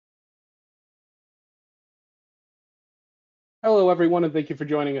Hello, everyone, and thank you for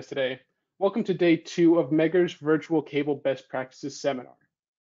joining us today. Welcome to day 2 of Megger's Virtual Cable Best Practices Seminar.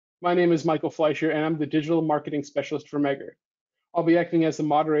 My name is Michael Fleischer, and I'm the Digital Marketing Specialist for Megger. I'll be acting as the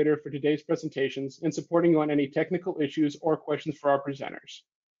moderator for today's presentations and supporting you on any technical issues or questions for our presenters.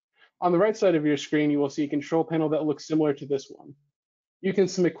 On the right side of your screen, you will see a control panel that looks similar to this one. You can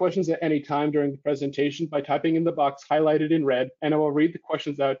submit questions at any time during the presentation by typing in the box highlighted in red, and I will read the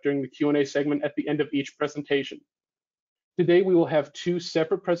questions out during the Q&A segment at the end of each presentation. Today, we will have 2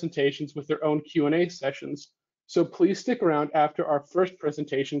 separate presentations with their own Q&A sessions, so please stick around after our first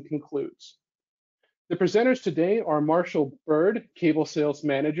presentation concludes. The presenters today are Marshall Bird, Cable Sales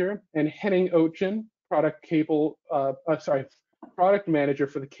Manager, and Henning Oetjen, Product Manager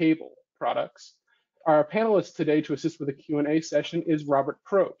for the cable products. Our panelist today to assist with the Q&A session is Robert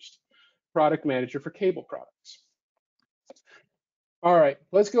Probst, Product Manager for Cable Products. All right,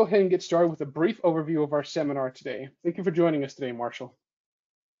 let's go ahead and get started with a brief overview of our seminar today. Thank you for joining us today, Marshall.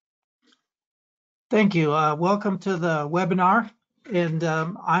 Thank you. Welcome to the webinar. And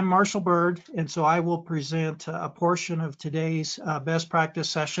I'm Marshall Bird, and so I will present a portion of today's best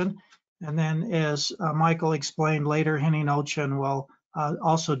practice session. And then as Michael explained later, Henning Oetjen will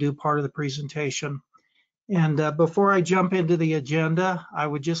also do part of the presentation. And before I jump into the agenda, I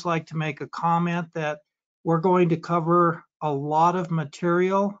would just like to make a comment that we're going to cover a lot of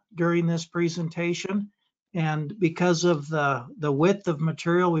material during this presentation. And because of the width of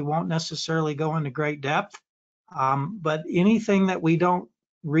material, we won't necessarily go into great depth. But anything that we don't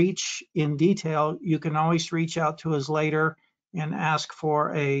reach in detail, you can always reach out to us later and ask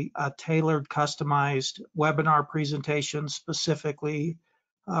for a tailored, customized webinar presentation specifically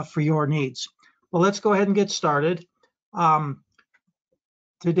for your needs. Well, let's go ahead and get started.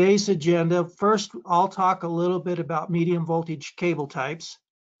 Today's agenda, first, I'll talk a little bit about medium voltage cable types.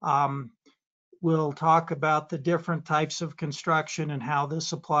 We'll talk about the different types of construction and how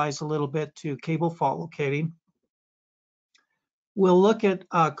this applies a little bit to cable fault locating. We'll look at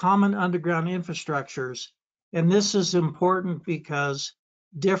common underground infrastructures, and this is important because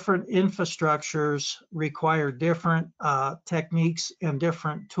different infrastructures require different techniques and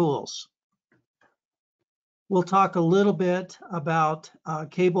different tools. We'll talk a little bit about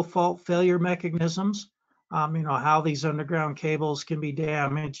cable fault failure mechanisms, how these underground cables can be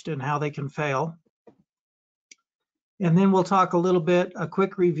damaged and how they can fail. And then we'll talk a little bit, a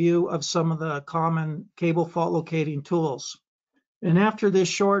quick review of some of the common cable fault locating tools. And after this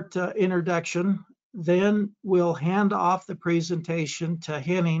short introduction, then we'll hand off the presentation to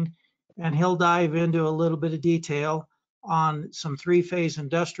Henning, and he'll dive into a little bit of detail on some three-phase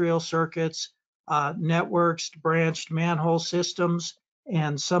industrial circuits, networks, branched manhole systems,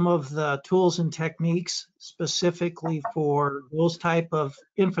 and some of the tools and techniques specifically for those type of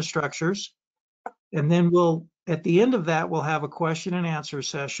infrastructures. And then at the end of that, we'll have a question and answer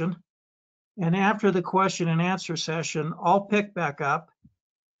session. And after the question and answer session, I'll pick back up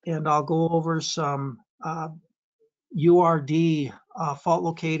and I'll go over some URD fault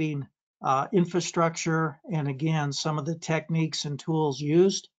locating infrastructure, and again, some of the techniques and tools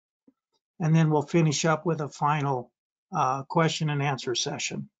used. And then we'll finish up with a final question and answer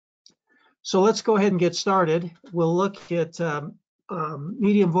session. So let's go ahead and get started. We'll look at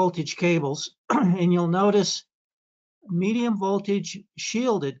medium voltage cables, and you'll notice medium voltage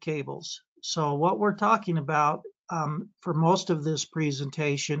shielded cables. So what we're talking about for most of this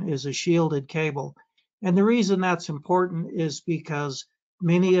presentation is a shielded cable. And the reason that's important is because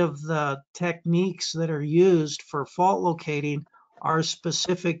many of the techniques that are used for fault locating are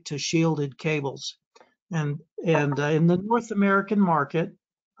specific to shielded cables. And in the North American market,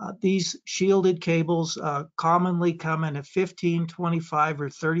 these shielded cables commonly come in at 15, 25,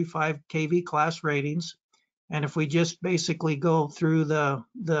 or 35 kV class ratings. And if we just basically go through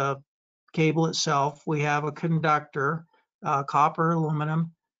the cable itself, we have a conductor, copper,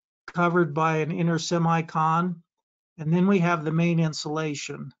 aluminum, covered by an inner semicon, and then we have the main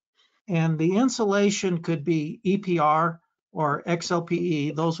insulation. And the insulation could be EPR or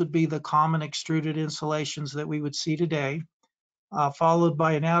XLPE. Those would be the common extruded insulations that we would see today, followed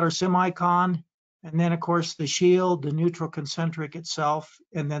by an outer semicon, and then of course the shield, the neutral concentric itself,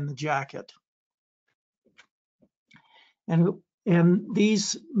 and then the jacket. And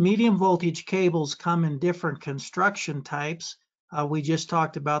these medium voltage cables come in different construction types. We just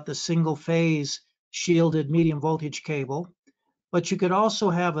talked about the single phase shielded medium voltage cable, but you could also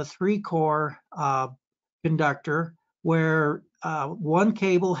have a 3-core conductor where one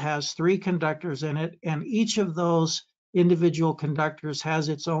cable has 3 conductors in it, and each of those individual conductors has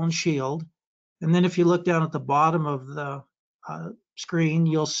its own shield. And then if you look down at the bottom of the screen,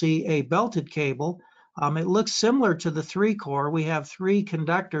 you'll see a belted cable, It looks similar to the 3-core. We have 3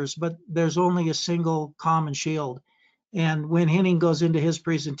 conductors, but there's only a single common shield. And when Henning goes into his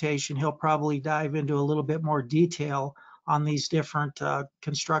presentation, he'll probably dive into a little bit more detail on these different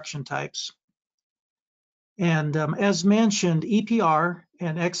construction types. And as mentioned, EPR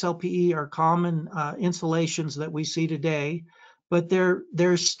and XLPE are common insulations that we see today, but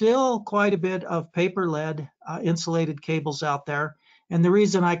there's still quite a bit of paper-lead insulated cables out there. And the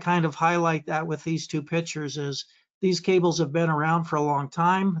reason I kind of highlight that with these 2 pictures is these cables have been around for a long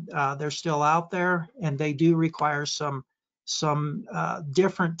time. They're still out there, and they do require some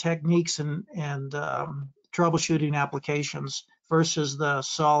different techniques and troubleshooting applications versus the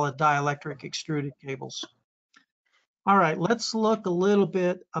solid dielectric extruded cables. All right, let's look a little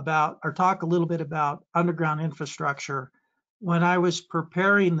bit about, or talk a little bit about underground infrastructure. When I was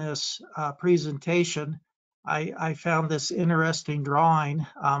preparing this presentation, I found this interesting drawing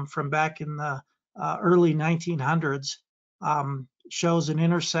from back in the early 1900s. Shows an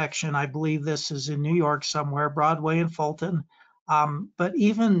intersection. I believe this is in New York somewhere, Broadway and Fulton. But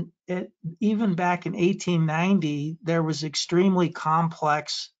even back in 1890, there was extremely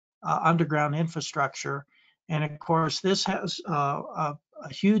complex underground infrastructure. And of course, this has a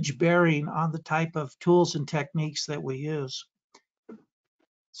huge bearing on the type of tools and techniques that we use.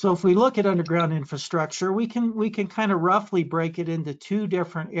 So if we look at underground infrastructure, we can kind of roughly break it into 2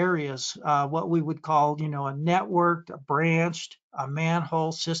 different areas, what we would call, a networked, a branched, a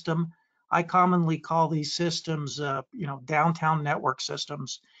manhole system. I commonly call these systems, downtown network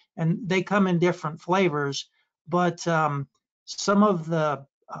systems, and they come in different flavors, but some of the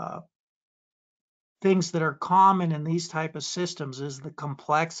things that are common in these type of systems is the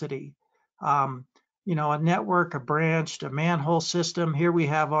complexity. A network, a branched, a manhole system. Here we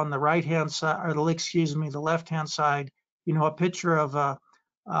have on the right-hand side, or excuse me, the left-hand side, a picture of a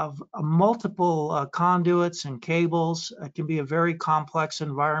multiple conduits and cables. It can be a very complex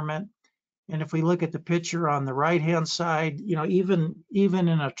environment. And if we look at the picture on the right-hand side, even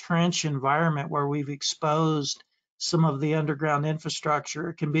in a trench environment where we've exposed some of the underground infrastructure,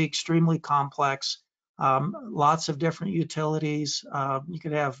 it can be extremely complex. Lots of different utilities. You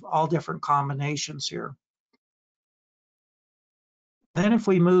could have all different combinations here. Then if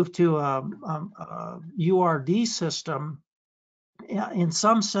we move to a URD system, in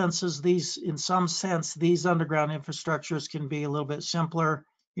some sense, these underground infrastructures can be a little bit simpler,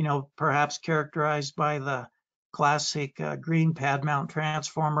 perhaps characterized by the classic green pad mount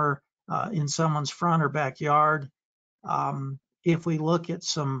transformer in someone's front or backyard. If we look at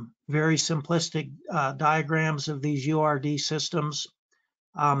some very simplistic diagrams of these URD systems,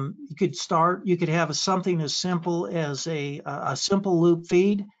 you could have something as simple as a simple loop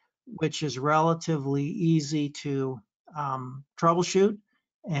feed, which is relatively easy to troubleshoot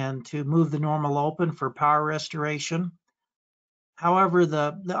and to move the normal open for power restoration. However,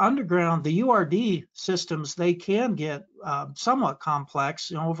 the underground, the URD systems, they can get somewhat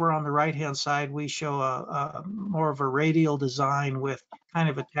complex. Over on the right-hand side, we show a more of a radial design with kind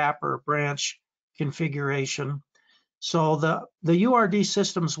of a tap or a branch configuration. So the URD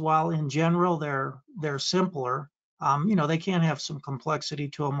systems, while in general they're simpler, they can have some complexity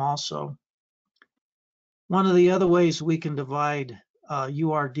to them also. One of the other ways we can divide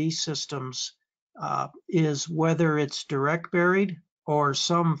URD systems is whether it's direct buried or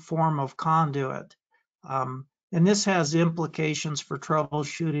some form of conduit. And this has implications for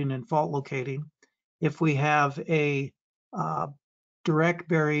troubleshooting and fault locating. If we have a direct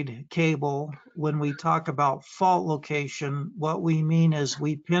buried cable, when we talk about fault location, what we mean is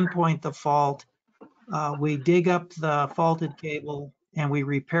we pinpoint the fault, we dig up the faulted cable, and we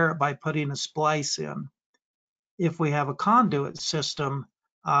repair it by putting a splice in. If we have a conduit system,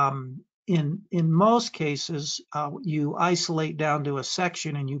 in most cases, you isolate down to a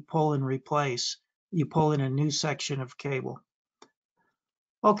section and you pull and replace. You pull in a new section of cable.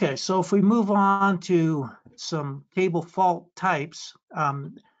 Okay, so if we move on to some cable fault types,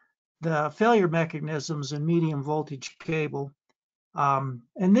 the failure mechanisms in medium voltage cable. And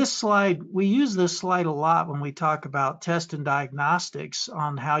this slide, we use this slide a lot when we talk about test and diagnostics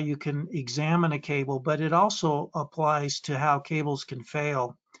on how you can examine a cable, but it also applies to how cables can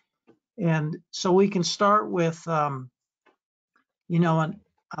fail. And so we can start with,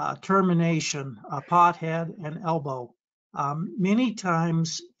 termination, a pothead, and elbow. Many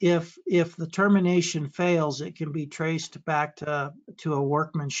times, if the termination fails, it can be traced back to a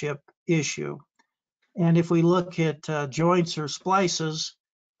workmanship issue. And if we look at joints or splices,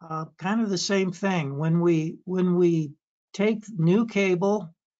 kind of the same thing. When we take new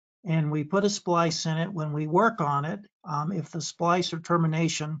cable and we put a splice in it, when we work on it, if the splice or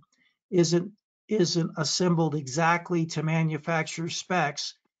termination isn't isn't assembled exactly to manufacturer's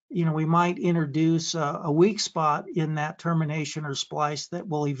specs, we might introduce a weak spot in that termination or splice that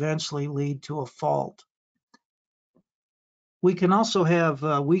will eventually lead to a fault. We can also have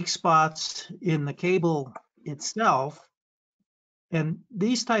weak spots in the cable itself. And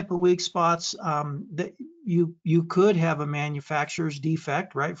these type of weak spots, that you could have a manufacturer's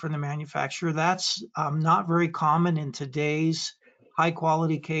defect, right, from the manufacturer. That's not very common in today's high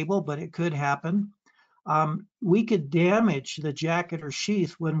quality cable, but it could happen. We could damage the jacket or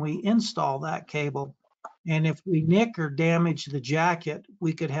sheath when we install that cable. And if we nick or damage the jacket,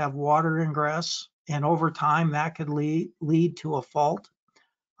 we could have water ingress, and over time that could lead to a fault.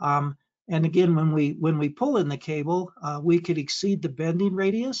 And again, when we pull in the cable, we could exceed the bending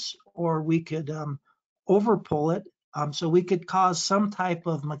radius, or we could over pull it. So we could cause some type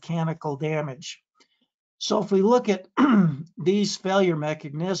of mechanical damage. So if we look at these failure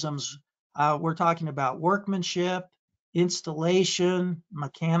mechanisms, we're talking about workmanship, installation,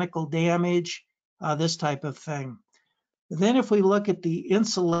 mechanical damage, this type of thing. Then if we look at the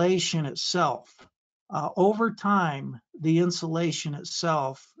insulation itself, over time, the insulation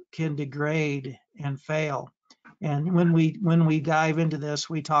itself can degrade and fail. And when we dive into this,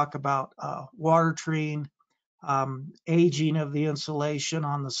 we talk about water treating, aging of the insulation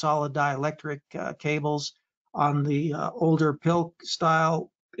on the solid dielectric cables, on the older PILC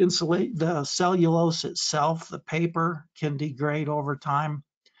style insulate. The cellulose itself, the paper, can degrade over time.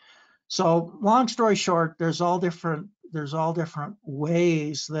 So long story short, there's all different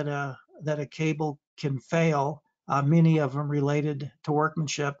ways that a cable can fail, many of them related to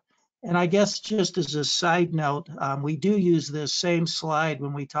workmanship. And I guess just as a side note, we do use this same slide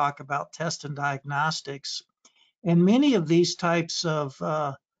when we talk about test and diagnostics. And many of these types of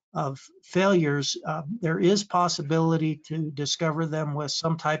failures, there is possibility to discover them with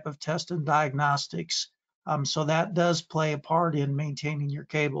some type of test and diagnostics. So that does play a part in maintaining your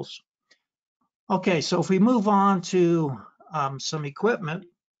cables. Okay, so if we move on to some equipment,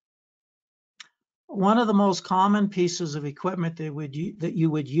 one of the most common pieces of equipment that you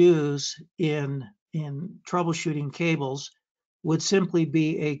would use in troubleshooting cables would simply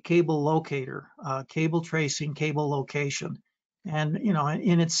be a cable locator, cable tracing, cable location. And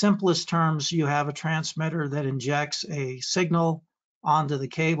in its simplest terms, you have a transmitter that injects a signal onto the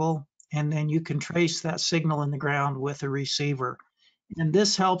cable, and then you can trace that signal in the ground with a receiver. And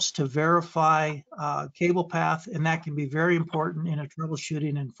this helps to verify cable path, and that can be very important in a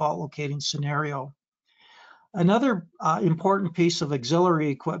troubleshooting and fault locating scenario. Another important piece of auxiliary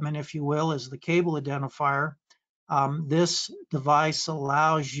equipment, if you will, is the cable identifier. This device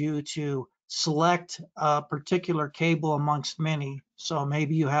allows you to select a particular cable amongst many. So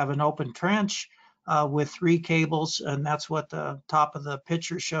maybe you have an open trench with 3 cables, and that's what the top of the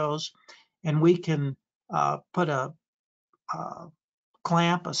picture shows. And we can put a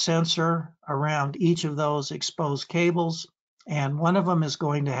clamp, a sensor around each of those exposed cables, and one of them is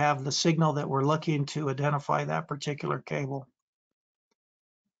going to have the signal that we're looking to identify that particular cable.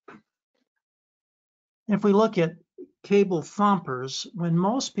 If we look at cable thumpers, when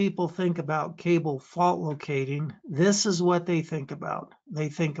most people think about cable fault locating, this is what they think about. They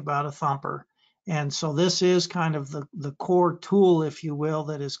think about a thumper. And so this is kind of the core tool, if you will,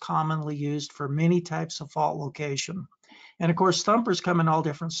 that is commonly used for many types of fault location. And of course, thumpers come in all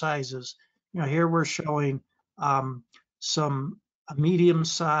different sizes. Here we're showing some medium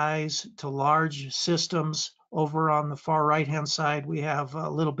size to large systems. Over on the far right-hand side, we have a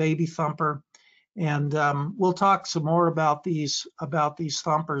little baby thumper. And we'll talk some more about these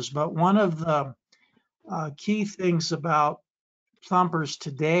thumpers. But one of the key things about thumpers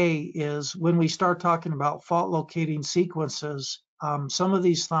today is when we start talking about fault locating sequences, some of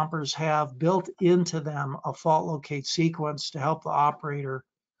these thumpers have built into them a fault locate sequence to help the operator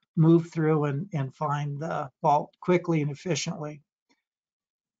move through and find the fault quickly and efficiently.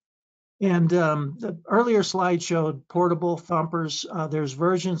 And the earlier slide showed portable thumpers. There's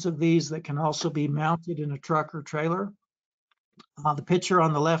versions of these that can also be mounted in a truck or trailer. The picture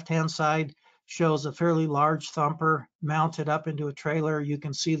on the left-hand side shows a fairly large thumper mounted up into a trailer. You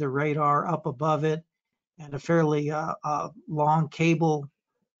can see the radar up above it and a fairly long cable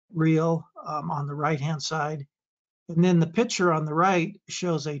reel on the right-hand side. And then the picture on the right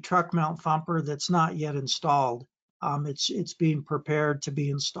shows a truck mount thumper that's not yet installed. It's being prepared to be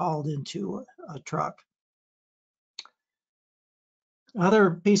installed into a truck.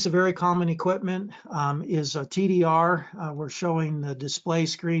 Other piece of very common equipment is a TDR. We're showing the display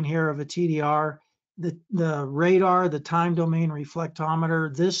screen here of a TDR. The radar, the time domain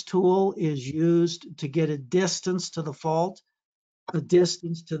reflectometer, this tool is used to get a distance to the fault. a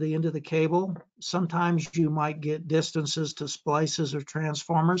distance to the end of the cable. Sometimes you might get distances to splices or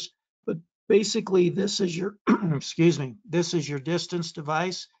transformers, but basically this is your, excuse me, this is your distance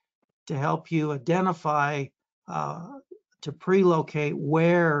device to help you identify, to pre-locate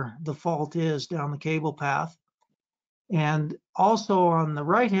where the fault is down the cable path. And also on the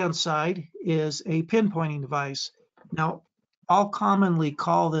right-hand side is a pinpointing device. Now, I'll commonly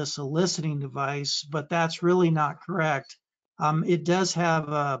call this a listening device, but that's really not correct. It does have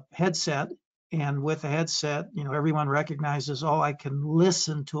a headset, and with a headset, everyone recognizes, oh, I can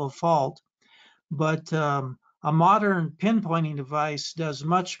listen to a fault. But a modern pinpointing device does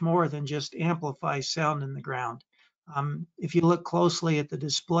much more than just amplify sound in the ground. If you look closely at the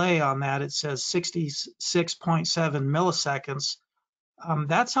display on that, it says 66.7 milliseconds.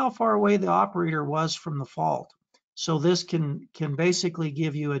 That's how far away the operator was from the fault. So this can basically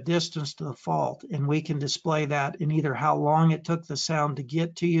give you a distance to the fault, and we can display that in either how long it took the sound to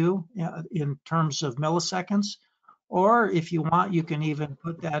get to you in terms of milliseconds, or if you want, you can even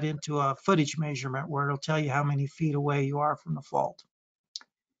put that into a footage measurement where it'll tell you how many feet away you are from the fault.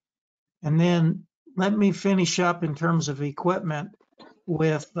 And then let me finish up in terms of equipment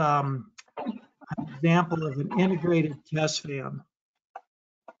with an example of an integrated test fan.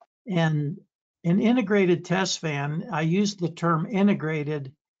 And an integrated test fan, I use the term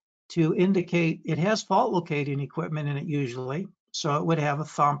integrated to indicate it has fault locating equipment in it usually. So it would have a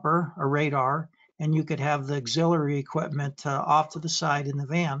thumper, a radar, and you could have the auxiliary equipment off to the side in the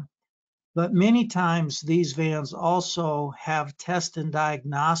van. But many times these vans also have test and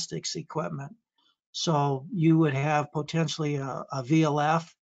diagnostics equipment. So you would have potentially a VLF,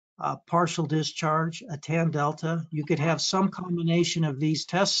 a partial discharge, a tan delta. You could have some combination of these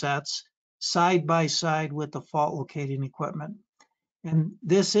test sets side by side with the fault locating equipment. And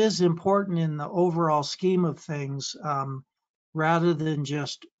this is important in the overall scheme of things. Rather than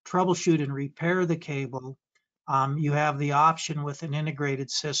just troubleshoot and repair the cable, you have the option with an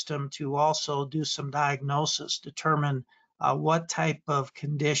integrated system to also do some diagnosis, determine what type of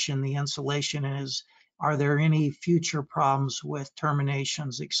condition the insulation is. Are there any future problems with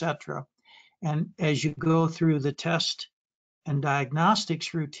terminations, etc.? And as you go through the test and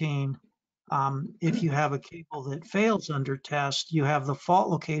diagnostics routine, if you have a cable that fails under test, you have the fault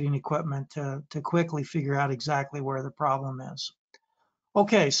locating equipment to quickly figure out exactly where the problem is.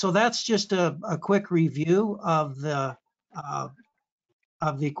 Okay, so that's just a quick review of the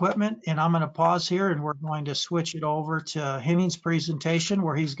equipment, and I'm going to pause here and we're going to switch it over to Henning's presentation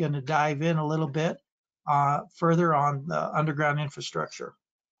where he's going to dive in a little bit further on the underground infrastructure.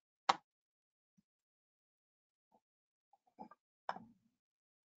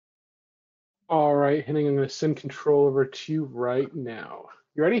 All right, Henning, I'm going to send control over to you right now.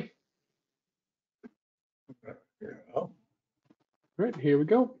 You ready? Yeah. All right, here we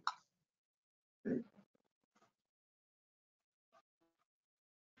go. Okay.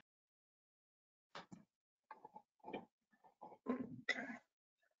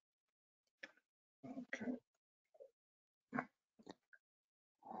 Okay.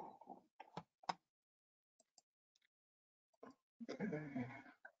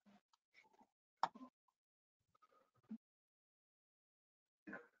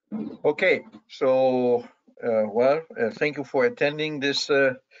 Okay, so thank you for attending this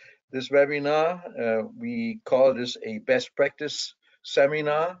this webinar. We call this a best practice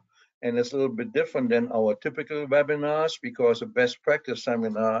seminar, and it's a little bit different than our typical webinars because a best practice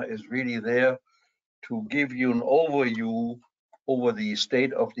seminar is really there to give you an overview over the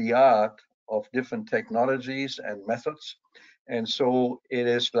state of the art of different technologies and methods. And so it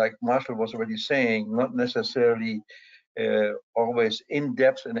is, like Marshall was already saying, not necessarily always in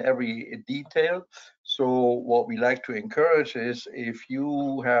depth in every detail. So what we like to encourage is if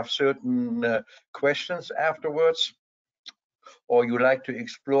you have certain questions afterwards, or you like to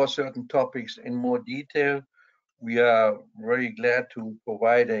explore certain topics in more detail, we are very glad to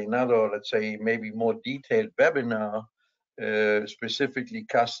provide another, let's say, maybe more detailed webinar, specifically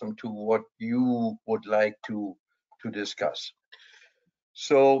custom to what you would like to discuss.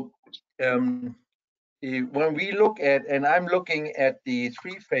 So when we look at, and I'm looking at the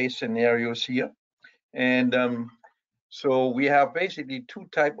three-phase scenarios here, and so we have basically two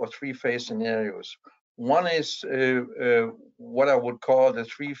types of three-phase scenarios. One is what I would call the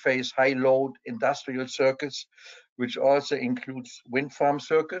three-phase high-load industrial circuits, which also includes wind farm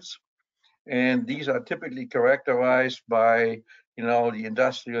circuits. And these are typically characterized by, the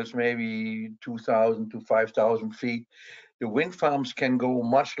industrials maybe 2,000 to 5,000 feet. The wind farms can go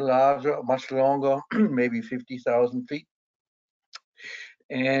much larger, much longer, maybe 50,000 feet.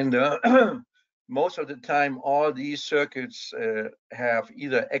 And most of the time, all these circuits have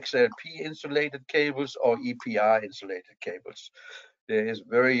either XLP insulated cables or EPR insulated cables. There is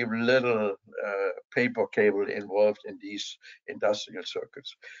very little paper cable involved in these industrial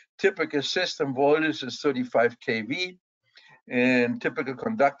circuits. Typical system voltage is 35 kV, and typical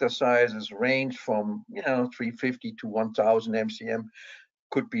conductor sizes range from 350 to 1000 MCM.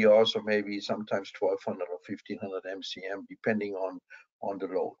 Could be also maybe sometimes 1200 or 1500 MCM, depending on the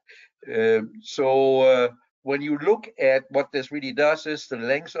load. When you look at what this really does is the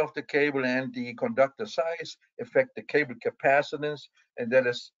length of the cable and the conductor size affect the cable capacitance, and that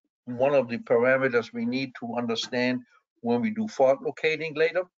is one of the parameters we need to understand when we do fault locating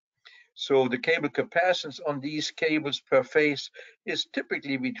later. So the cable capacitance on these cables per phase is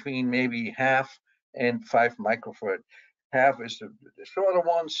typically between maybe 0.5 and 5 microfarad. 0.5 is the shorter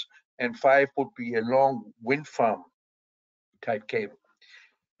ones, and 5 would be a long wind farm type cable.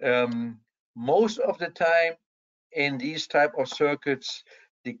 Most of the time in these type of circuits,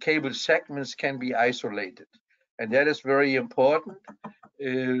 the cable segments can be isolated, and that is very important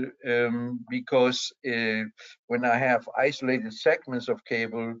because when I have isolated segments of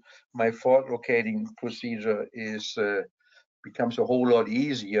cable, my fault locating procedure becomes a whole lot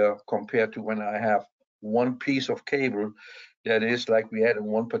easier compared to when I have one piece of cable that is, like we had in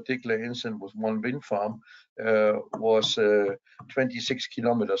one particular incident with one wind farm, was 26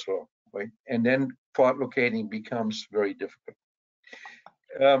 kilometers long, right? And then fault locating becomes very difficult.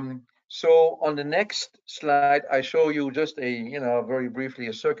 So on the next slide, I show you just very briefly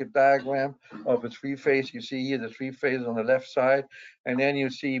a circuit diagram of a three-phase. You see here the three-phase on the left side, and then you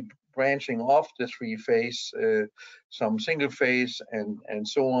see branching off the three-phase, some single-phase and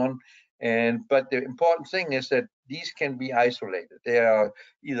so on. But the important thing is that these can be isolated. They are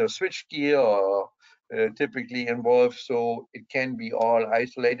either switchgear or typically involved, so it can be all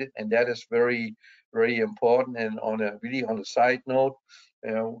isolated, and that is very, very important. And on a side note,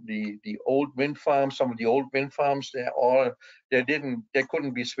 the old wind farms, some of the old wind farms, they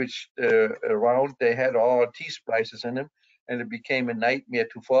couldn't be switched around. They had all T-splices in them, and it became a nightmare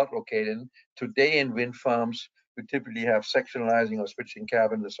to fault locate. And today in wind farms, we typically have sectionalizing or switching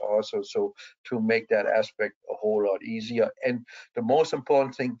cabinets also, so to make that aspect a whole lot easier. And the most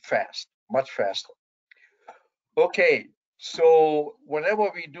important thing, fast, much faster. Okay, so whenever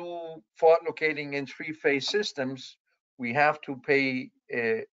we do fault locating in three-phase systems, we have to pay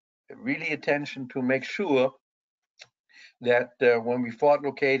really attention to make sure that when we fault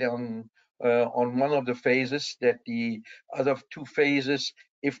locate on one of the phases, that the other two phases,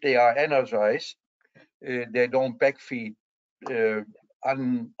 if they are energized, they don't backfeed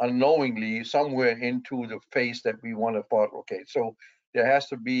unknowingly somewhere into the phase that we want to fault locate. So there has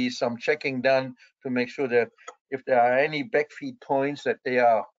to be some checking done to make sure that if there are any backfeed points, that they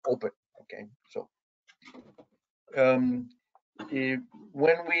are open. Okay, so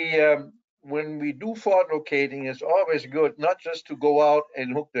when we do fault locating, it's always good not just to go out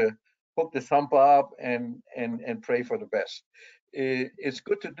and hook the thumper up and pray for the best. It's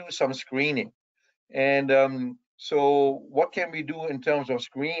good to do some screening. And so what can we do in terms of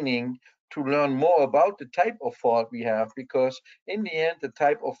screening to learn more about the type of fault we have? Because in the end, the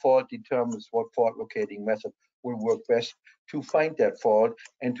type of fault determines what fault locating method will work best to find that fault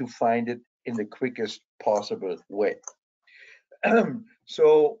and to find it in the quickest possible way.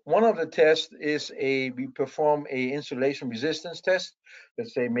 So one of the tests is we perform a insulation resistance test,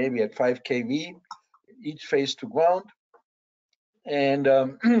 let's say maybe at 5 kV, each phase to ground. And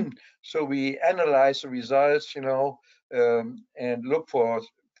so we analyze the results, and look for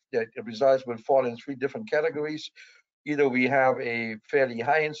that the results will fall in 3 different categories. Either we have a fairly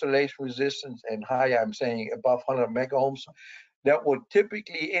high insulation resistance, and high, I'm saying above 100 megohms. That would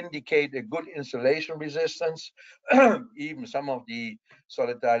typically indicate a good insulation resistance. Even some of the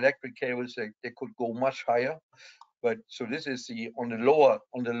solid dielectric cables, they could go much higher. But so this is on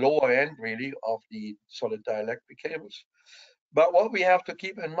the lower end really of the solid dielectric cables. But what we have to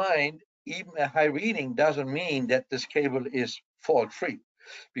keep in mind, even a high reading doesn't mean that this cable is fault-free.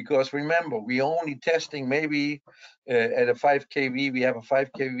 Because remember, we're only testing maybe at a 5 kV, we have a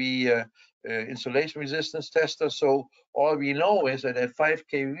 5 kV insulation resistance tester. So all we know is that at 5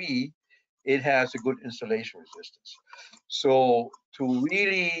 kV, it has a good insulation resistance. So to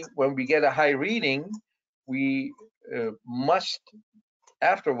really, when we get a high reading, we must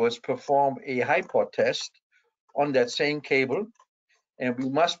afterwards perform a HIPOT test on that same cable, and we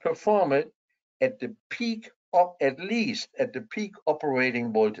must perform it at the peak of, at least at the peak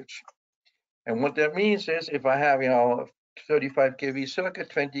operating voltage. And what that means is if I have 35 kV circuit,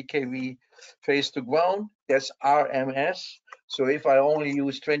 20 kV phase to ground, that's RMS. So if I only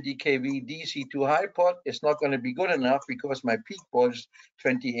use 20 kV DC to high pot, it's not going to be good enough because my peak volt is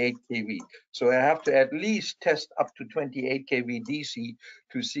 28 kV. So I have to at least test up to 28 kV DC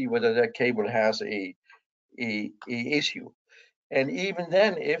to see whether that cable has a issue. And even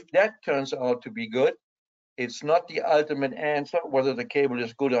then, if that turns out to be good, it's not the ultimate answer whether the cable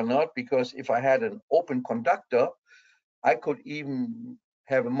is good or not, because if I had an open conductor, I could even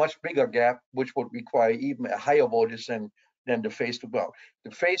have a much bigger gap, which would require even a higher voltage than the phase to ground.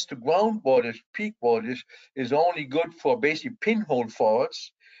 The phase to ground voltage, peak voltage, is only good for basic pinhole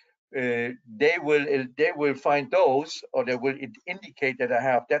faults. They will find those, or they will indicate that I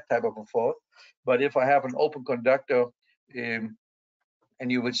have that type of a fault. But if I have an open conductor,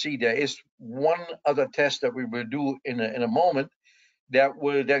 and you will see there is one other test that we will do in a moment that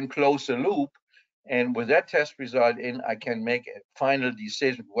will then close the loop. And with that test result in, I can make a final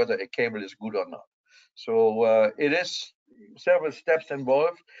decision whether a cable is good or not. So it is several steps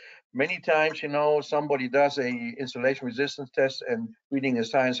involved. Many times, somebody does a insulation resistance test and reading a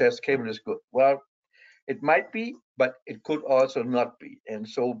sign says cable is good. Well, it might be, but it could also not be. And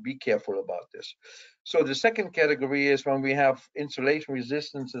so be careful about this. So the second category is when we have insulation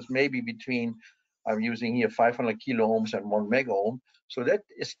resistances, maybe between, I'm using here 500 kilo ohms and 1 mega ohm. So that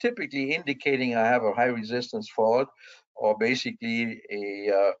is typically indicating I have a high resistance fault, or basically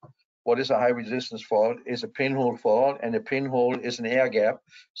what is a high resistance fault is a pinhole fault, and a pinhole is an air gap.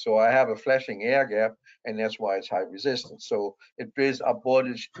 So I have a flashing air gap, and that's why it's high resistance. So it builds up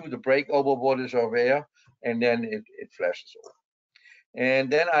voltage to the breakover voltage of air, and then it flashes over.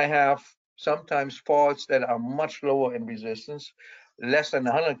 And then I have sometimes faults that are much lower in resistance, less than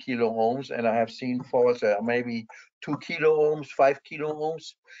 100 kilo ohms, and I have seen faults that are maybe 2 kilo ohms, 5 kilo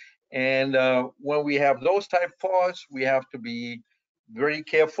ohms. And when we have those type faults, we have to be very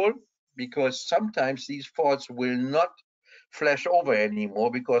careful, because sometimes these faults will not flash over anymore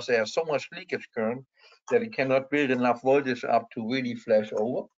because they have so much leakage current that it cannot build enough voltage up to really flash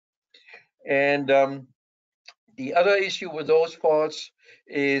over. And the other issue with those faults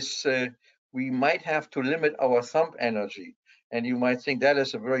is we might have to limit our thumb energy. And you might think that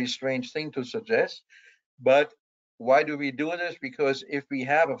is a very strange thing to suggest, but why do we do this? Because if we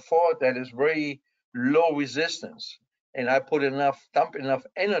have a fault that is very low resistance and I put dump enough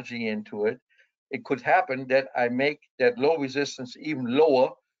energy into it, it could happen that I make that low resistance even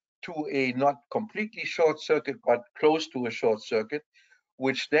lower to a not completely short circuit, but close to a short circuit,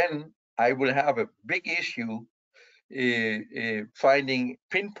 which then I will have a big issue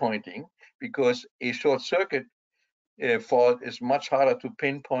pinpointing, because a short circuit fault is much harder to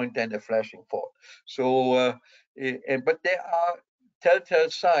pinpoint than a flashing fault. So, but there are telltale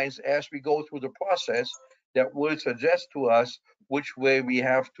signs as we go through the process that will suggest to us which way we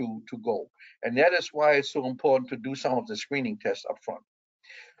have to go. And that is why it's so important to do some of the screening tests up front.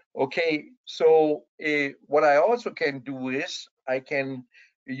 Okay, so what I also can do is I can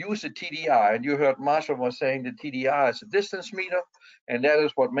use the TDR, and you heard Marshall was saying the TDR is a distance meter, and that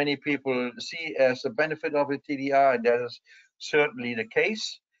is what many people see as the benefit of a TDR, and that is certainly the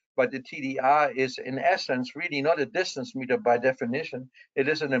case. But the TDR is in essence really not a distance meter by definition, it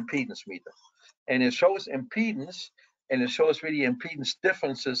is an impedance meter. And it shows impedance, and it shows really impedance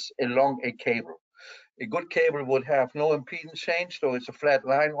differences along a cable. A good cable would have no impedance change, so it's a flat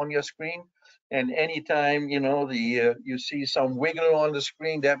line on your screen. And anytime you see some wiggle on the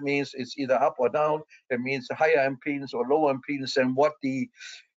screen, that means it's either up or down. That means a higher impedance or lower impedance than what the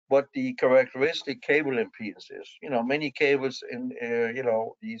characteristic cable impedance is. Many cables in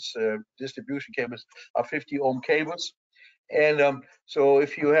these distribution cables are 50 ohm cables. And so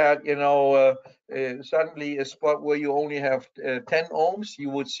if you had, suddenly a spot where you only have 10 ohms, you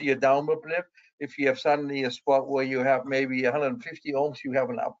would see a downward blip. If you have suddenly a spot where you have maybe 150 ohms, you have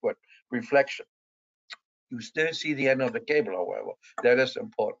an upward reflection. You still see the end of the cable, however. That is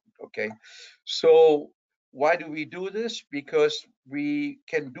important, okay? So why do we do this? Because we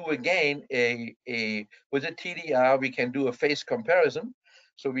can do, again, with a TDR, we can do a phase comparison.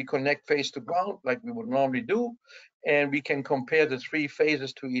 So we connect phase to ground like we would normally do, and we can compare the three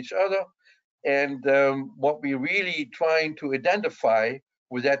phases to each other. And what we're really trying to identify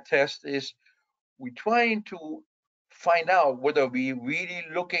with that test is we're trying to find out whether we're really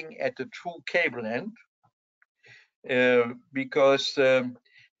looking at the true cable end, because and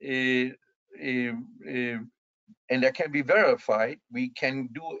that can be verified. We can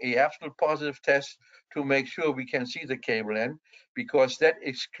do a absolute positive test to make sure we can see the cable end, because that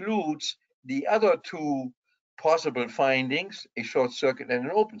excludes the other two possible findings, a short circuit and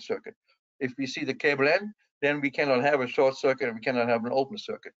an open circuit. If we see the cable end, then we cannot have a short circuit and we cannot have an open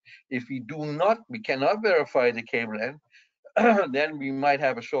circuit. If we do not, we cannot verify the cable end, then we might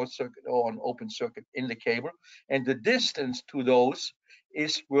have a short circuit or an open circuit in the cable. And the distance to those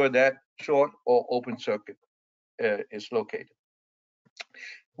is where that short or open circuit is located,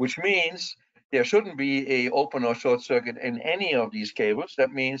 which means there shouldn't be a open or short circuit in any of these cables.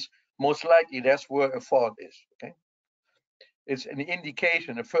 That means most likely that's where a fault is, okay? It's an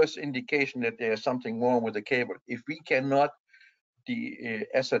indication, a first indication that there's something wrong with the cable if we cannot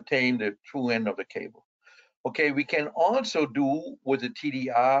ascertain the true end of the cable. Okay, we can also do with the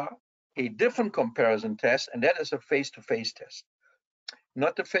TDR a different comparison test, and that is a face-to-face test.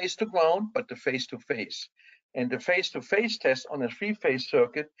 Not the face-to-ground, but the face-to-face. And the face-to-face test on a three-phase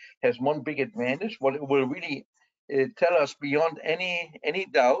circuit has one big advantage. What it will really tell us beyond any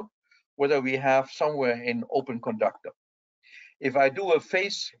doubt whether we have somewhere an open conductor. If I do a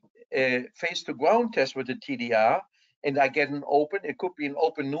face-to-ground test with the TDR and I get an open, it could be an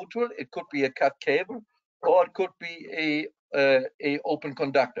open neutral, it could be a cut cable, or it could be a open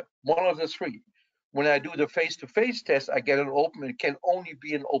conductor, one of the three. When I do the face-to-face test, I get an open. It can only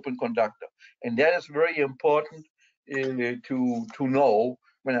be an open conductor, and that is very important to know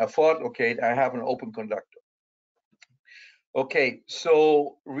when I thought, okay, I have an open conductor. Okay,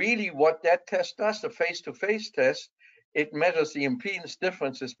 so really what that test does, the face-to-face test, it measures the impedance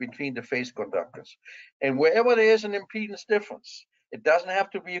differences between the phase conductors. And wherever there is an impedance difference, it doesn't have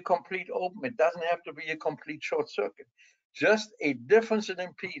to be a complete open, it doesn't have to be a complete short circuit. Just a difference in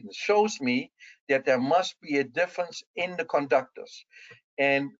impedance shows me that there must be a difference in the conductors.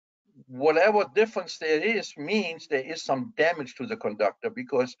 And whatever difference there is means there is some damage to the conductor,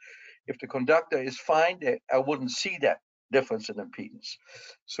 because if the conductor is fine, I wouldn't see that difference in impedance.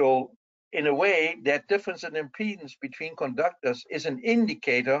 So in a way, that difference in impedance between conductors is an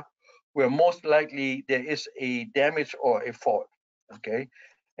indicator where most likely there is a damage or a fault, okay?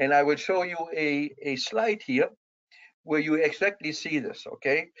 And I will show you a slide here where you exactly see this,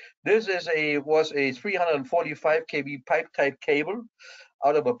 okay? This is was a 345 kV pipe type cable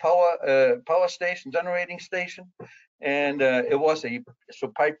out of a power station, generating station. And it was so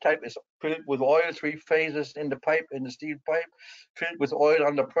pipe type is filled with oil, 3 phases in the pipe, in the steel pipe, filled with oil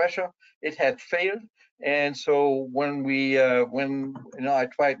under pressure. It had failed. And so when I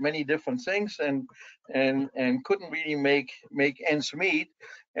tried many different things and couldn't really make ends meet.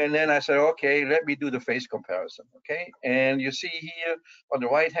 And then I said, okay, let me do the phase comparison, okay? And you see here on the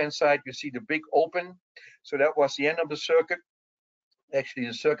right-hand side, you see the big open. So that was the end of the circuit. Actually,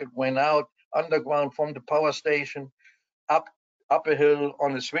 the circuit went out underground from the power station, up a hill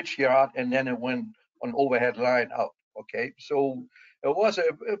on a switch yard, and then it went on overhead line out, okay? So it was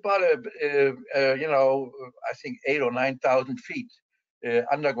about I think 8,000 or 9,000 feet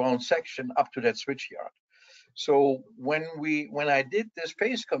underground section up to that switch yard. So when I did this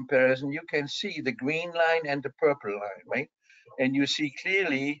phase comparison, you can see the green line and the purple line, right? And you see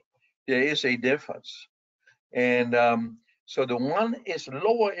clearly there is a difference. And so the one is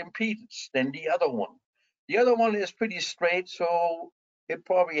lower impedance than the other one. The other one is pretty straight, so it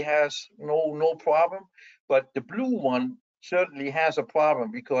probably has no problem. But the blue one certainly has a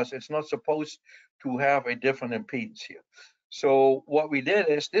problem because it's not supposed to have a different impedance here. So what we did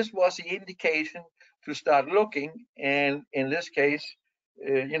is, this was the indication to start looking, and in this case,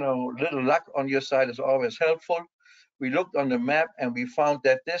 little luck on your side is always helpful. We looked on the map and we found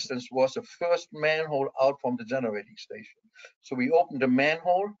that distance was the first manhole out from the generating station. So we opened the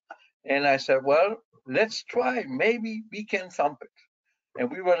manhole and I said, well, let's try, maybe we can thump it. And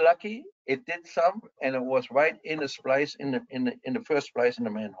we were lucky, it did thump, and it was right in the splice, in the first splice in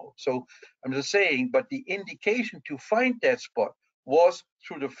the manhole. So I'm just saying, but the indication to find that spot was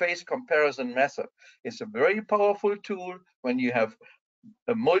through the phase comparison method. It's a very powerful tool when you have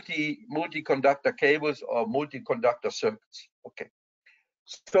a multi-conductor cables or multi-conductor circuits. Okay,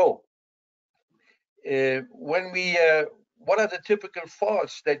 so what are the typical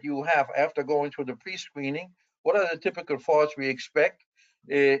faults that you have after going through the pre-screening? What are the typical faults we expect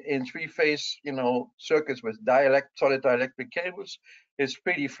in three-phase, circuits with solid dielectric cables? It's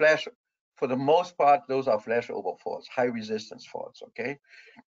pretty flash. For the most part, those are flashover faults, high resistance faults. Okay,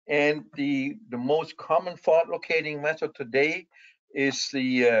 and the most common fault locating method today is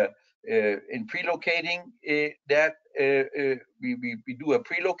the in pre-locating that we do a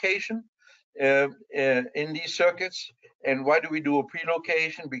pre-location in these circuits. And why do we do a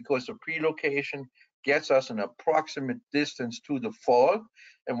pre-location? Because the pre-location gets us an approximate distance to the fault,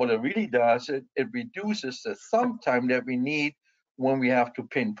 and what it really does, it reduces the thumb time that we need when we have to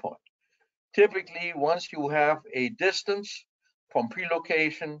pinpoint. Typically, once you have a distance from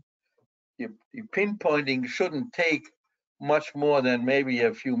pre-location, the pinpointing shouldn't take much more than maybe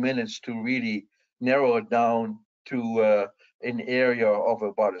a few minutes to really narrow it down to an area of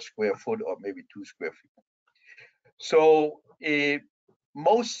about a square foot or maybe 2 square feet. So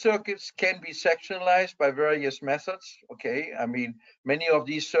most circuits can be sectionalized by various methods. Okay, I mean, many of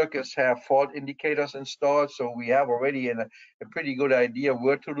these circuits have fault indicators installed, so we have already a pretty good idea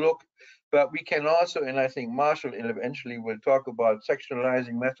where to look. But we can also, and I think Marshall eventually will talk about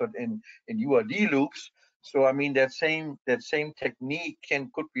sectionalizing method in UAD loops. So I mean, that same technique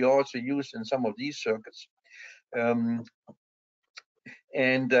could be also used in some of these circuits.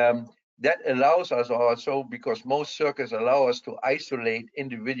 That allows us also, because most circuits allow us to isolate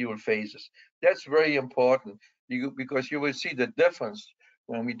individual phases. That's very important, because you will see the difference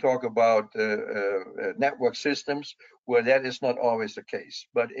when we talk about network systems where that is not always the case.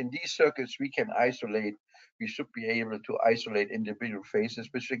 But in these circuits, we should be able to isolate individual phases,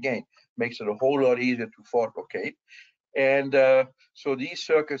 which again makes it a whole lot easier to fault locate. And so these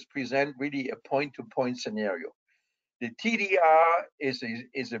circuits present really a point-to-point scenario. The TDR is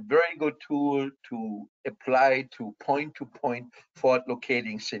a very good tool to apply to point-to-point fault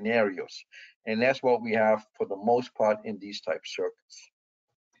locating scenarios. And that's what we have for the most part in these type circuits.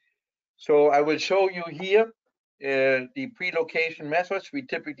 So I will show you here the pre-location methods. We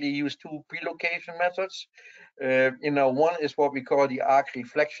typically use 2 pre-location methods. One is what we call the arc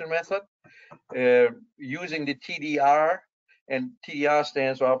reflection method, using the TDR. And TDR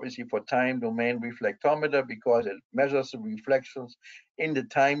stands obviously for time domain reflectometer, because it measures the reflections in the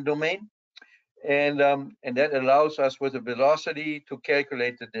time domain. And that allows us with a velocity to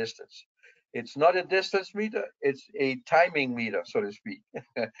calculate the distance. It's not a distance meter, it's a timing meter, so to speak.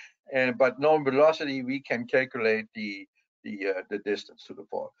 But known velocity, we can calculate the distance to the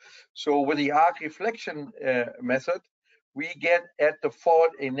fault. So with the arc reflection method, we get at the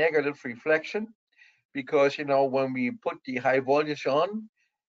fault a negative reflection, because when we put the high voltage on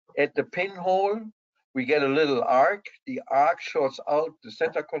at the pinhole, we get a little arc. The arc shorts out the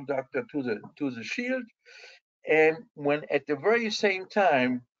center conductor to the shield, and when at the very same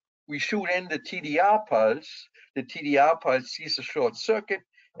time we shoot in the TDR pulse, the TDR pulse sees a short circuit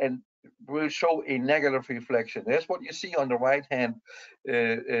and will show a negative reflection. That's what you see on the right hand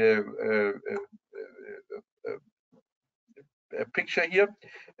picture here.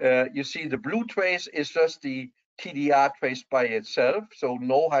 You see the blue trace is just the TDR trace by itself, so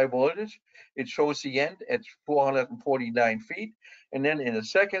no high voltage. It shows the end at 449 feet. And then in the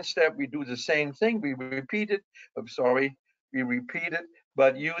second step, we do the same thing. We repeat it. We repeat it,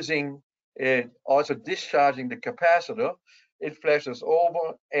 but using also discharging the capacitor. It flashes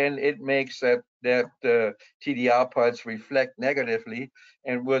over and it makes that TDR pulse reflect negatively.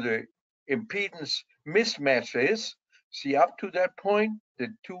 And where the impedance mismatch is, see, up to that point, the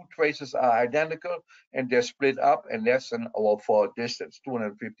 2 traces are identical and they're split up, and that's our fault distance,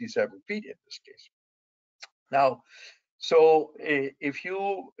 257 feet in this case. Now, so if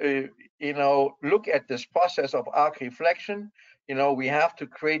you look at this process of arc reflection, we have to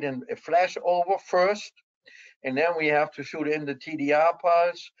create a flash over first, and then we have to shoot in the TDR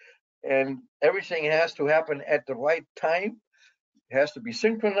pulse, and everything has to happen at the right time. It has to be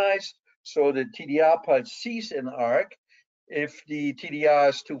synchronized, so the TDR pulse sees an arc. If the TDR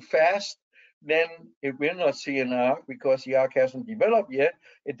is too fast, then it will not see an arc, because the arc hasn't developed yet.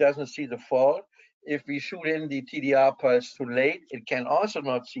 It doesn't see the fault. If we shoot in the TDR pulse too late, it can also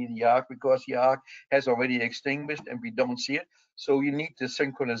not see the arc, because the arc has already extinguished and we don't see it. So you need the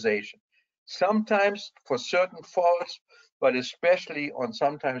synchronization. Sometimes for certain faults, but especially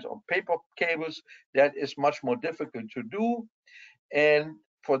sometimes on paper cables, that is much more difficult to do. And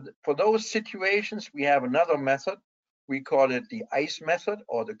for those situations, we have another method. We call it the ICE method,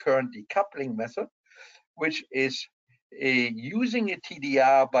 or the current decoupling method, which is using a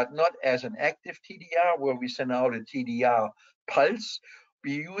TDR, but not as an active TDR where we send out a TDR pulse.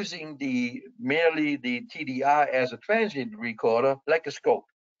 We're using merely the TDR as a transient recorder, like a scope.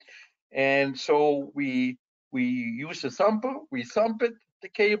 And so we use the thumper, we thump it, the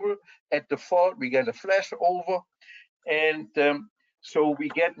cable at the fault, we get a flash over, and so we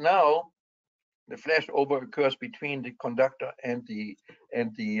get now the flash over occurs between the conductor and the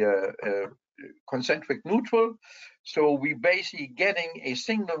concentric neutral. So we basically getting a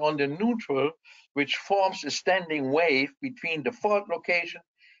signal on the neutral, which forms a standing wave between the fault location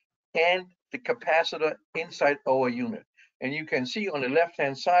and the capacitor inside our unit. And you can see on the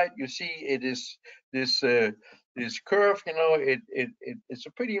left-hand side, you see it is this curve. It's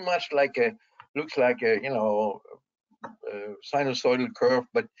pretty much like looks like a sinusoidal curve,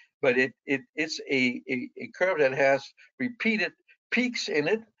 but it's a curve that has repeated peaks in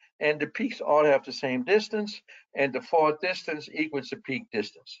it, and the peaks all have the same distance, and the fault distance equals the peak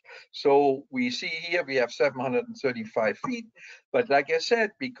distance. So we see here we have 735 feet, but like I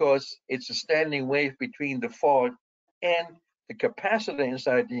said, because it's a standing wave between the fault and the capacitor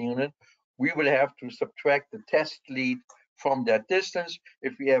inside the unit, we will have to subtract the test lead from that distance.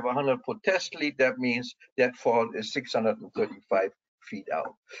 If we have a 100-foot test lead, that means that fault is 635 feet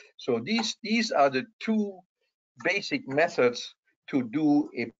out. So these are the two basic methods to do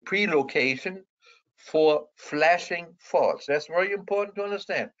a pre-location for flashing faults. That's very important to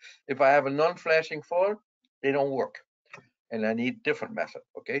understand. If I have a non-flashing fault, they don't work, and I need different method,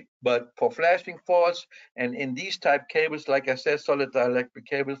 okay? But for flashing faults, and in these type cables, like I said, solid dielectric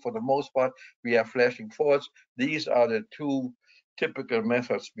cables, for the most part, we have flashing faults. These are the two typical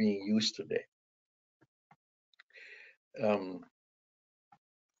methods being used today.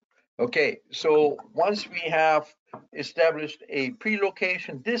 Okay, so once we have established a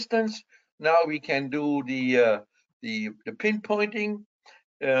pre-location distance, now we can do the pinpointing.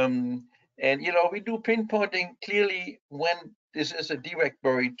 And we do pinpointing clearly when this is a direct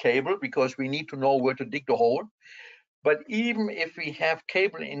buried cable, because we need to know where to dig the hole. But even if we have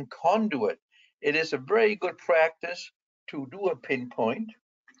cable in conduit, it is a very good practice to do a pinpoint,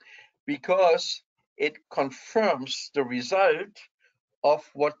 because it confirms the result of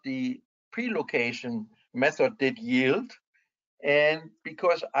what the pre-location method did yield. And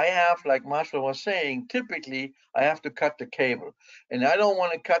because I have, like Marshall was saying, typically I have to cut the cable, and I don't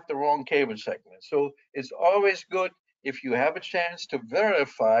want to cut the wrong cable segment. So it's always good if you have a chance to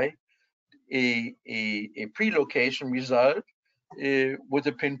verify a pre-location result with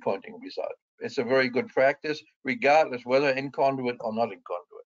a pinpointing result. It's a very good practice, regardless whether in conduit or not in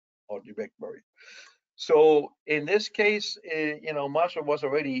conduit or direct bury. So in this case, Marshall was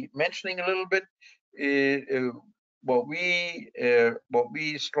already mentioning a little bit. What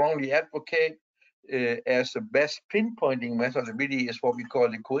we strongly advocate as the best pinpointing method really is what we call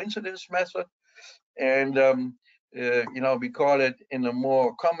the coincidence method, and we call it in a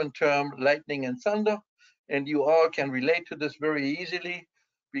more common term lightning and thunder. And you all can relate to this very easily,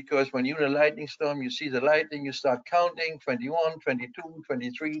 because when you're in a lightning storm, you see the lightning, you start counting 21, 22,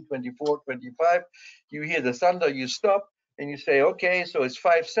 23, 24, 25. You hear the thunder, you stop, and you say, okay, so it's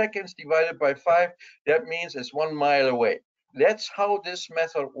 5 seconds divided by 5. That means it's 1 mile away. That's how this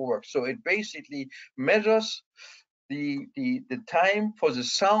method works. So it basically measures the time for the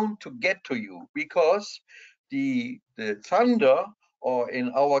sound to get to you, because the thunder, or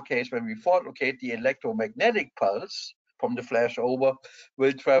in our case, when we fault locate, the electromagnetic pulse from the flashover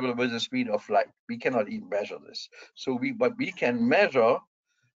will travel with the speed of light. We cannot even measure this. But we can measure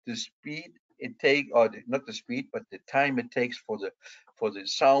the speed it takes, or not the speed, but the time it takes for the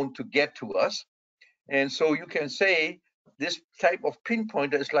sound to get to us. And so you can say this type of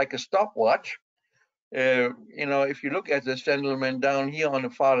pinpointer is like a stopwatch. If you look at this gentleman down here on the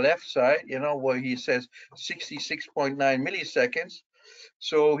far left side, where he says 66.9 milliseconds.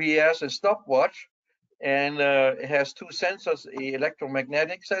 So he has a stopwatch, and it has two sensors, an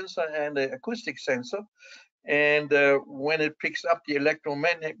electromagnetic sensor and an acoustic sensor. And when it picks up the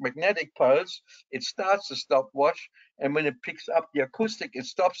electromagnetic pulse, it starts the stopwatch. And when it picks up the acoustic, it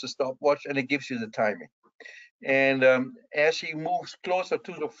stops the stopwatch, and it gives you the timing. And as he moves closer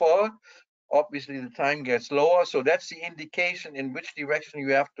to the fault, obviously the time gets lower. So that's the indication in which direction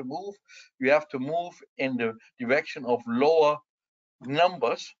you have to move. You have to move in the direction of lower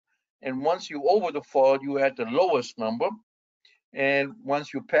numbers. And once you over the fault, you at the lowest number. And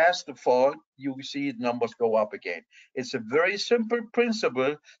once you pass the fault, you see numbers go up again. It's a very simple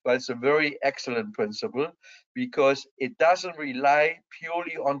principle, but it's a very excellent principle, because it doesn't rely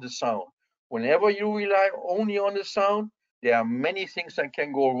purely on the sound. Whenever you rely only on the sound, there are many things that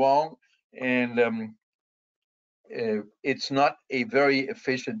can go wrong, and it's not a very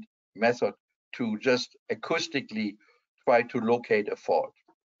efficient method to just acoustically try to locate a fault.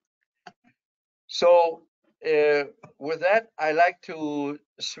 So with that, I like to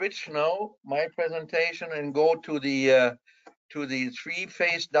switch now my presentation and go to the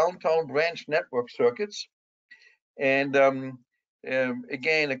 3-phase downtown branch network circuits. And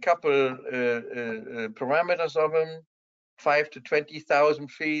again, a couple parameters of them: 5 to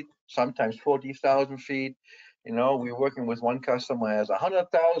 20,000 feet, sometimes 40,000 feet. We're working with one customer has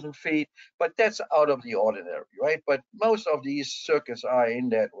 100,000 feet, but that's out of the ordinary, right? But most of these circuits are in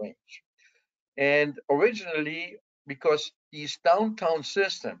that range. And originally, because these downtown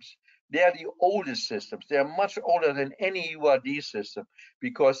systems, they are the oldest systems. They are much older than any URD system,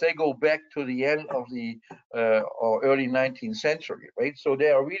 because they go back to the end of the or early 19th century, right? So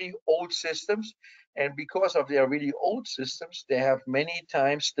they are really old systems. And because of their really old systems, they have many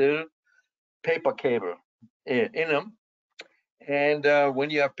times still paper cable in them. And when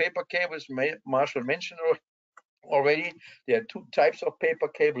you have paper cables, Marshall mentioned already, there are two types of paper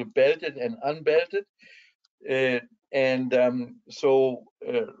cable, belted and unbelted. So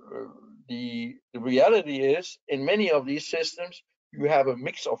the reality is, in many of these systems, you have a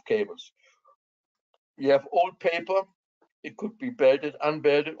mix of cables. You have old paper, it could be belted,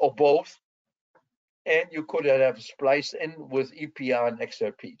 unbelted, or both. And you could have spliced in with EPR and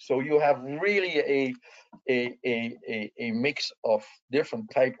XLP. So you have really a mix of different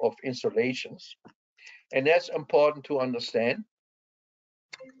type of installations. And that's important to understand.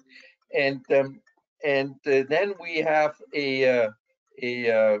 And then we have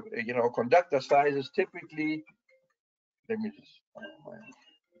conductor sizes typically. Let me just.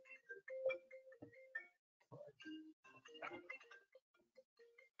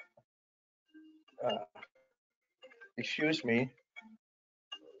 Excuse me.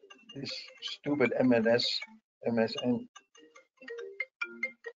 This stupid MSN.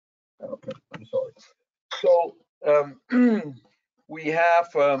 Okay, I'm sorry. So we have.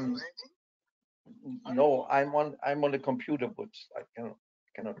 No, I'm on the computer, but I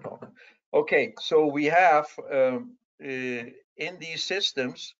cannot talk. Okay, so we have in these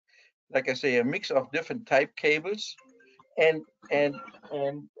systems, like I say, a mix of different type cables, and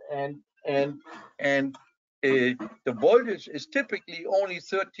the voltage is typically only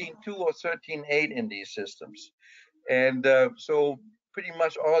 13.2 or 13.8 in these systems, and so pretty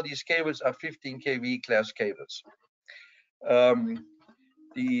much all these cables are 15 kV class cables.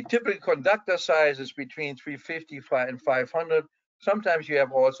 The typical conductor size is between 350 and 500. Sometimes you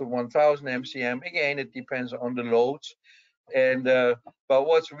have also 1000 MCM. Again, it depends on the loads. And but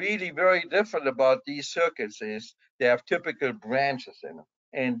what's really very different about these circuits is they have typical branches in them.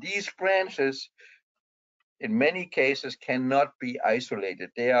 And these branches, in many cases, cannot be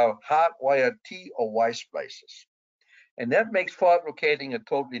isolated. They are hardwired T or Y splices. And that makes fault locating a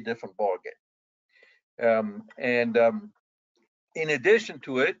totally different ballgame. In addition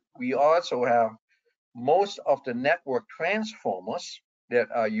to it, we also have most of the network transformers that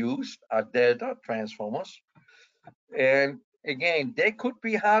are used are delta transformers. And again, they could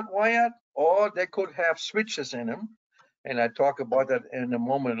be hardwired or they could have switches in them. And I talk about that in a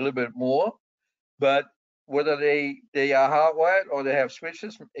moment a little bit more. But whether they are hardwired or they have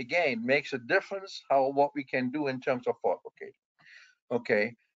switches, again, makes a difference what we can do in terms of fault locating.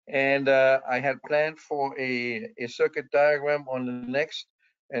 Okay. And I had planned for a circuit diagram on the next,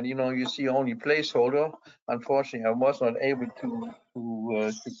 and you see only placeholder. Unfortunately, I was not able to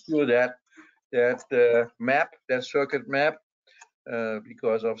secure that map, that circuit map,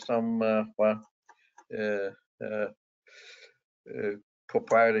 because of some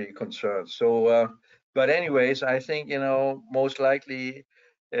proprietary concerns. So, but anyways, I think most likely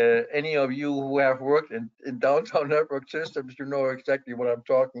any of you who have worked in downtown network systems, you know exactly what I'm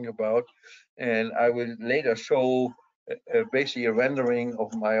talking about. And I will later show basically a rendering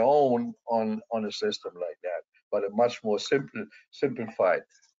of my own on a system like that, but a much more simplified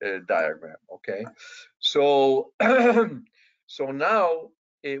diagram. Okay, so so now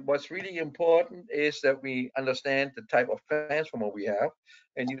what's really important is that we understand the type of transformer we have.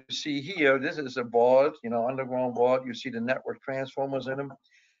 And you see here, this is a board, underground board. You see the network transformers in them.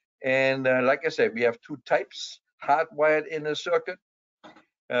 And like I said, we have two types hardwired in the circuit.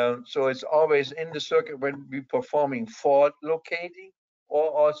 So it's always in the circuit when we're performing fault locating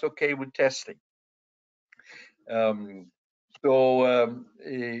or also cable testing. And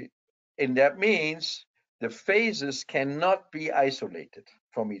that means the phases cannot be isolated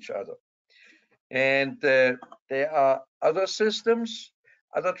from each other. And there are other systems,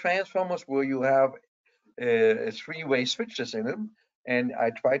 other transformers where you have three-way switches in them. And I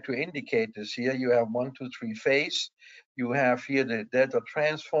try to indicate this here. You have 1, 2, 3 phase. You have here the delta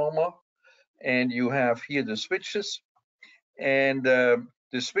transformer, and you have here the switches. And the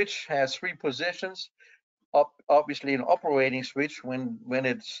switch has 3 positions. Obviously, an operating switch when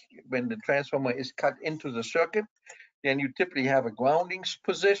the transformer is cut into the circuit, then you typically have a grounding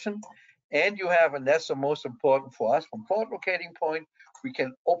position, and you have, and that's the most important for us from fault locating point, we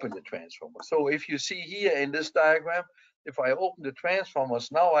can open the transformer. So if you see here in this diagram, if I open the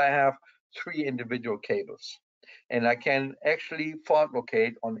transformers, now I have 3 individual cables, and I can actually fault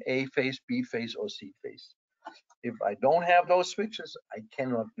locate on A phase, B phase, or C phase. If I don't have those switches, I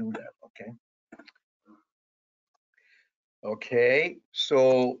cannot do that. Okay,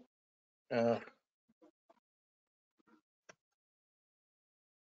 so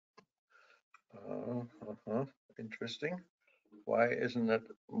interesting. Why isn't it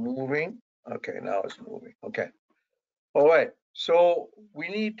moving? Okay, now it's moving. Okay. All right. So we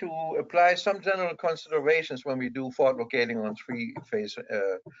need to apply some general considerations when we do fault locating on three-phase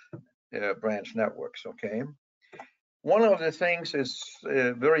branch networks. Okay. One of the things is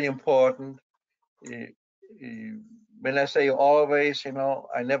very important. When I say always,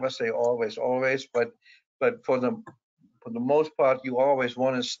 I never say always, but for the most part, you always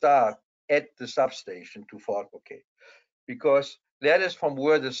want to start at the substation to fault locate, because that is from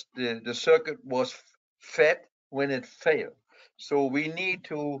where the circuit was fed when it failed. So we need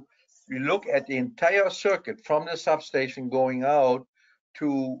to look at the entire circuit from the substation going out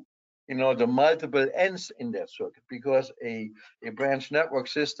to the multiple ends in that circuit, because a branch network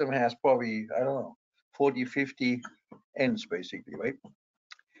system has probably, I don't know, 40, 50 ends basically, right?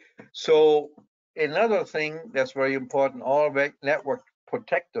 So another thing that's very important, all network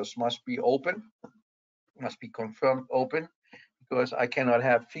protectors must be open, must be confirmed open, because I cannot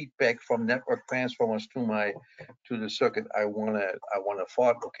have feedback from network transformers to the circuit I wanna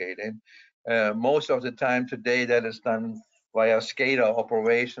fault locate in. Most of the time today that is done via SCADA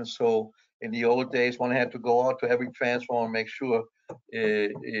operations. So in the old days, one had to go out to every transformer and make sure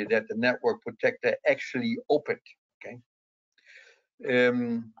that the network protector actually opened. Okay.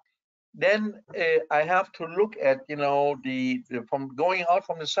 Then I have to look at, the from going out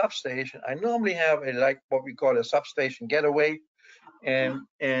from the substation. I normally have like what we call a substation getaway, and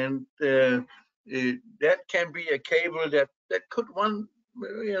that can be a cable that could run,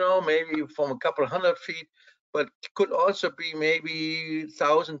 maybe from a couple hundred feet, but could also be maybe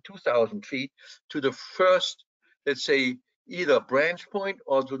 1,000, 2,000 feet to the first, let's say, either branch point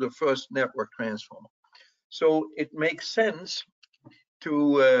or to the first network transformer. So it makes sense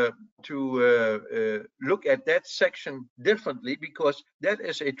to look at that section differently, because that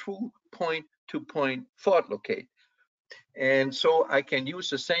is a true point-to-point fault locate. And so I can use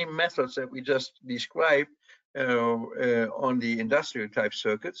the same methods that we just described on the industrial type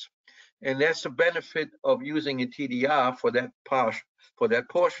circuits. And that's the benefit of using a TDR for that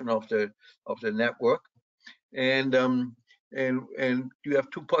portion of the network. And you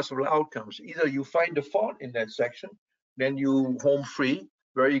have two possible outcomes. Either you find a fault in that section, then you home free,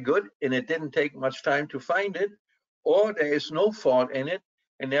 very good, and it didn't take much time to find it, or there is no fault in it,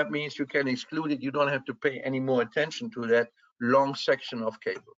 and that means you can exclude it. You don't have to pay any more attention to that long section of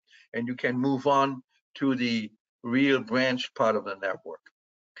cable, and you can move on to the real branch part of the network.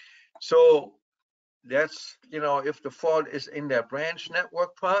 So that's, if the fault is in that branch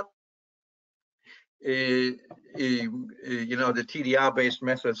network part, the TDR-based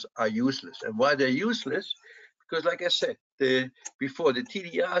methods are useless. And why they're useless? Because, like I said before, the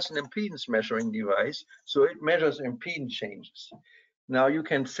TDR is an impedance measuring device, so it measures impedance changes. Now you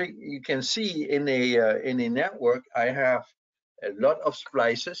can see in a network, I have a lot of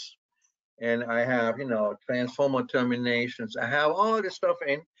splices, and I have transformer terminations. I have all this stuff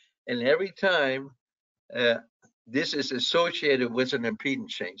in, and every time this is associated with an impedance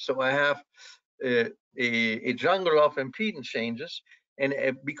change. So I have a jungle of impedance changes, and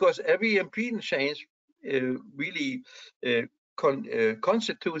because every impedance change really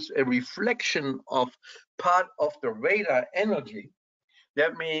constitutes a reflection of part of the radar energy.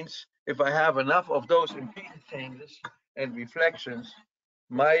 That means if I have enough of those impedance changes and reflections,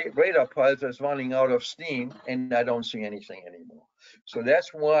 my radar pulse is running out of steam and I don't see anything anymore. So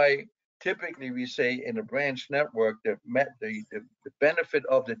that's why typically we say in a branch network that the benefit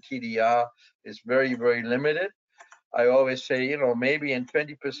of the TDR is very, very limited. I always say, maybe in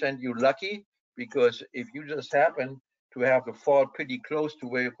 20% you're lucky, because if you just happen to have the fault pretty close to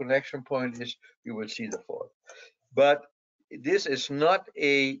where your connection point is, you will see the fault. But this is not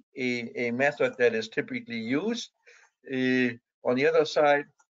a method that is typically used. On the other side,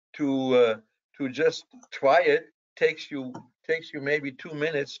 to just try it takes you maybe 2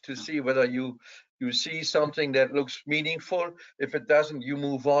 minutes to see whether you see something that looks meaningful. If it doesn't, you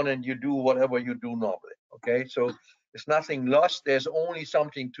move on and you do whatever you do normally. Okay, so there's nothing lost. There's only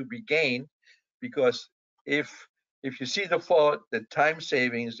something to be gained, because if you see the fault, the time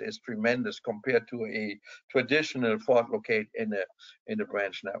savings is tremendous compared to a traditional fault locate in a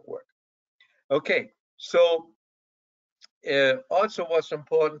branch network. Okay, so also what's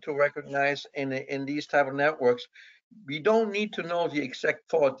important to recognize in these type of networks, we don't need to know the exact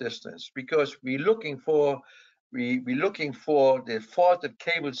fault distance, because we're looking for the faulted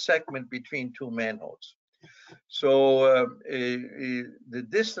cable segment between two manholes. So the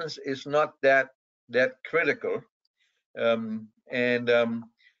distance is not that critical, and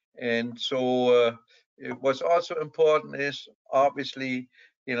so what's also important is, obviously,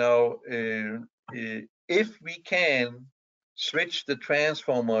 if we can switch the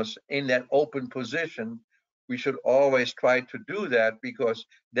transformers in that open position, we should always try to do that, because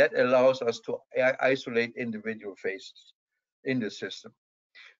that allows us to isolate individual phases in the system.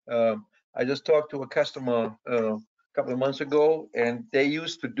 I just talked to a customer a couple of months ago, and they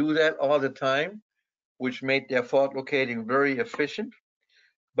used to do that all the time, which made their fault locating very efficient,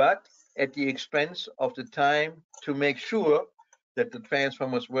 but at the expense of the time to make sure that the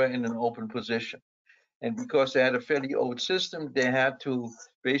transformers were in an open position. And because they had a fairly old system, they had to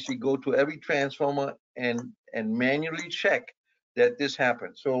basically go to every transformer and manually check that this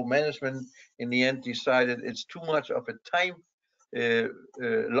happened. So management in the end decided it's too much of a time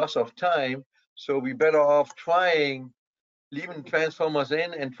loss of time. So we better off leaving transformers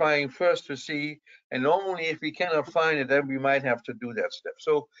in and trying first to see, and only if we cannot find it, then we might have to do that step.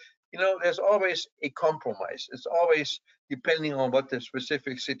 So, there's always a compromise. It's always depending on what the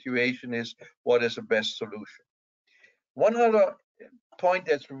specific situation is, what is the best solution. One other point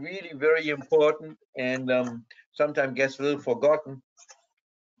that's really very important and sometimes gets a little forgotten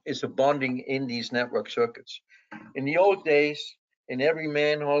is the bonding in these network circuits. In the old days, in every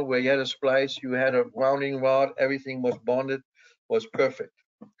manhole where you had a splice, you had a grounding rod, everything was bonded, was perfect.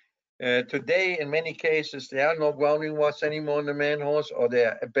 Today, in many cases, there are no grounding rods anymore in the manholes, or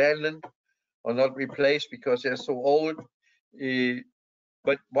they're abandoned or not replaced because they're so old.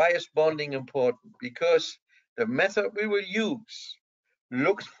 But why is bonding important? Because the method we will use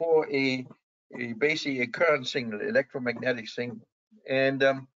looks for basically a current signal, electromagnetic signal. And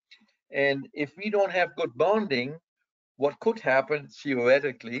if we don't have good bonding, what could happen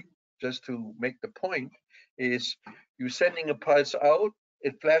theoretically, just to make the point, is you're sending a pulse out,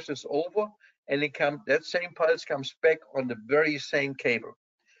 it flashes over, and that same pulse comes back on the very same cable.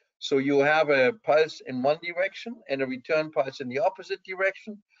 So you have a pulse in one direction and a return pulse in the opposite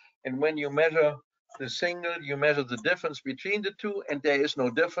direction. And when you measure the signal, you measure the difference between the two, and there is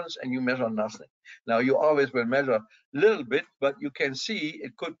no difference, and you measure nothing. Now, you always will measure a little bit, but you can see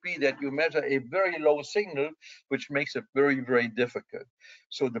it could be that you measure a very low signal, which makes it very, very difficult.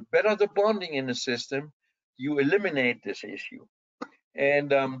 So the better the bonding in the system, you eliminate this issue.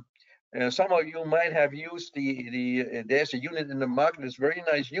 And some of you might have used there's a unit in the market, it's a very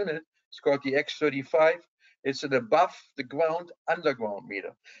nice unit. It's called the X35. It's an above the ground underground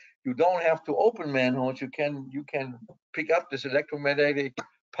meter. You don't have to open manholes. You can pick up this electromagnetic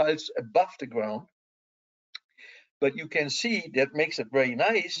pulse above the ground. But you can see that makes it very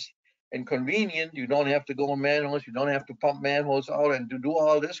nice and convenient. You don't have to go in manholes. You don't have to pump manholes out and to do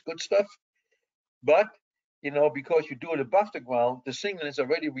all this good stuff. But because you do it above the ground, the signal is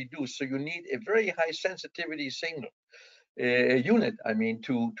already reduced. So you need a very high sensitivity signal unit,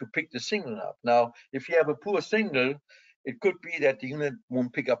 to pick the signal up. Now, if you have a poor signal, it could be that the unit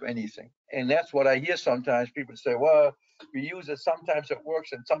won't pick up anything. And that's what I hear sometimes. People say, well, we use it, sometimes it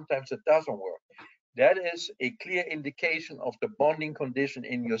works and sometimes it doesn't work. That is a clear indication of the bonding condition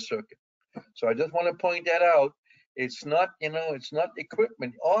in your circuit. So I just want to point that out. It's not, it's not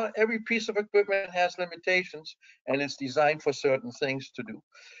equipment. Every piece of equipment has limitations, and it's designed for certain things to do.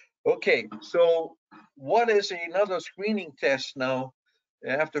 Okay, so what is another screening test now?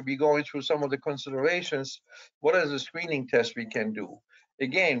 After we going through some of the considerations, what is a screening test we can do?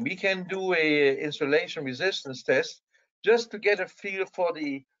 Again, we can do a insulation resistance test just to get a feel for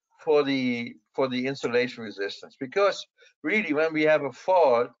the insulation resistance, because really when we have a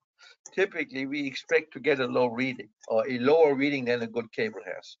fault, typically we expect to get a low reading or a lower reading than a good cable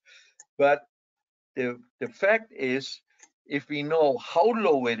has. But the fact is, if we know how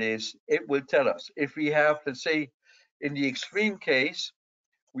low it is, it will tell us. If we have, let's say, in the extreme case,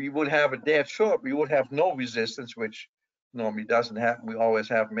 we would have a dead short, we would have no resistance, which normally doesn't happen. We always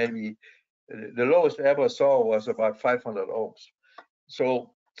have maybe, the lowest I ever saw was about 500 ohms.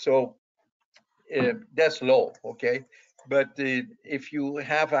 So that's low, okay? But if you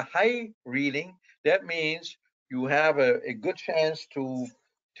have a high reading, that means you have a good chance to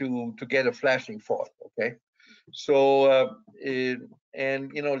get a flashing fault, okay? So,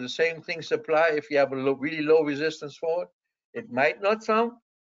 and the same things apply if you have a really low resistance fault. It might not thumb,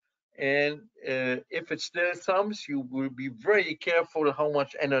 and if it still thumbs, you will be very careful how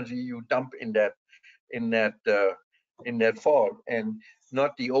much energy you dump in that fault, and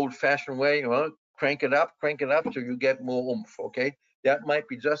not the old-fashioned way. Well, crank it up till you get more oomph. Okay, that might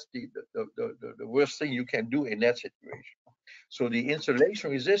be just the worst thing you can do in that situation. So the insulation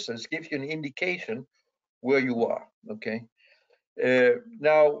resistance gives you an indication where you are. Okay.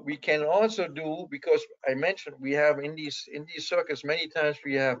 Now we can also do, because I mentioned we have in these circuits many times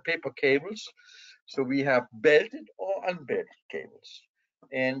we have paper cables, so we have belted or unbelted cables.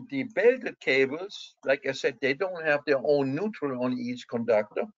 And the belted cables, like I said, they don't have their own neutral on each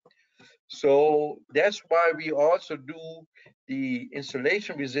conductor. So that's why we also do the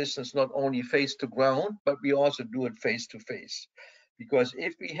insulation resistance not only face to ground, but we also do it face to face. Because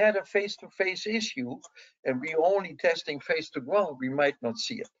if we had a face to face issue and we only testing face to ground, we might not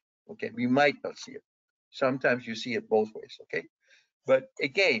see it. Okay, we might not see it. Sometimes you see it both ways. Okay, but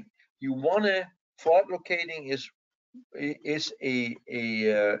again, you want to fault locating is a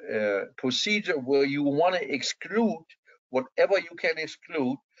procedure where you want to exclude whatever you can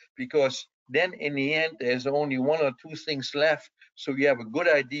exclude, because then in the end there's only one or two things left, so you have a good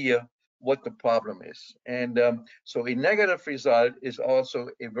idea what the problem is. And so a negative result is also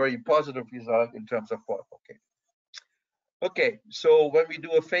a very positive result in terms of fault locating. Okay, so when we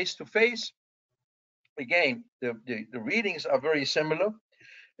do a face-to-face, again, the readings are very similar.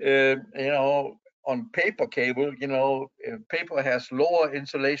 On paper cable, paper has lower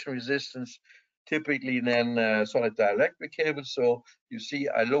insulation resistance typically than solid dielectric cable. So you see,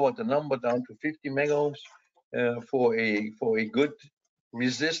 I lowered the number down to 50 megohms for a good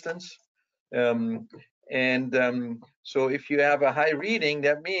resistance. So if you have a high reading,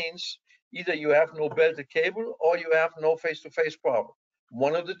 that means either you have no belted cable or you have no face-to-face problem.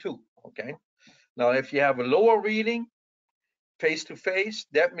 One of the two. Okay. Now, if you have a lower reading, face to face,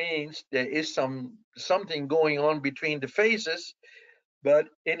 that means there is something going on between the phases. But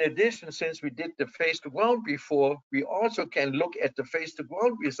in addition, since we did the face to ground before, we also can look at the face to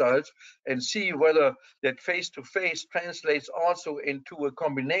ground results and see whether that face to face translates also into a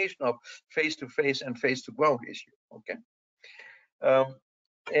combination of face to face and face to ground issue. Okay.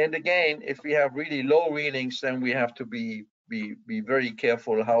 And again, if we have really low readings, then we have to be very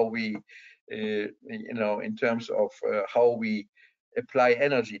careful how we in terms of how we apply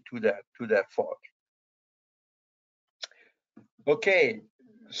energy to that fault. Okay,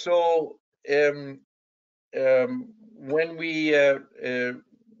 so when we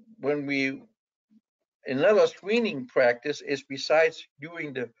another screening practice is, besides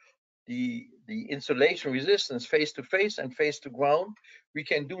doing the insulation resistance face to face and face to ground, we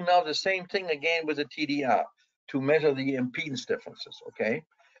can do now the same thing again with the TDR to measure the impedance differences. Okay.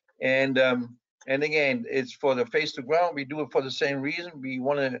 And again, it's for the face to ground. We do it for the same reason. We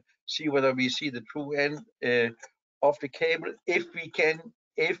want to see whether we see the true end of the cable. If we can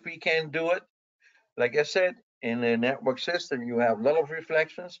do it, like I said, in a network system, you have a lot of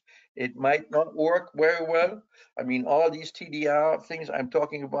reflections. It might not work very well. I mean, all these TDR things I'm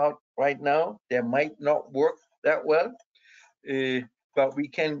talking about right now, they might not work that well. But we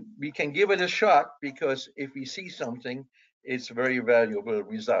can give it a shot, because if we see something, it's a very valuable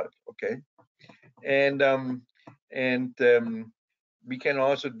result. Okay, and we can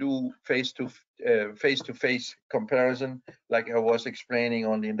also do face to face comparison, like I was explaining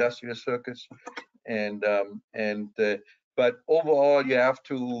on the industrial circuits, but overall you have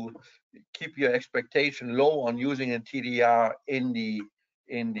to keep your expectation low on using a TDR in these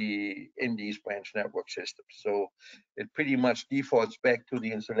branch network systems. So it pretty much defaults back to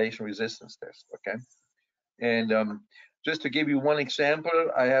the insulation resistance test. Okay, and just to give you one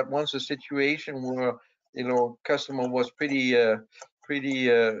example, I had once a situation where customer was pretty I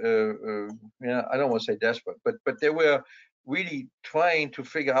don't want to say desperate, but they were really trying to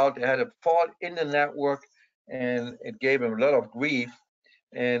figure out. They had a fault in the network, and it gave them a lot of grief,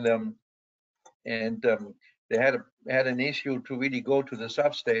 and they had an issue to really go to the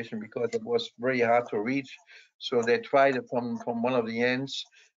substation because it was very hard to reach. So they tried it from one of the ends,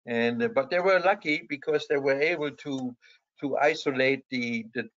 and but they were lucky because they were able to isolate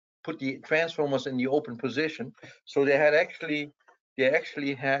put the transformers in the open position. So they actually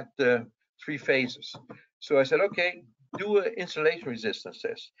had 3 phases. So I said, okay, do an insulation resistance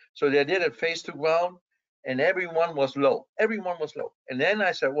test. So they did it face to ground, and everyone was low. Everyone was low. And then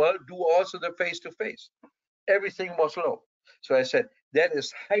I said, well, do also the face to face. Everything was low. So I said, that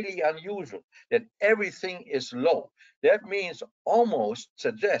is highly unusual that everything is low. That means almost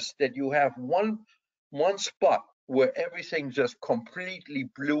suggests that you have one spot where everything just completely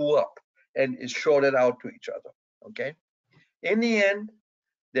blew up and is shorted out to each other. Okay. In the end,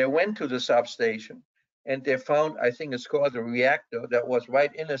 they went to the substation and they found, I think it's called a reactor that was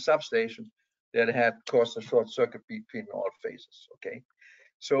right in the substation that had caused a short circuit between all phases. Okay.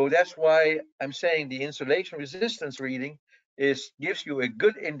 So that's why I'm saying the insulation resistance reading gives you a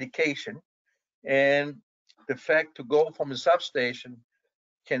good indication, and the fact to go from a substation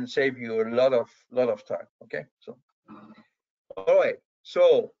can save you a lot of time. Okay, so all right.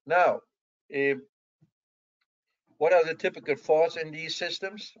 So now, what are the typical faults in these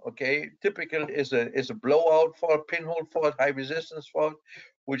systems? Okay, typical is a blowout fault, pinhole fault, high resistance fault,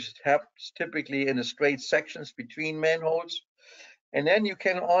 which happens typically in the straight sections between manholes. And then you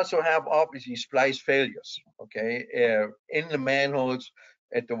can also have obviously splice failures, okay, in the manholes,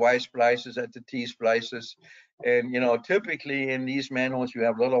 at the Y splices, at the T splices. And, typically in these manholes, you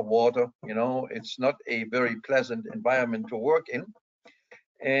have a lot of water, it's not a very pleasant environment to work in.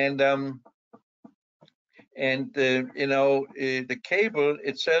 And the cable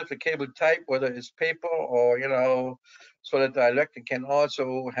itself, the cable type, whether it's paper or, solid dielectric, can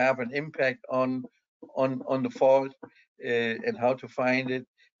also have an impact on the fault and how to find it.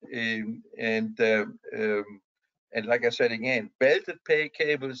 And like I said again, belted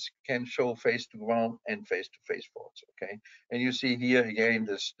cables can show face to ground and face to face faults. Okay, and you see here again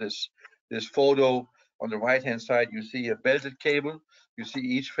this photo on the right hand side. You see a belted cable. You see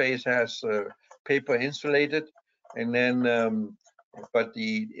each face has paper insulated, and then but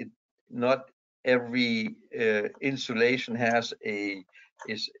not every insulation has a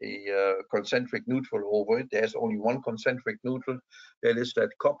concentric neutral over it. There's only one concentric neutral. That is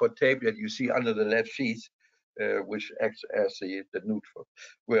that copper tape that you see under the left sheath, which acts as the neutral.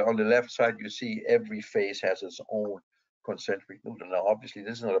 Where on the left side you see every face has its own concentric neutral. Now, obviously,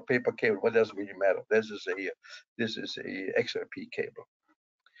 this is not a paper cable, but it doesn't really matter. This is a XRP cable.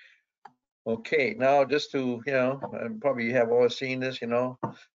 Okay, now just to, probably you have all seen this, on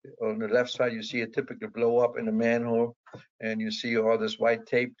the left side, you see a typical blow up in a manhole, and you see all this white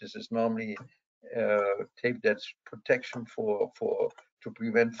tape. This is normally tape that's protection to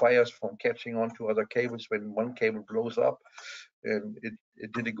prevent fires from catching onto other cables when one cable blows up. And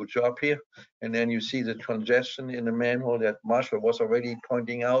it did a good job here. And then you see the congestion in the manhole that Marshall was already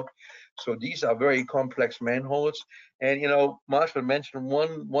pointing out. So these are very complex manholes. And Marshall mentioned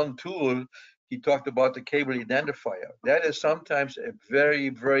one tool. He talked about the cable identifier. That is sometimes a very,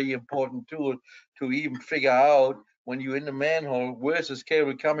 very important tool to even figure out when you're in the manhole, where's this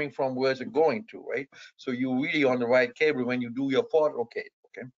cable coming from, where's it going to, right? So you're really on the right cable when you do your fault locate,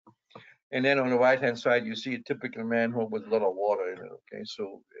 okay? And then on the right-hand side, you see a typical manhole with a lot of water in it, okay?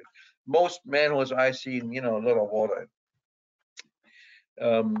 So most manholes I've seen, a lot of water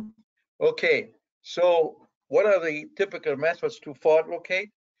in. Okay, so what are the typical methods to fault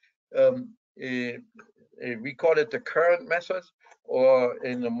locate? We call it the current method, or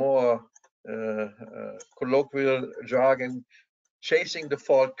in the more colloquial jargon, chasing the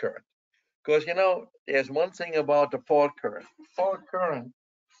fault current. Because, there's one thing about the fault current. Fault current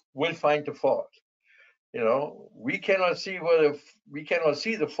will find the fault. We cannot see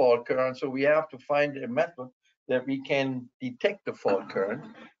the fault current, so we have to find a method that we can detect the fault current,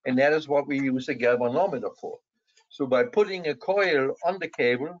 and that is what we use the galvanometer for. So by putting a coil on the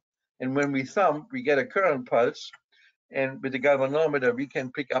cable, and when we thumb, we get a current pulse, and with the galvanometer, we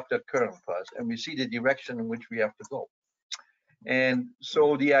can pick up that current pulse, and we see the direction in which we have to go. And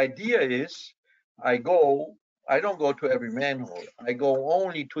so the idea is, I don't go to every manhole. I go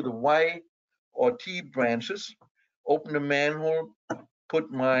only to the Y or T branches, open the manhole, put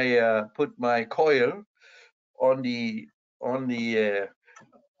my coil on the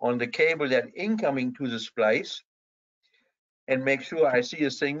cable that incoming to the splice, and make sure I see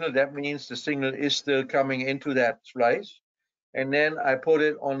a signal. That means the signal is still coming into that splice. And then I put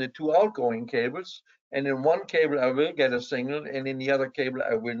it on the two outgoing cables. And in one cable, I will get a signal, and in the other cable,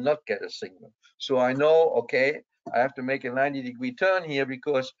 I will not get a signal. So I know, okay, I have to make a 90-degree turn here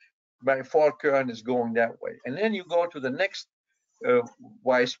because my fault current is going that way. And then you go to the next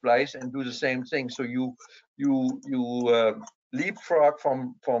Y splice and do the same thing. So you leapfrog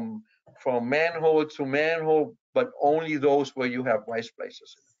from manhole to manhole, but only those where you have Y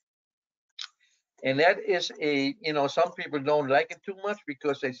splices. And that is some people don't like it too much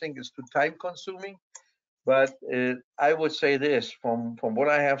because they think it's too time consuming. But I would say this, from what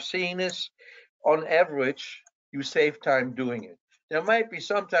I have seen is, on average, you save time doing it. There might be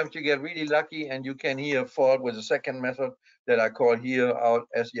sometimes you get really lucky and you can hear a fault with the second method that I call here out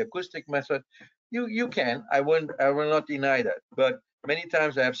as the acoustic method. You can, I will not deny that. But many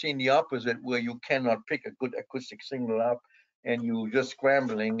times I have seen the opposite, where you cannot pick a good acoustic signal up and you just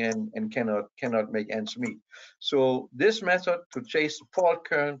scrambling and cannot make ends meet. So this method to chase the fault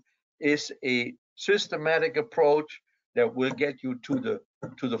current is a systematic approach that will get you to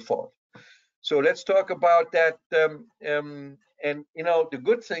the fault. So let's talk about that. And the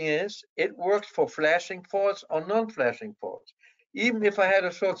good thing is it works for flashing faults or non-flashing faults. Even if I had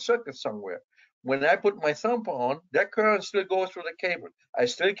a short circuit somewhere, when I put my thumb on, that current still goes through the cable. I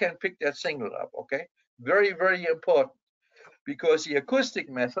still can pick that signal up. Okay, very, very important, because the acoustic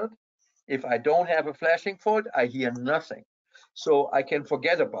method If I don't have a flashing fault, I hear nothing. So I can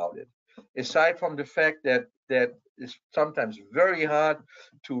forget about it. Aside from the fact that it's sometimes very hard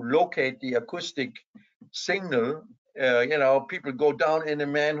to locate the acoustic signal. You know, people go down in the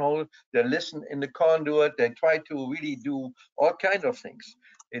manhole, they listen in the conduit, they try to really do all kinds of things.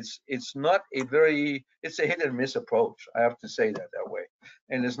 It's not a very, it's a hit and miss approach. I have to say that way.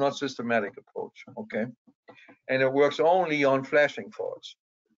 And it's not systematic approach, okay? And it works only on flashing faults.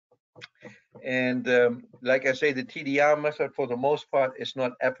 And like I say, the TDR method for the most part is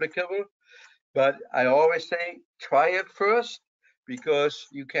not applicable, but I always say try it first, because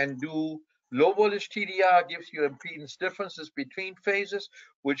you can do low voltage TDR gives you impedance differences between phases,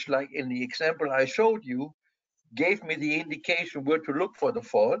 which, like in the example I showed you, gave me the indication where to look for the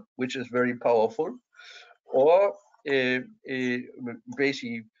fault, which is very powerful. Or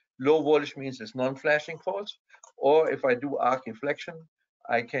basically low voltage means it's non-flashing faults. Or if I do arc reflection,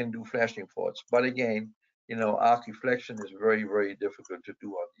 I can do flashing faults. But again, you know, arc reflection is very, very difficult to do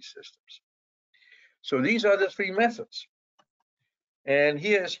on these systems. So these are the three methods. And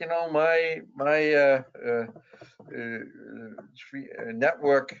here's, you know, my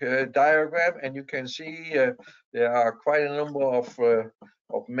network diagram, and you can see there are quite a number of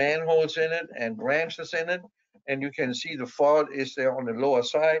manholes in it and branches in it, and you can see the fault is there on the lower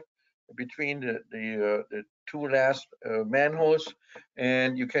side between the two last manholes,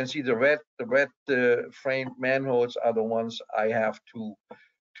 and you can see the red framed manholes are the ones I have to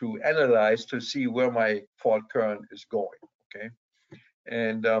analyze to see where my fault current is going. Okay.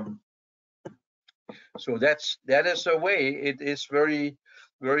 And so that is a way. It is very,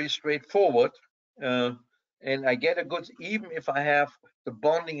 very straightforward, and I get a good, even if I have the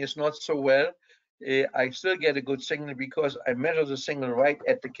bonding is not so well, I still get a good signal because I measure the signal right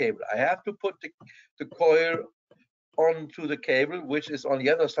at the cable. I have to put the coil onto the cable, which is on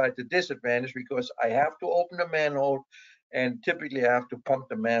the other side the disadvantage, because I have to open the manhole, and typically I have to pump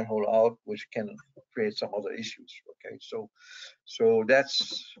the manhole out, which can create some other issues. Okay, so that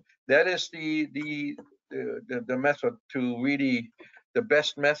is the method to really the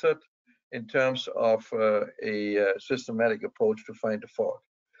best method in terms of a systematic approach to find the fault.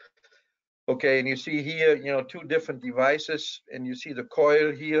 Okay, and you see here, you know, two different devices, and you see the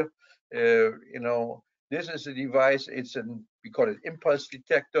coil here. You know, this is a device. It's we call it impulse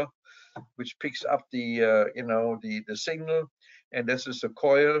detector, which picks up the you know, the signal, and this is a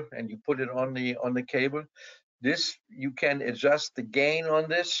coil, and you put it on the cable. This, you can adjust the gain on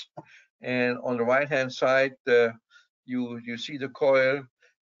this, and on the right hand side you see the coil.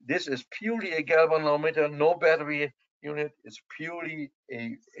 This is purely a galvanometer, no battery unit. It's purely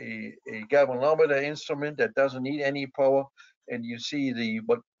a galvanometer instrument that doesn't need any power, and you see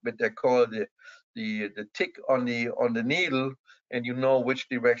what they call the tick on the needle, and you know which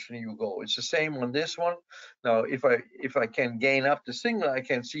direction you go. It's the same on this one. Now, if I can gain up the signal, I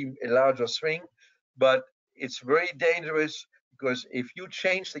can see a larger swing, but it's very dangerous, because if you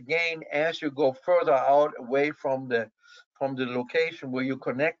change the gain as you go further out away from the location where you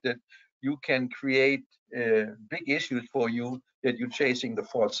connected, you can create big issues for you that you're chasing the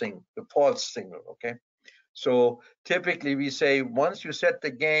false signal. Okay, so typically we say once you set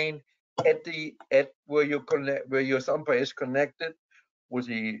the gain at where your thumper is connected with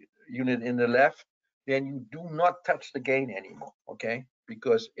the unit in the left, then you do not touch the gain anymore. Okay,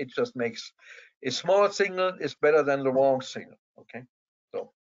 because it just makes a small signal is better than the wrong signal. Okay,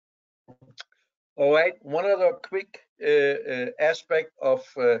 so all right, one other quick aspect of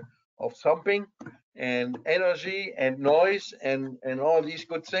thumping and energy and noise and all these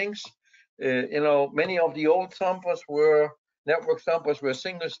good things. You know, many of the old thumpers network thumpers were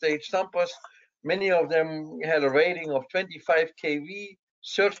single stage thumpers. Many of them had a rating of 25 kV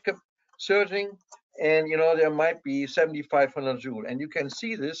surging, and you know, there might be 7,500 joule. And you can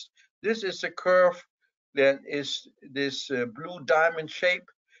see this. This is a curve that is this blue diamond shape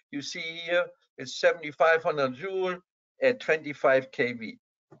you see here. It's 7,500 joule at 25 kV.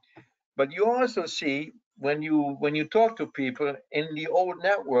 But you also see when you talk to people in the old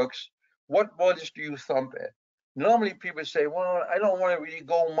networks, what voltage do you thump at? Normally people say, well, I don't want to really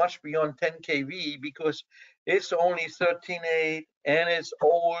go much beyond 10 kV because it's only 13.8 and it's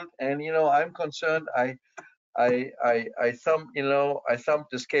old, and you know, I'm concerned I thump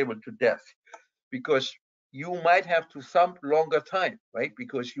this cable to death, because you might have to thump longer time, right?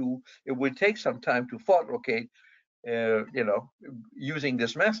 Because it will take some time to fault locate, you know, using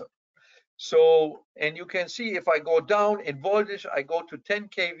this method. So, and you can see if I go down in voltage, I go to 10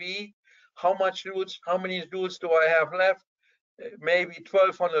 kV, how many joules do I have left? Maybe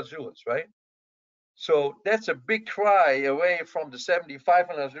 1,200 joules, right? So that's a big cry away from the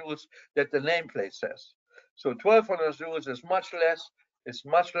 7,500 joules that the nameplate says. So 1,200 joules is much less. It's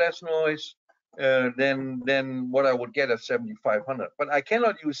much less noise than what I would get at 7,500. But I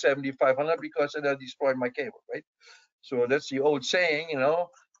cannot use 7,500 because it'll destroy my cable, right? So that's the old saying, you know,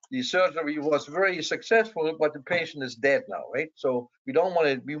 the surgery was very successful, but the patient is dead now, right? So we don't want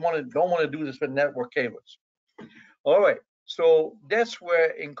to do this with network cables. All right. So that's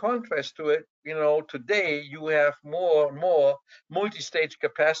where, in contrast to it, you know, today you have more and more multi-stage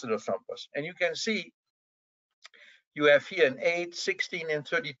capacitor thumpers, and you can see you have here an 8, 16, and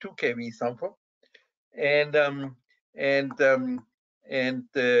 32 kV thumper, and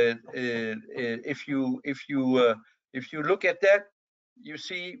if you look at that, you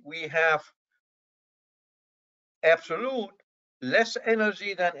see we have absolute less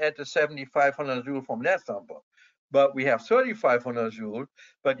energy than at the 7,500 joule from that thumper, but we have 3,500 joule.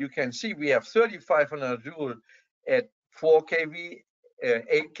 But you can see we have 3,500 joule at 4 kV,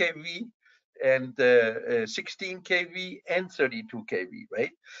 8 kV, and 16 kV and 32 kV,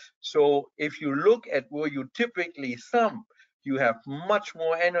 right? So if you look at where you typically thump, you have much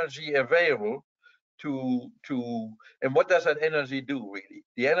more energy available and what does that energy do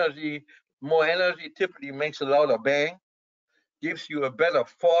really? More energy typically makes a louder bang, gives you a better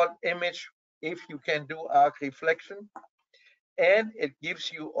fault image if you can do arc reflection, and it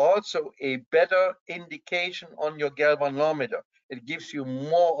gives you also a better indication on your galvanometer. It gives you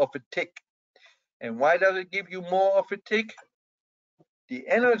more of a tick. And why does it give you more of a tick? The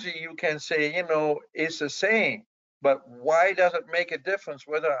energy, you can say, you know, is the same, but why does it make a difference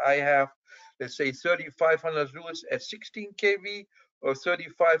whether I have, let's say, 3,500 joules at 16 kV or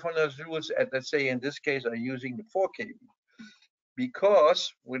 3,500 joules at, let's say, in this case, I'm using the 4 kV?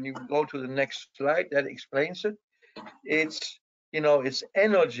 Because when you go to the next slide, that explains it. It's, you know, it's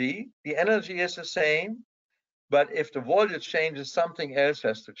energy. The energy is the same, but if the voltage changes, something else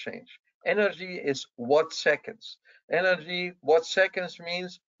has to change. Energy is watt seconds. Energy, watt seconds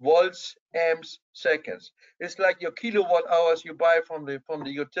means volts, amps, seconds. It's like your kilowatt hours you buy from the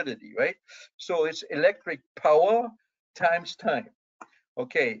utility, right? So it's electric power times time.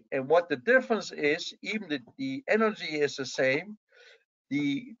 Okay, and what the difference is, even the energy is the same,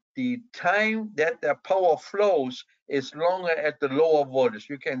 the time that the power flows is longer at the lower voltage.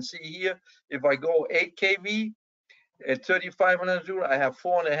 You can see here, if I go 8 kV at 3,500 joule, I have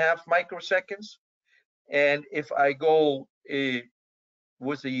 4.5 microseconds. And if I go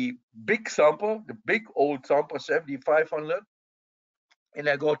with the big thumper, the big old thumper, 7,500, and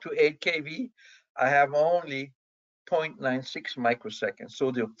I go to 8 kV, I have only 0.96 microseconds.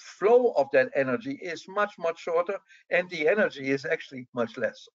 So the flow of that energy is much, much shorter, and the energy is actually much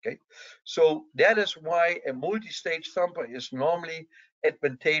less, okay? So that is why a multi-stage thumper is normally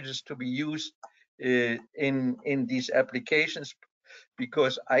advantageous to be used in these applications,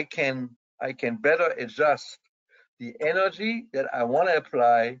 because I can better adjust the energy that I want to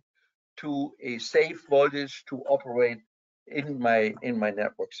apply to a safe voltage to operate in my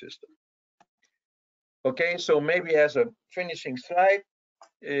network system. Okay, so maybe as a finishing slide,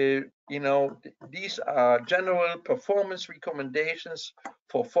 you know, these are general performance recommendations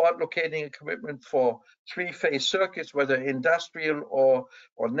for fault locating equipment for three-phase circuits, whether industrial or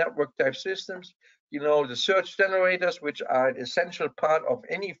network type systems. You know, the surge generators, which are an essential part of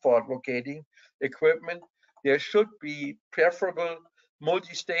any fault locating equipment, there should be preferable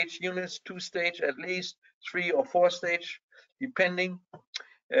multi-stage units, 2-stage at least, 3 or 4-stage, depending.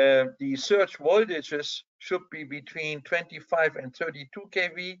 The surge voltages should be between 25 and 32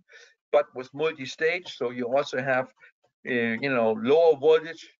 kV, but with multi-stage, so you also have, you know, lower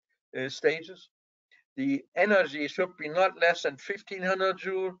voltage stages. The energy should be not less than 1,500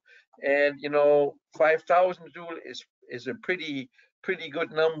 joule, and you know, 5,000 joule is a pretty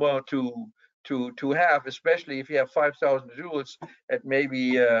good number to have, especially if you have 5,000 joules at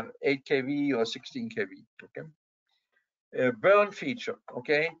maybe 8 kV or 16 kV. Okay. Burn feature,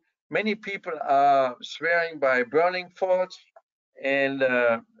 okay? Many people are swearing by burning faults, and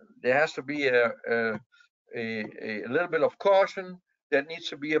there has to be a little bit of caution that needs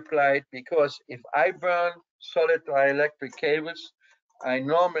to be applied, because if I burn solid dielectric cables, I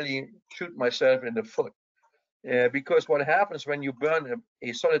normally shoot myself in the foot. Because what happens when you burn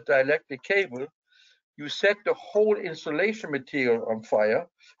a solid dielectric cable, you set the whole insulation material on fire,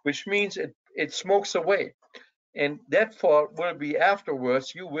 which means it smokes away. And that fault will be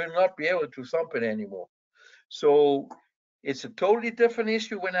afterwards, you will not be able to thump it anymore. So it's a totally different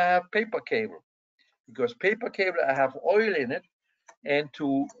issue when I have paper cable, because paper cable, I have oil in it, and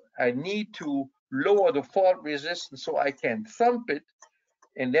I need to lower the fault resistance so I can thump it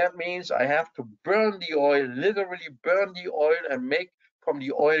And that means I have to burn the oil, literally burn the oil and make from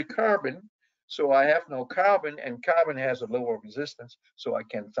the oil carbon. So I have no carbon, and carbon has a lower resistance, so I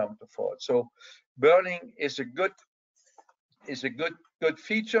can thump the fault. So burning is a good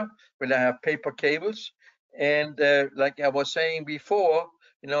feature when I have paper cables. And like I was saying before,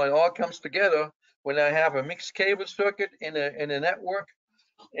 it all comes together when I have a mixed cable circuit in a network,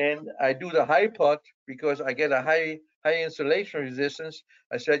 and I do the high pot because I get a high insulation resistance.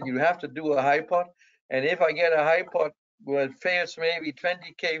 I said you have to do a high pot, and if I get a high pot where it fails maybe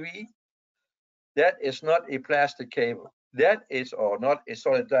 20 kV, that is not a plastic cable. That is, or not a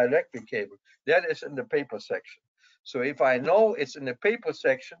solid dielectric cable. That is in the paper section. So if I know it's in the paper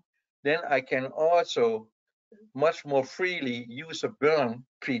section, then I can also much more freely use a burn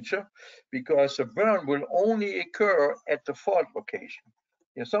feature, because a burn will only occur at the fault location.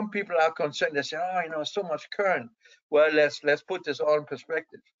 Some people are concerned. They say, "Oh, so much current." Well, let's put this all in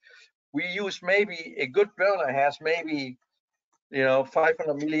perspective. We use maybe a good burner has maybe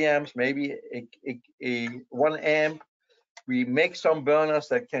 500 milliamps, maybe a 1 amp. We make some burners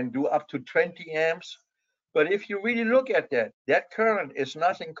that can do up to 20 amps. But if you really look at that current is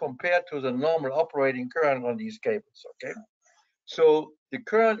nothing compared to the normal operating current on these cables, okay? So the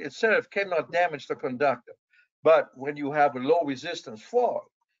current itself cannot damage the conductor. But when you have a low resistance fault,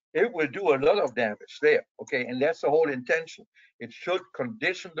 it will do a lot of damage there, okay? And that's the whole intention. It should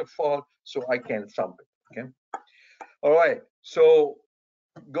condition the fault so I can thump it, okay? All right, so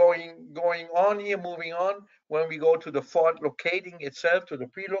going on here, moving on, when we go to the fault locating itself, to the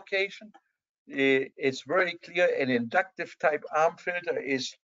pre-location, it's very clear an inductive type arm filter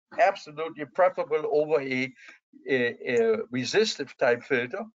is absolutely preferable over a resistive type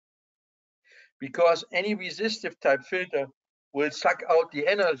filter, because any resistive type filter will suck out the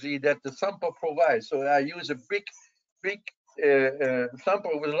energy that the thumper provides. So I use a big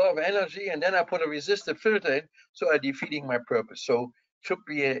thumper with a lot of energy, and then I put a resistive filter in, so I'm defeating my purpose. So it should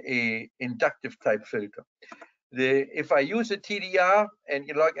be a inductive type filter. If I use a TDR, and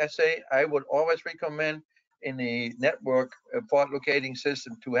like I say, I would always recommend in a network fault locating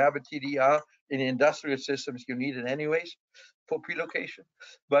system to have a TDR. In industrial systems, you need it anyways for pre-location,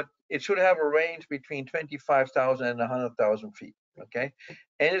 but it should have a range between 25,000 and 100,000 feet, okay?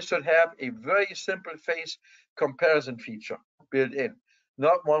 And it should have a very simple phase comparison feature built in,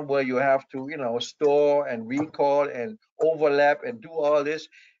 not one where you have to, store and recall and overlap and do all this.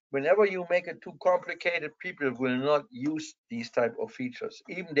 Whenever you make it too complicated, people will not use these type of features.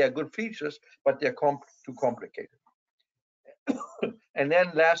 Even they're good features, but they're too complicated. And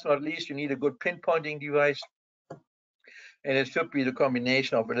then last but not least, you need a good pinpointing device. And it should be the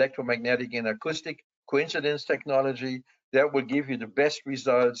combination of electromagnetic and acoustic coincidence technology that will give you the best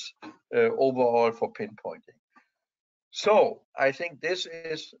results overall for pinpointing. So I think this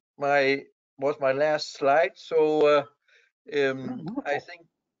was my last slide. So I think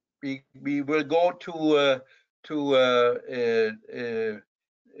we will go to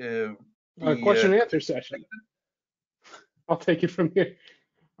question and answer session. I'll take it from here.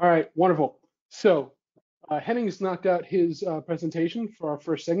 All right, wonderful. So Henning's knocked out his presentation for our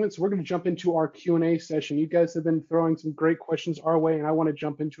first segment, so we're going to jump into our Q&A session. You guys have been throwing some great questions our way, and I want to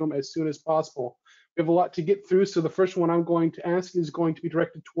jump into them as soon as possible. We have a lot to get through, so the first one I'm going to ask is going to be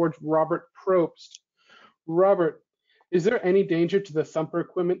directed towards Robert Probst. Robert, is there any danger to the thumper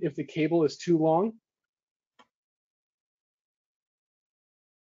equipment if the cable is too long?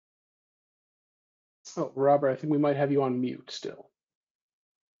 Oh, Robert, I think we might have you on mute still.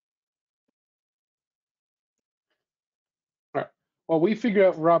 All right. While we figure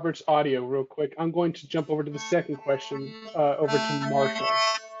out Robert's audio real quick, I'm going to jump over to the second question, over to Marshall.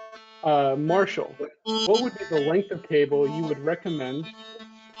 Marshall, what would be the length of cable you would recommend? Okay,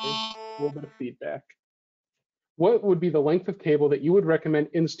 a little bit of feedback. What would be the length of cable that you would recommend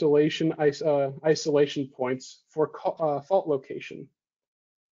installation isolation points for fault location?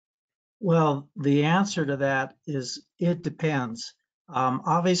 Well, the answer to that is it depends.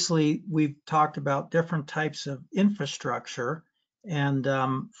 Obviously, we've talked about different types of infrastructure, and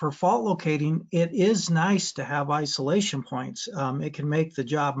for fault locating, it is nice to have isolation points. It can make the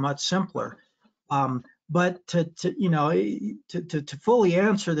job much simpler. But to fully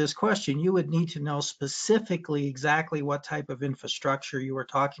answer this question, you would need to know specifically exactly what type of infrastructure you were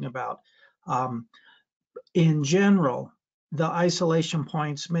talking about. In general, the isolation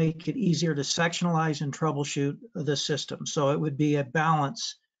points make it easier to sectionalize and troubleshoot the system. So it would be a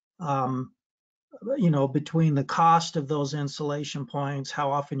balance, between the cost of those installation points,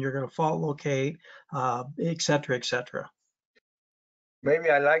 how often you're going to fault locate, et cetera, et cetera. Maybe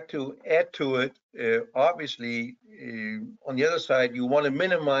I like to add to it. Obviously, on the other side, you want to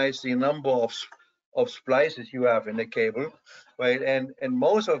minimize the number of splices you have in the cable, right? And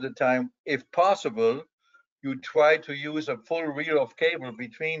most of the time, if possible, you try to use a full reel of cable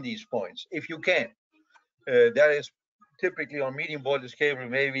between these points, if you can. That is typically on medium voltage cable,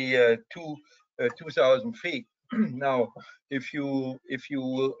 maybe 2,000 feet. Now, if you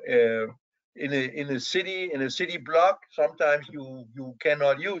in a city block, sometimes you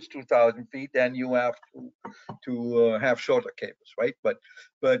cannot use 2,000 feet, then you have to have shorter cables, right? But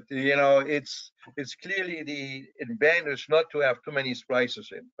you know, it's clearly the advantage not to have too many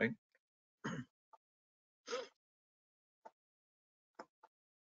splices in, right?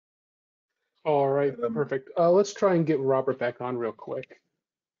 All right, perfect. Let's try and get Robert back on real quick.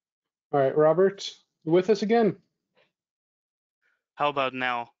 All right, Robert, you with us again? How about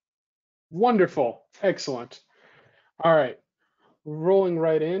now? Wonderful, excellent. All right, rolling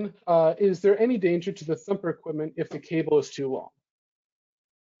right in. Is there any danger to the thumper equipment if the cable is too long?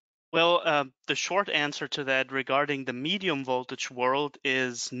 Well, the short answer to that regarding the medium voltage world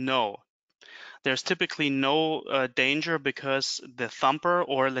is no. There's typically no danger because the thumper,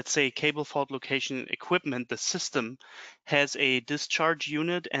 or let's say cable fault location equipment, the system, has a discharge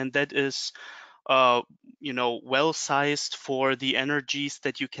unit, and that is well sized for the energies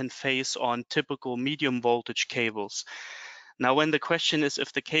that you can face on typical medium voltage cables. Now, when the question is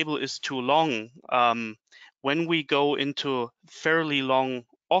if the cable is too long, when we go into fairly long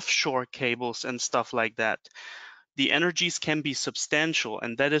offshore cables and stuff like that, the energies can be substantial,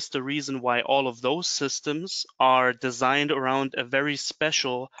 and that is the reason why all of those systems are designed around a very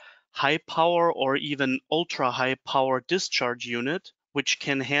special high power or even ultra high power discharge unit, which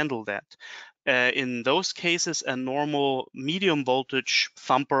can handle that. In those cases, a normal medium voltage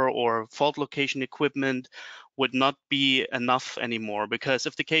thumper or fault location equipment would not be enough anymore, because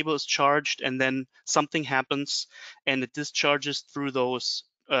if the cable is charged and then something happens and it discharges through those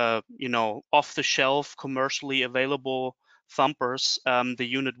off-the-shelf commercially available thumpers, the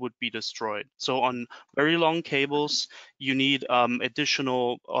unit would be destroyed. So on very long cables, you need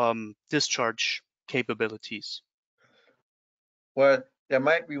additional discharge capabilities. Well, there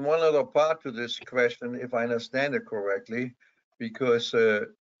might be one other part to this question, if I understand it correctly, because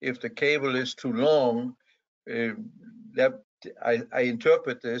if the cable is too long, that I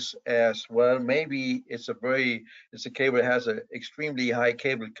interpret this as, well, maybe it's a cable that has an extremely high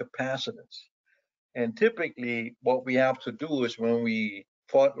cable capacitance. And typically what we have to do is when we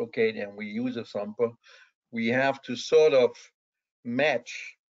fault locate and we use a thumper, we have to sort of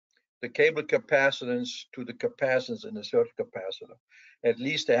match the cable capacitance to the capacitance in the surge capacitor. At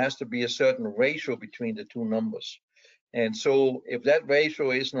least there has to be a certain ratio between the two numbers. And so if that ratio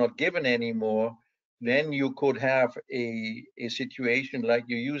is not given anymore, then you could have a situation like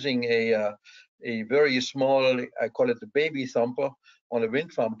you're using a very small, I call it the baby thumper on a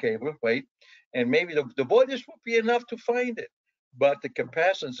wind farm cable, right? And maybe the voltage would be enough to find it, but the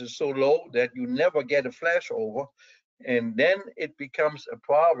capacitance is so low that you never get a flashover. And then it becomes a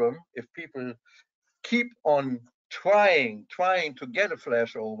problem if people keep on trying to get a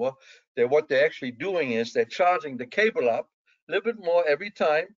flashover, that what they're actually doing is they're charging the cable up a little bit more every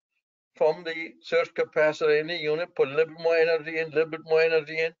time from the surge capacitor in the unit, put a little bit more energy in, a little bit more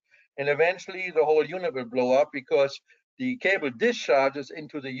energy in, and eventually the whole unit will blow up because the cable discharges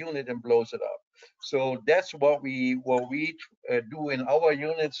into the unit and blows it up. So that's what we do in our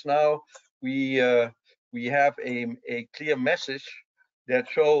units now. We have a clear message that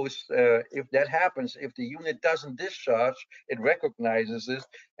shows if that happens, if the unit doesn't discharge, it recognizes this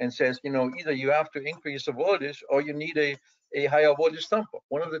and says, either you have to increase the voltage or you need a higher voltage thumper,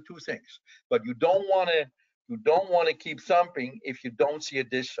 one of the two things. But you don't want to keep thumping if you don't see a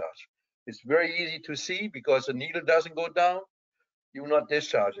discharge. It's very easy to see because the needle doesn't go down, you're not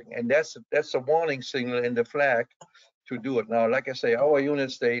discharging, and that's a warning signal in the flag to do it. Now, like I say, our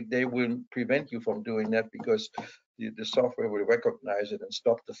units they will prevent you from doing that because the software will recognize it and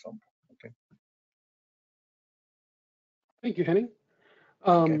stop the thumper. Okay. Thank you, Henning.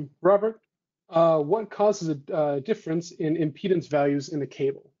 Okay. Robert, what causes a difference in impedance values in the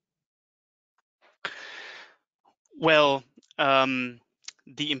cable? Well,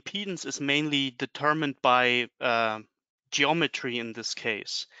 the impedance is mainly determined by geometry in this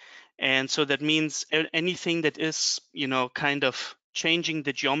case. And so that means anything that is, kind of changing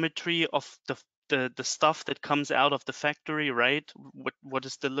the geometry of the stuff that comes out of the factory, right? What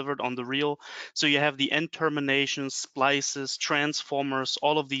is delivered on the reel. So you have the end terminations, splices, transformers,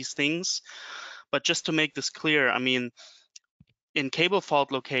 all of these things. But just to make this clear, I mean, in cable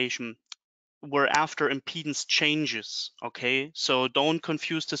fault location, we're after impedance changes, okay? So don't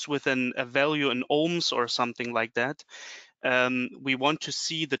confuse this with a value in ohms or something like that. We want to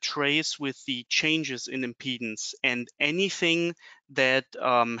see the trace with the changes in impedance, and anything that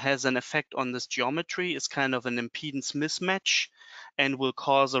has an effect on this geometry is kind of an impedance mismatch and will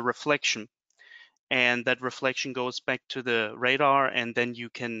cause a reflection. And that reflection goes back to the radar, and then you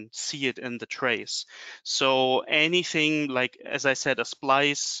can see it in the trace. So anything like, as I said, a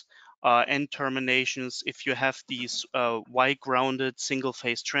splice, end terminations, if you have these Y-grounded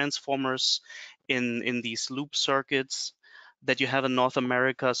single-phase transformers in these loop circuits that you have in North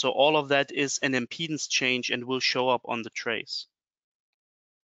America, so all of that is an impedance change and will show up on the trace.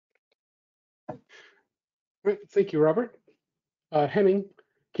 Great. Thank you, Robert. Henning,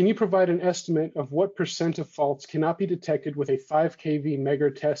 can you provide an estimate of what % of faults cannot be detected with a 5 kV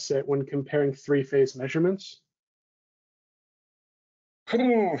Megger test set when comparing three-phase measurements?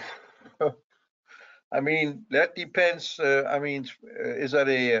 I mean, that depends. Is that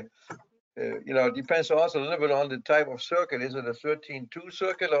a, it depends also a little bit on the type of circuit. Is it a 13.2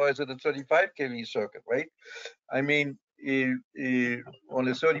 circuit or is it a 35 kV circuit, right? I mean, on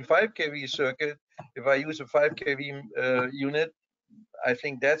a 35 kV circuit, if I use a 5 kV unit, I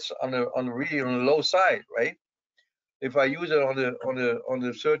think that's really on the low side, right? If I use it on the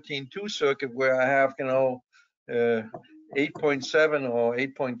 13.2 circuit where I have 8.7 or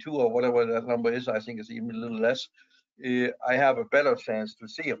 8.2 or whatever that number is, I think it's even a little less. I have a better chance to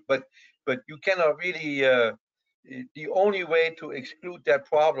see it, but you cannot really. The only way to exclude that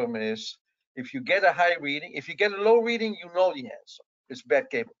problem is if you get a high reading. If you get a low reading, you know the answer. It's bad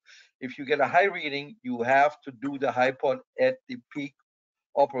cable. If you get a high reading, you have to do the high pot at the peak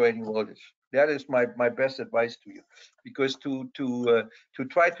operating voltage. That is my best advice to you, because to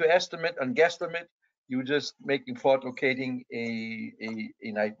try to estimate and guesstimate, you're just making fault locating a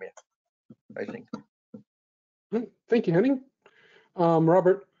nightmare, I think. Thank you, Henning.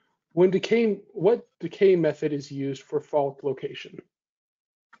 Robert, what decay method is used for fault location?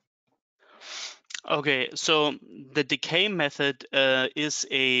 Okay, so the decay method is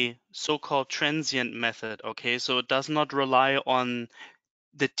a so-called transient method, okay? So it does not rely on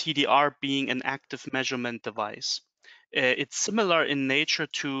the TDR being an active measurement device. It's similar in nature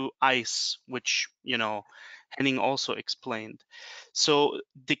to ICE, which, Henning also explained. So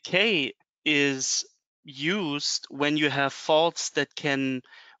decay is used when you have faults that can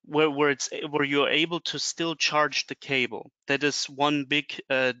where you're able to still charge the cable. That is one big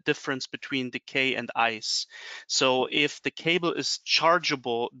difference between decay and ICE. So if the cable is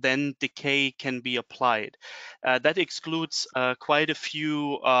chargeable, then decay can be applied. That excludes quite a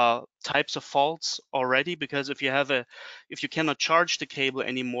few types of faults already, because if you cannot charge the cable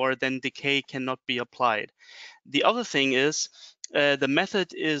anymore, then decay cannot be applied. The other thing is the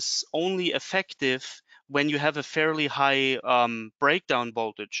method is only effective when you have a fairly high breakdown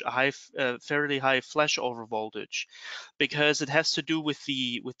voltage, fairly high flashover voltage, because it has to do with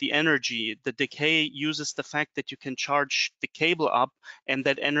the energy. The decay uses the fact that you can charge the cable up, and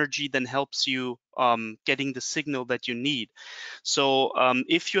that energy then helps you getting the signal that you need. So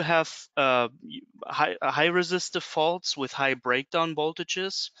if you have high resistive faults with high breakdown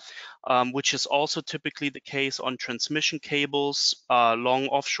voltages, which is also typically the case on transmission cables, long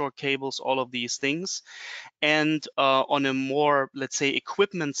offshore cables, all of these things. And on a more, let's say,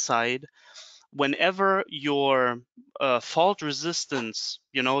 equipment side, whenever your fault resistance,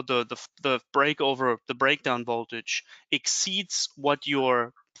 the breakdown voltage exceeds what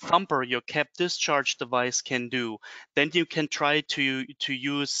your thumper, your cap discharge device can do, then you can try to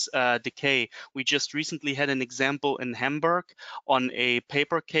use decay. We just recently had an example in Hamburg on a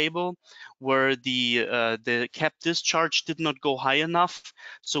paper cable where the cap discharge did not go high enough,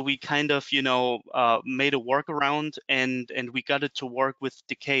 so we kind of made a workaround, and we got it to work with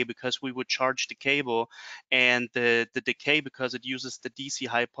decay, because we would charge the cable, and the decay, because it uses the DC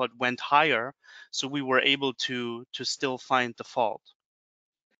high pot, went higher, so we were able to still find the fault.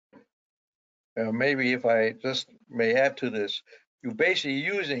 Maybe if I just may add to this, you're basically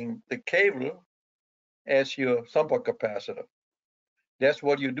using the cable as your thumper capacitor. That's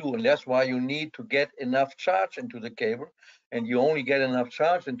what you do, and that's why you need to get enough charge into the cable, and you only get enough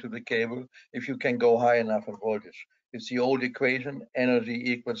charge into the cable if you can go high enough in voltage. It's the old equation, energy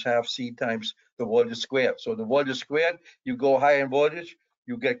equals half C times the voltage squared. So the voltage squared, you go high in voltage,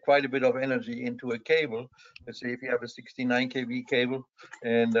 you get quite a bit of energy into a cable. Let's say if you have a 69 kV cable,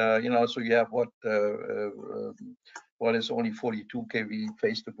 and so you have what is only 42 kV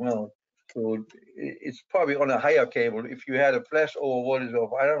phase to ground. So it's probably on a higher cable. If you had a flashover voltage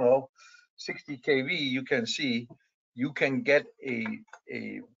of, I don't know, 60 kV, you can see you can get a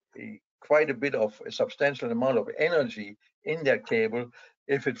quite a bit of a substantial amount of energy in that cable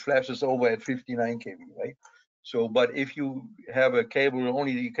if it flashes over at 59 kV, right? So, but if you have a cable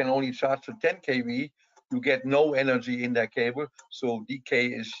you can only charge to 10 kV, you get no energy in that cable, so decay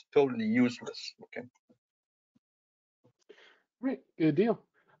is totally useless. Okay. Great, good deal.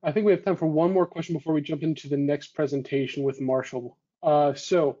 I think we have time for one more question before we jump into the next presentation with Marshall.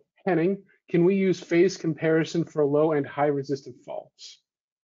 So, Henning, can we use phase comparison for low and high resistant faults?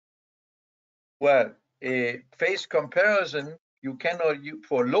 Well, a phase comparison you cannot use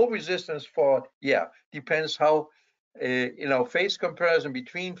for low resistance fault. Yeah, depends how phase comparison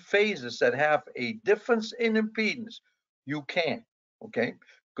between phases that have a difference in impedance. You can, okay,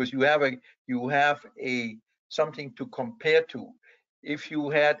 because you have a something to compare to. If you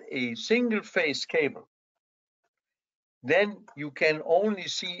had a single phase cable, then you can only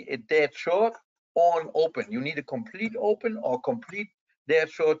see a dead short or an open. You need a complete open or complete dead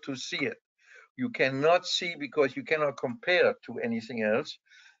short to see it. You cannot see because you cannot compare to anything else.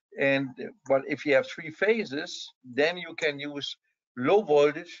 But if you have three phases, then you can use low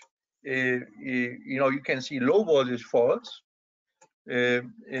voltage. You can see low voltage faults,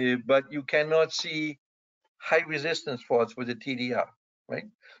 but you cannot see high resistance faults with the TDR, right?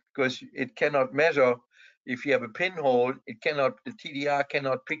 Because it cannot measure. If you have a pinhole, the TDR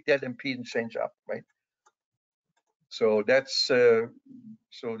cannot pick that impedance change up, right? So that's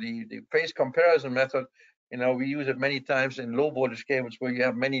so the phase comparison method, we use it many times in low voltage cables where you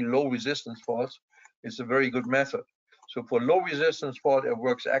have many low resistance faults. It's a very good method. So for low resistance fault, it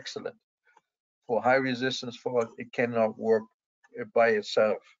works excellent. For high resistance fault, it cannot work by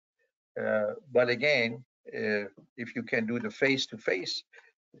itself. But again, if you can do the face-to-face,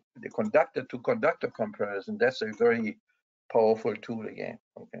 the conductor-to-conductor comparison, that's a very powerful tool again.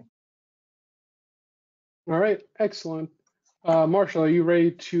 Okay. All right, excellent. Marshall, are you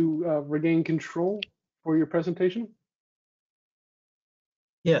ready to regain control for your presentation?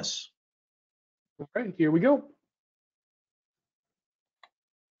 Yes. All right, here we go.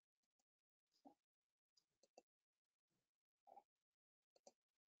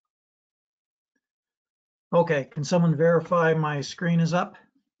 Okay, can someone verify my screen is up?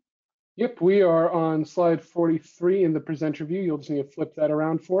 Yep, we are on slide 43 in the presenter view. You'll just need to flip that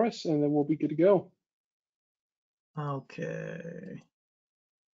around for us, and then we'll be good to go. Okay.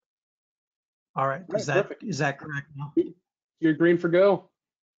 All right, All right, perfect. is that correct now? You're green for go.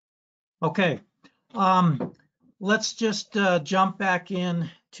 Okay. Let's just jump back in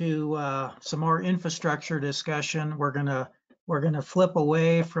to some more infrastructure discussion. We're gonna flip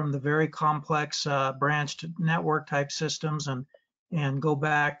away from the very complex branched network type systems and go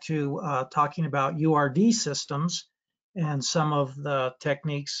back to talking about URD systems and some of the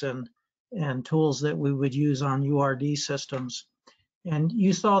techniques and tools that we would use on URD systems. And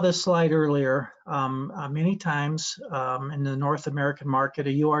you saw this slide earlier. Many times in the North American market,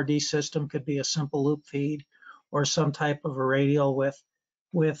 a URD system could be a simple loop feed or some type of a radial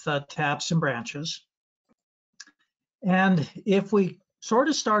with taps and branches. And if we sort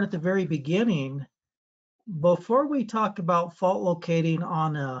of start at the very beginning, before we talk about fault locating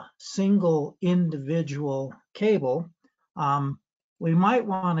on a single individual cable, we might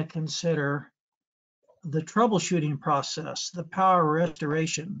want to consider the troubleshooting process, the power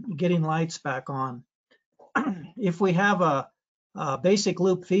restoration, getting lights back on. If we have a basic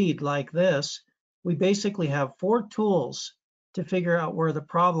loop feed like this, we basically have 4 tools to figure out where the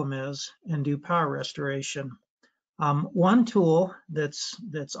problem is and do power restoration. One tool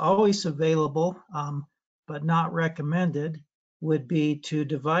that's always available but not recommended would be to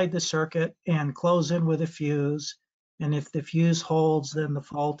divide the circuit and close in with a fuse. And if the fuse holds, then the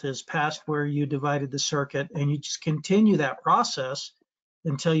fault is past where you divided the circuit, and you just continue that process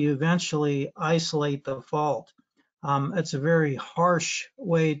until you eventually isolate the fault. It's a very harsh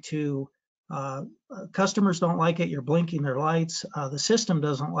way to, customers don't like it, you're blinking their lights. The system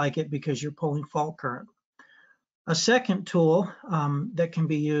doesn't like it because you're pulling fault current. A second tool that can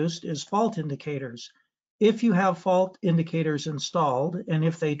be used is fault indicators. If you have fault indicators installed and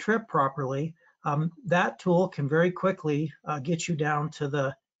if they trip properly, that tool can very quickly get you down to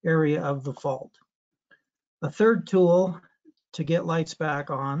the area of the fault. A third tool to get lights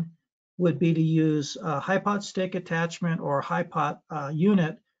back on would be to use a high-pot stick attachment or high-pot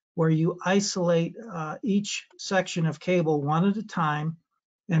unit where you isolate each section of cable one at a time.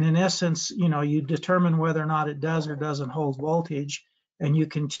 And in essence, you determine whether or not it does or doesn't hold voltage, and you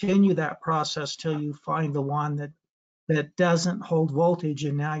continue that process till you find the one that doesn't hold voltage,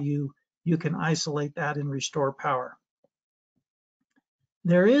 and now you can isolate that and restore power.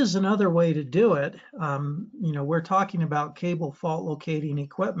 There is another way to do it. We're talking about cable fault locating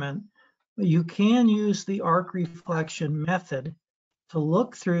equipment, But you can use the arc reflection method to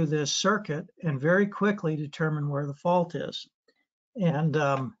look through this circuit and very quickly determine where the fault is. And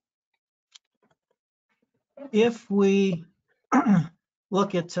if we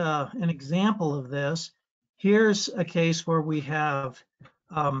look at an example of this, here's a case where we have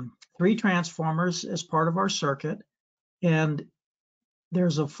 3 transformers as part of our circuit, and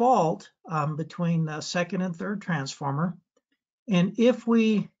there's a fault between the second and third transformer. And if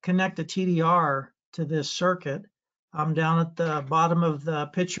we connect a TDR to this circuit, down at the bottom of the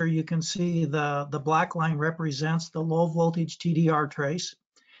picture, you can see the black line represents the low voltage TDR trace.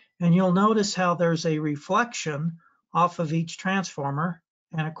 And you'll notice how there's a reflection off of each transformer,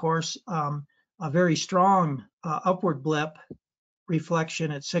 and of course, a very strong upward blip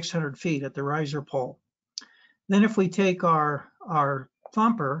reflection at 600 feet at the riser pole. Then if we take our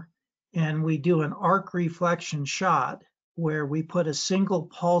thumper and we do an arc reflection shot where we put a single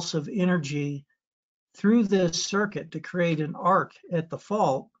pulse of energy through this circuit to create an arc at the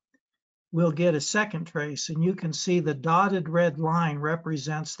fault, we'll get a second trace, and you can see the dotted red line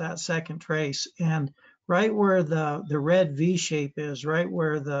represents that second trace. And right where the red V shape is, right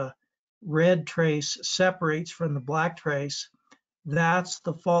where the red trace separates from the black trace, that's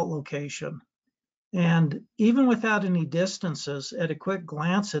the fault location. And even without any distances, at a quick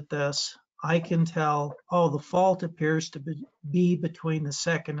glance at this, I can tell, oh, the fault appears to be between the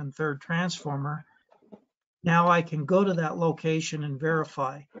second and third transformer. Now I can go to that location and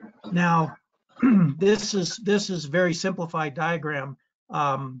verify. Now, this is very simplified diagram.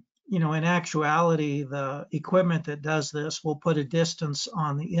 You know, in actuality, the equipment that does this will put a distance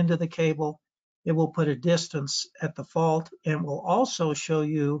on the end of the cable. It will put a distance at the fault, and will also show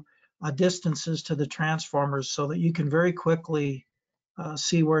you distances to the transformers so that you can very quickly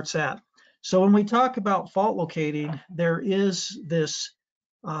see where it's at. So when we talk about fault locating, there is this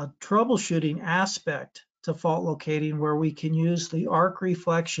troubleshooting aspect to fault locating where we can use the arc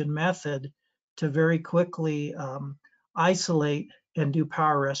reflection method to very quickly isolate and do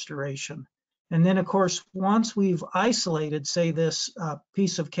power restoration. And then of course, once we've isolated, say this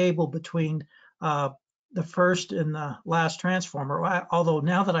piece of cable between the first and the last transformer, although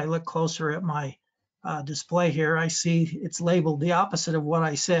now that I look closer at my display here, I see it's labeled the opposite of what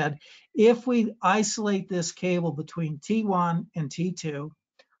I said. If we isolate this cable between T1 and T2,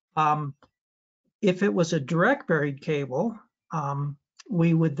 if it was a direct buried cable,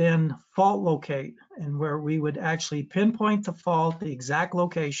 we would then fault locate, and where we would actually pinpoint the fault, the exact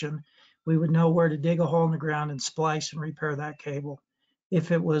location. We would know where to dig a hole in the ground and splice and repair that cable.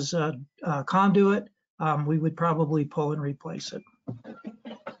 If it was a conduit, we would probably pull and replace it.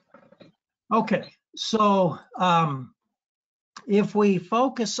 Okay, so if we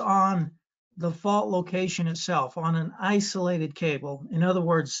focus on the fault location itself, on an isolated cable, in other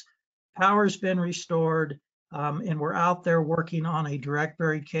words, power's been restored, and we're out there working on a direct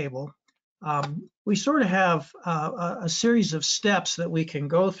buried cable, we sort of have a series of steps that we can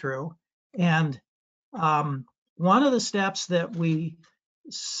go through. And one of the steps that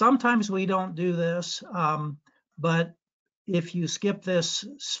sometimes we don't do this, but if you skip this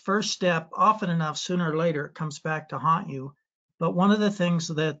first step often enough, sooner or later it comes back to haunt you. But one of the things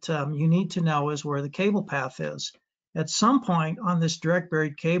that you need to know is where the cable path is. At some point on this direct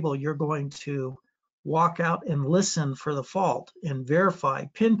buried cable, you're going to walk out and listen for the fault and verify,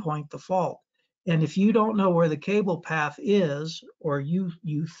 pinpoint the fault. And if you don't know where the cable path is, or you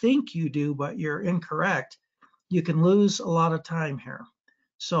think you do, but you're incorrect, you can lose a lot of time here.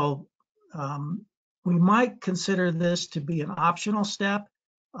 So we might consider this to be an optional step,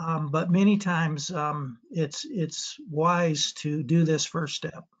 but many times it's wise to do this first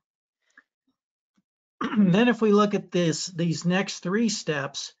step. Then if we look at these next 3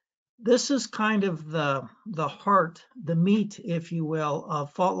 steps, this is kind of the heart, the meat, if you will,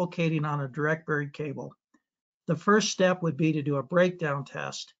 of fault locating on a direct buried cable. The first step would be to do a breakdown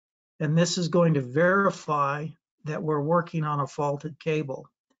test, and this is going to verify that we're working on a faulted cable.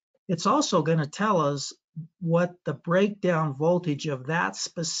 It's also going to tell us what the breakdown voltage of that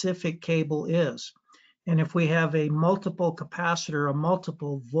specific cable is. And if we have a multiple capacitor, a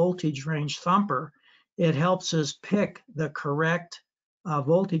multiple voltage range thumper, it helps us pick the correct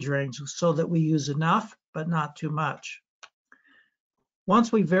voltage range so that we use enough, but not too much.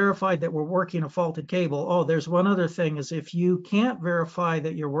 Once we verified that we're working a faulted cable, oh, there's one other thing, is if you can't verify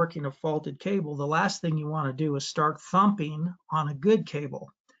that you're working a faulted cable, the last thing you want to do is start thumping on a good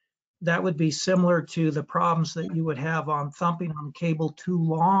cable. That would be similar to the problems that you would have on thumping on cable too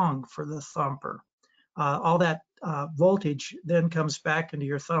long for the thumper. All that voltage then comes back into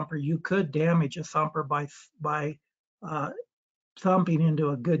your thumper. You could damage a thumper by thumping into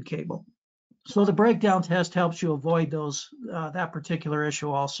a good cable. So the breakdown test helps you avoid that particular issue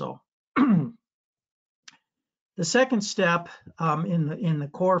also. The second step in the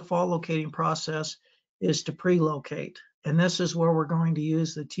core fault locating process is to pre-locate. And this is where we're going to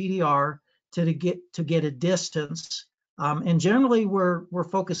use the TDR to get a distance. And generally we're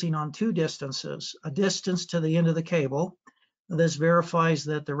focusing on two distances: a distance to the end of the cable. This verifies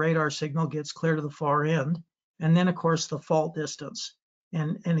that the radar signal gets clear to the far end. And then of course the fault distance.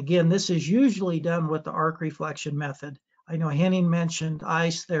 And again, this is usually done with the arc reflection method. I know Henning mentioned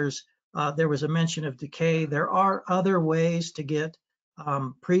ICE. There was a mention of decay. There are other ways to get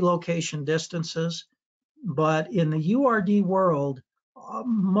pre-location distances, but in the URD world,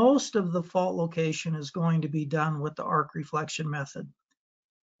 most of the fault location is going to be done with the arc reflection method.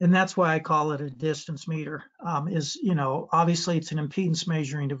 And that's why I call it a distance meter. Obviously it's an impedance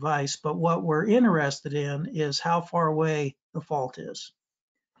measuring device, but what we're interested in is how far away the fault is.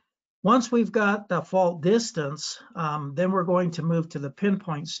 Once we've got the fault distance, then we're going to move to the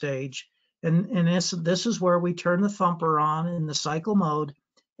pinpoint stage. And this is where we turn the thumper on in the cycle mode,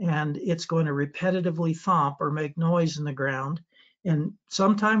 and it's going to repetitively thump or make noise in the ground. And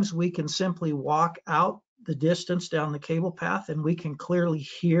sometimes we can simply walk out the distance down the cable path and we can clearly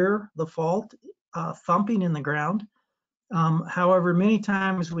hear the fault thumping in the ground. However, many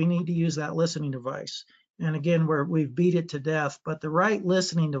times we need to use that listening device. And again, we've beat it to death, but the right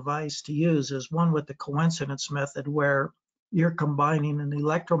listening device to use is one with the coincidence method, where you're combining an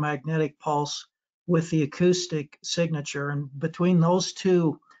electromagnetic pulse with the acoustic signature. And between those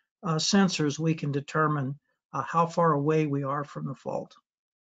two sensors, we can determine how far away we are from the fault.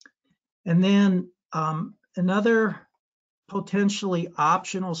 And then another potentially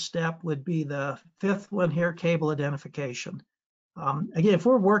optional step would be the fifth one here, cable identification. Again, if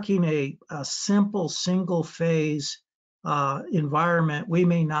we're working a simple single phase environment, we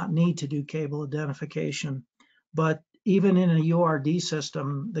may not need to do cable identification, but even in a URD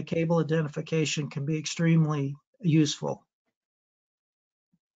system, the cable identification can be extremely useful.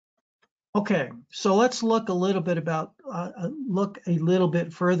 Okay, so let's look a little bit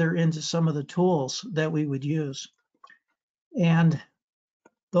further into some of the tools that we would use. And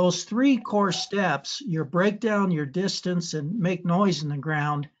those three core steps, your breakdown, your distance, and make noise in the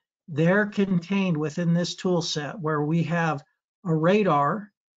ground, they're contained within this tool set, where we have a radar,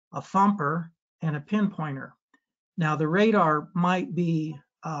 a thumper, and a pinpointer. Now the radar might be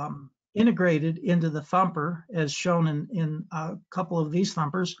integrated into the thumper, as shown in a couple of these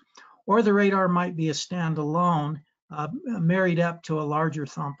thumpers, or the radar might be a standalone married up to a larger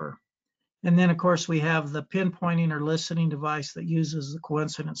thumper. And then, of course, we have the pinpointing or listening device that uses the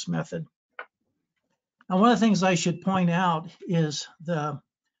coincidence method. Now, one of the things I should point out is the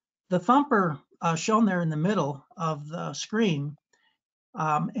thumper shown there in the middle of the screen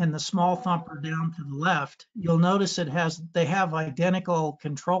and the small thumper down to the left. You'll notice they have identical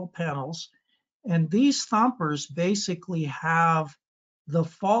control panels. And these thumpers basically have the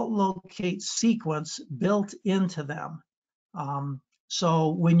fault locate sequence built into them. So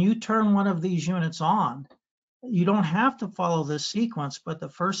when you turn one of these units on, you don't have to follow this sequence, but the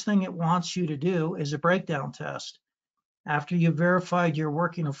first thing it wants you to do is a breakdown test. After you've verified you're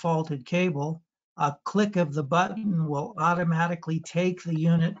working a faulted cable, a click of the button will automatically take the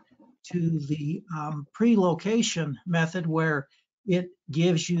unit to the pre-location method, where it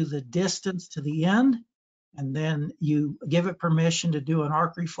gives you the distance to the end, and then you give it permission to do an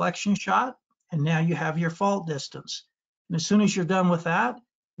arc reflection shot, and now you have your fault distance. And as soon as you're done with that,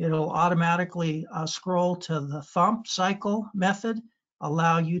 it'll automatically scroll to the thump cycle method,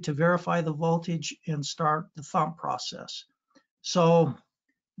 allow you to verify the voltage and start the thump process. So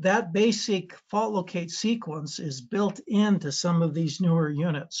that basic fault locate sequence is built into some of these newer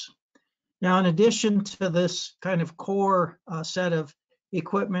units. Now, in addition to this kind of core set of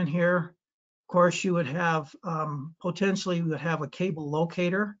equipment here, of course, you would have potentially you would have a cable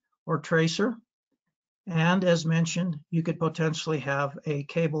locator or tracer. And as mentioned, you could potentially have a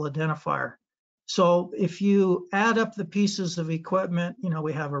cable identifier. So if you add up the pieces of equipment,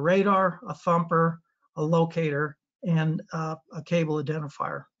 we have a radar, a thumper, a locator, and a cable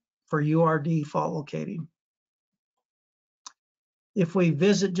identifier for URD fault locating. If we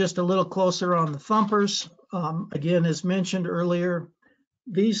visit just a little closer on the thumpers, again, as mentioned earlier,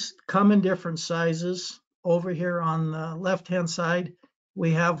 these come in different sizes. Over here on the left-hand side,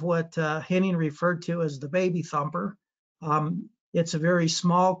 we have what Henning referred to as the baby thumper. It's a very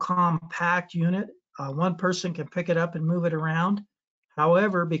small, compact unit. One person can pick it up and move it around.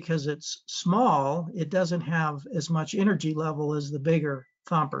 However, because it's small, it doesn't have as much energy level as the bigger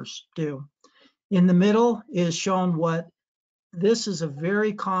thumpers do. In the middle is shown what This is a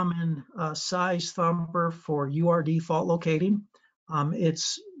very common size thumper for URD fault locating.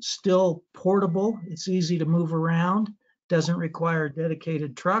 It's still portable. It's easy to move around, doesn't require a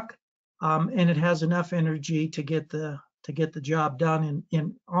dedicated truck, and it has enough energy to get the job done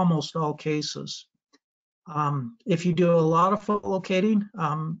in almost all cases. If you do a lot of fault locating,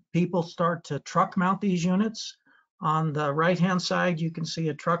 people start to truck mount these units. On the right-hand side, you can see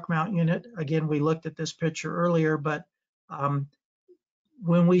a truck mount unit. Again, we looked at this picture earlier, but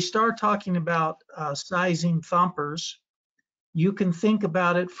when we start talking about sizing thumpers, you can think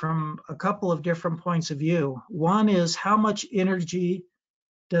about it from a couple of different points of view. One is how much energy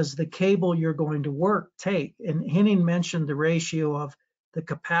does the cable you're going to work take? And Henning mentioned the ratio of the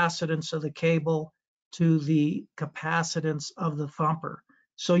capacitance of the cable to the capacitance of the thumper.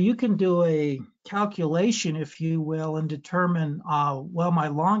 So you can do a calculation, if you will, and determine, well, my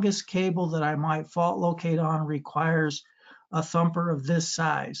longest cable that I might fault locate on requires a thumper of this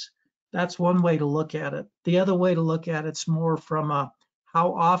size. That's one way to look at it. The other way to look at it's more from a,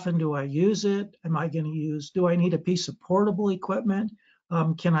 how often do I use it? Am I going to use, do I need a piece of portable equipment?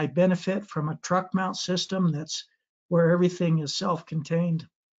 Can I benefit from a truck mount system that's where everything is self-contained?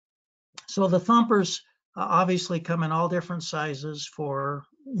 So the thumpers obviously come in all different sizes for,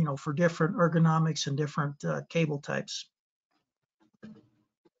 for different ergonomics and different cable types.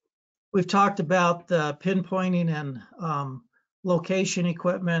 We've talked about the pinpointing and location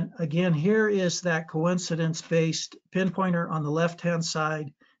equipment. Again, here is that coincidence-based pinpointer on the left-hand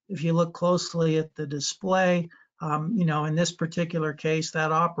side. If you look closely at the display, in this particular case,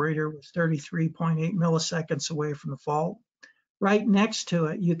 that operator was 33.8 milliseconds away from the fault. Right next to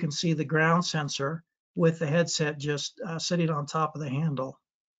it, you can see the ground sensor with the headset just sitting on top of the handle.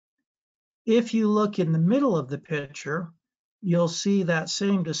 If you look in the middle of the picture, you'll see that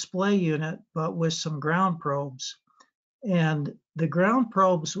same display unit, but with some ground probes. And the ground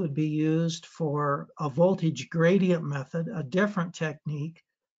probes would be used for a voltage gradient method, a different technique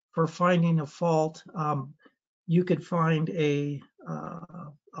for finding a fault. You could find a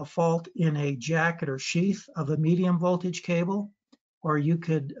fault in a jacket or sheath of a medium voltage cable, or you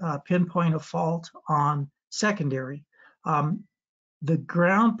could pinpoint a fault on secondary. The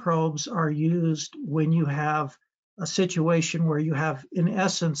ground probes are used when you have a situation where you have, in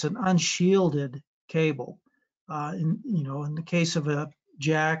essence, an unshielded cable. In the case of a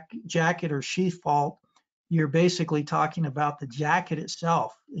jacket or sheath fault, you're basically talking about the jacket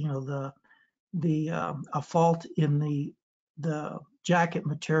itself. A fault in the jacket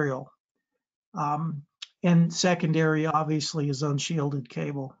material. And secondary obviously is unshielded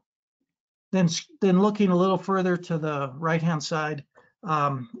cable. Then looking a little further to the right-hand side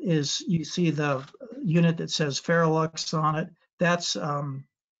is you see the unit that says Ferrolux on it. That's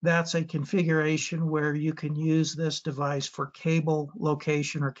a configuration where you can use this device for cable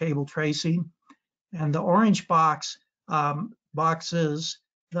location or cable tracing. And the orange boxes,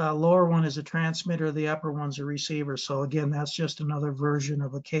 the lower one is a transmitter, the upper one's a receiver. So again, that's just another version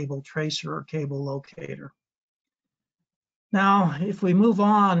of a cable tracer or cable locator. Now, if we move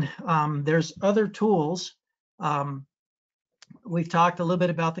on, there's other tools. We've talked a little bit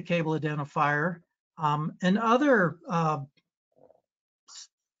about the cable identifier. Another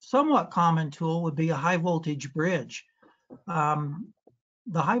somewhat common tool would be a high voltage bridge.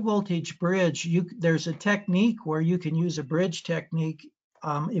 The high voltage bridge, there's a technique where you can use a bridge technique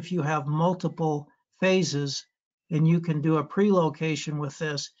if you have multiple phases, and you can do a pre-location with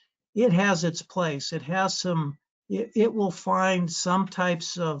this. It has its place. It has some, it will find some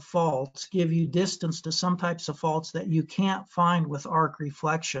types of faults, give you distance to some types of faults that you can't find with arc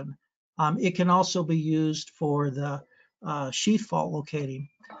reflection. It can also be used for the sheath fault locating.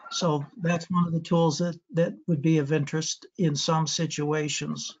 So that's one of the tools that would be of interest in some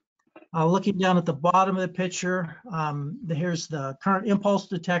situations. Looking down at the bottom of the picture, here's the current impulse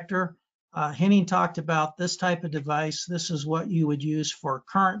detector. Henning talked about this type of device. This is what you would use for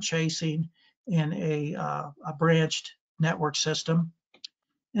current chasing in a branched network system.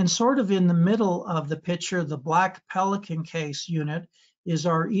 And sort of in the middle of the picture, the black Pelican case unit is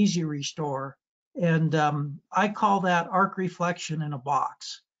our Easy Restore. And I call that arc reflection in a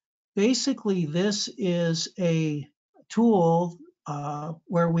box. Basically, this is a tool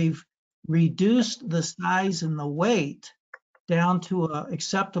where we've reduced the size and the weight down to an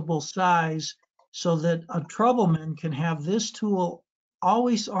acceptable size so that a troubleman can have this tool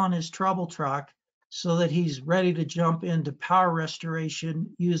always on his trouble truck so that he's ready to jump into power restoration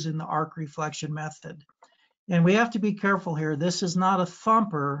using the arc reflection method. And we have to be careful here. This is not a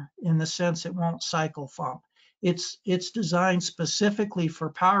thumper in the sense it won't cycle thump. It's designed specifically for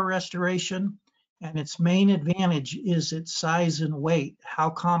power restoration. And its main advantage is its size and weight, how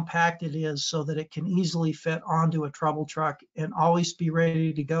compact it is so that it can easily fit onto a trouble truck and always be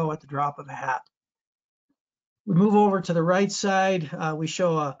ready to go at the drop of a hat. We move over to the right side. We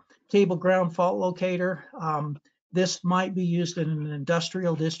show a cable ground fault locator. This might be used in an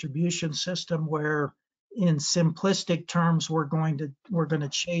industrial distribution system where, in simplistic terms, we're going to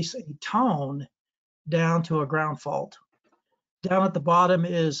chase a tone down to a ground fault. Down at the bottom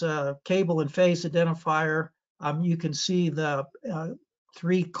is a cable and phase identifier. You can see the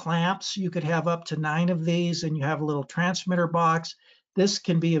 3 clamps. You could have up to 9 of these, and you have a little transmitter box. This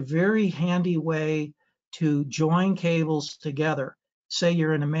can be a very handy way to join cables together. Say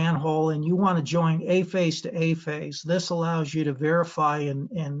you're in a manhole and you want to join A phase to A phase. This allows you to verify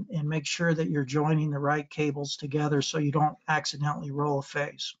and make sure that you're joining the right cables together so you don't accidentally roll a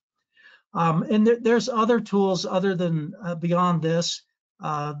phase. And there's other tools other than beyond this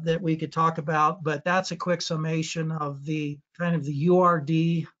that we could talk about, but that's a quick summation of the kind of the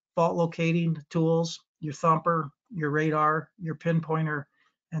URD fault locating tools, your thumper, your radar, your pinpointer,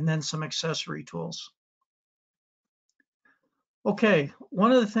 and then some accessory tools. Okay,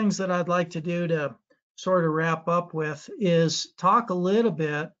 one of the things that I'd like to do to sort of wrap up with is talk a little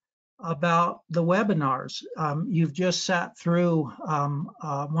bit about the webinars. You've just sat through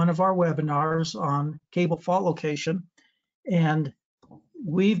one of our webinars on cable fault location, and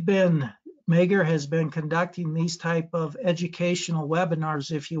Megger has been conducting these type of educational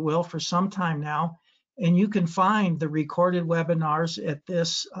webinars, if you will, for some time now, and you can find the recorded webinars at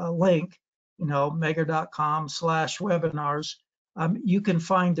this link, megger.com/webinars. You can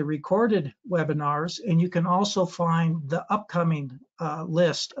find the recorded webinars, and you can also find the upcoming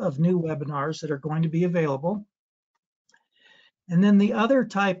list of new webinars that are going to be available. And then the other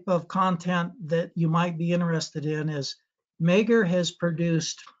type of content that you might be interested in is Megger has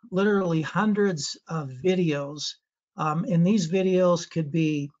produced literally hundreds of videos, and these videos could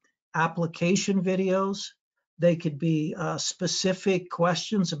be application videos. They could be specific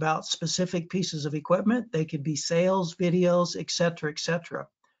questions about specific pieces of equipment. They could be sales videos, et cetera, et cetera.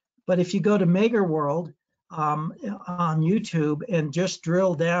 But if you go to Megger World on YouTube and just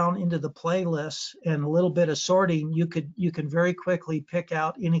drill down into the playlists and a little bit of sorting, you can very quickly pick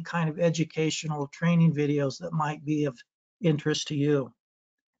out any kind of educational training videos that might be of interest to you.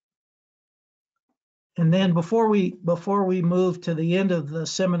 And then before we move to the end of the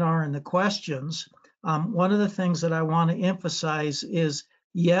seminar and the questions, one of the things that I want to emphasize is,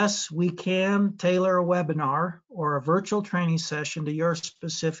 yes, we can tailor a webinar or a virtual training session to your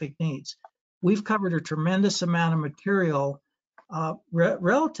specific needs. We've covered a tremendous amount of material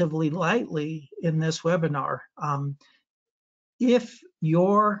relatively lightly in this webinar. If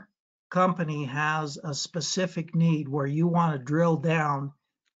your company has a specific need where you want to drill down,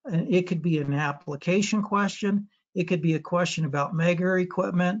 and it could be an application question, it could be a question about Megger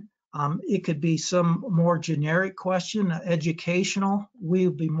equipment, it could be some more generic question, educational. We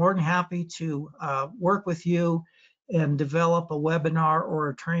would be more than happy to work with you and develop a webinar or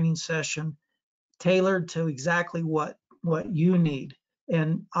a training session tailored to exactly what you need.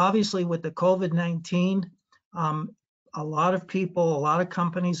 And obviously with the COVID-19, a lot of people, a lot of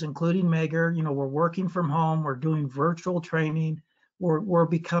companies, including Megger, we're working from home, we're doing virtual training, we're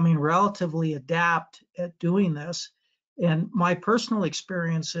becoming relatively adept at doing this. And my personal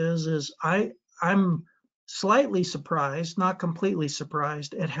experience is I'm slightly surprised, not completely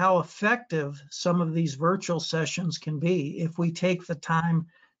surprised, at how effective some of these virtual sessions can be if we take the time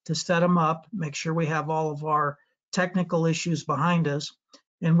to set them up, make sure we have all of our technical issues behind us,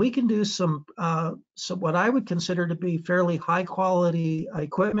 and we can do some what I would consider to be fairly high quality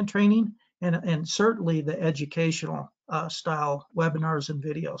equipment training and certainly the educational style webinars and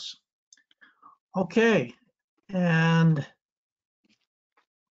videos. Okay, and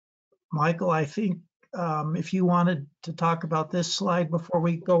Michael, I think if you wanted to talk about this slide before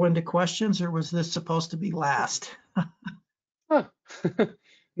we go into questions, or was this supposed to be last? Huh.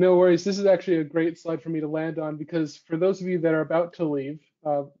 No worries. This is actually a great slide for me to land on, because for those of you that are about to leave,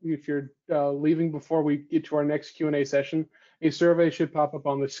 if you're leaving before we get to our next Q&A session, a survey should pop up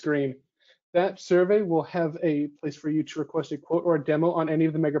on the screen. That survey will have a place for you to request a quote or a demo on any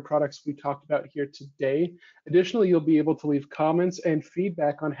of the Megger products we talked about here today. Additionally, you'll be able to leave comments and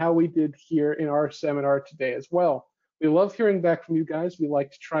feedback on how we did here in our seminar today as well. We love hearing back from you guys. We like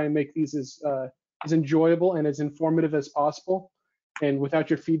to try and make these as enjoyable and as informative as possible. And without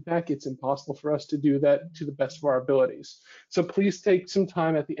your feedback, it's impossible for us to do that to the best of our abilities. So please take some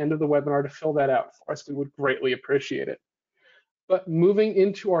time at the end of the webinar to fill that out for us. We would greatly appreciate it. But moving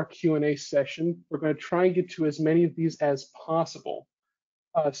into our Q&A session, we're going to try and get to as many of these as possible.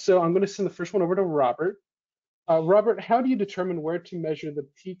 So I'm going to send the first one over to Robert. Robert, how do you determine where to measure the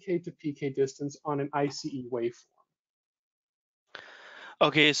PK to PK distance on an ICE waveform?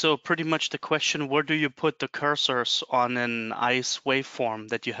 Okay, so pretty much the question, where do you put the cursors on an ICE waveform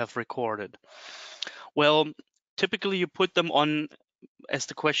that you have recorded? Well, typically you put them on, as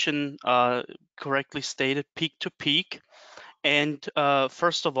the question correctly stated, peak to peak. And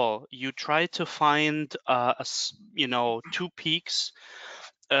first of all, you try to find two peaks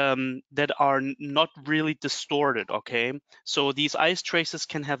that are not really distorted, okay? So these ice traces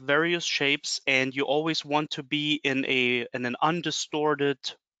can have various shapes, and you always want to be in an undistorted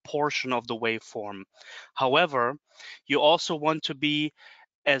portion of the waveform. However, you also want to be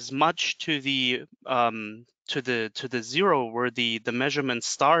as much to the zero where the measurement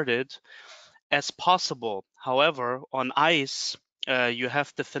started as possible. However, on ice, you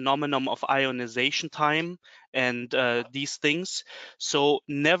have the phenomenon of ionization time and these things. So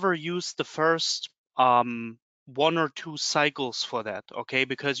never use the first 1 or 2 cycles for that, okay?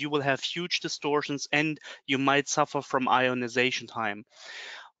 Because you will have huge distortions and you might suffer from ionization time.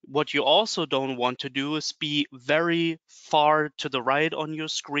 What you also don't want to do is be very far to the right on your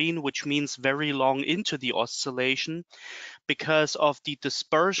screen, which means very long into the oscillation. Because of the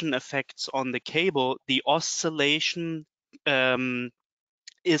dispersion effects on the cable, the oscillation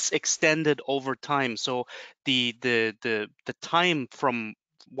is extended over time. So the time from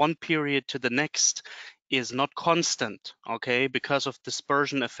one period to the next is not constant, okay, because of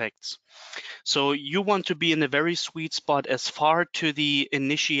dispersion effects. So you want to be in a very sweet spot as far to the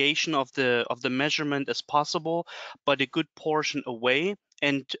initiation of the measurement as possible, but a good portion away.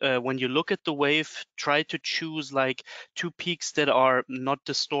 And when you look at the wave, try to choose like 2 peaks that are not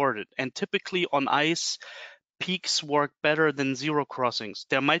distorted. And typically on ice, peaks work better than zero crossings.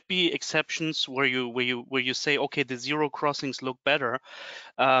 There might be exceptions where you say, okay, the zero crossings look better.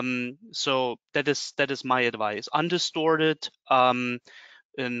 So that is my advice. Undistorted,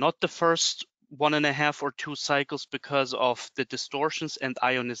 not the first 1.5 or 2 cycles because of the distortions and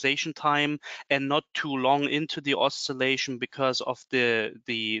ionization time, and not too long into the oscillation because of the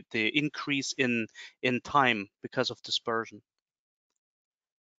increase in time because of dispersion.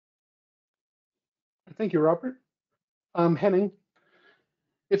 Thank you, Robert. Henning,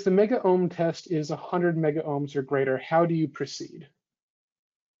 if the mega ohm test is 100 mega ohms or greater, how do you proceed?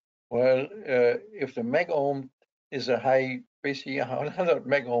 Well, if the mega ohm is a high, basically 100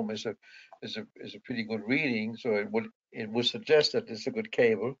 mega ohm is a pretty good reading, so it would suggest that it's a good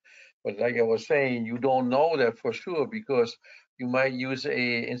cable. But like I was saying, you don't know that for sure because you might use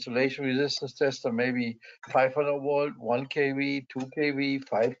a insulation resistance tester, maybe 500 volt, 1 kV, 2 kV,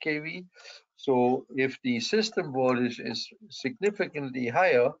 5 kV. So if the system voltage is significantly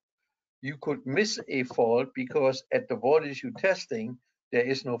higher, you could miss a fault because at the voltage you're testing, there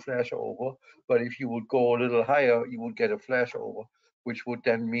is no flashover. But if you would go a little higher, you would get a flashover, which would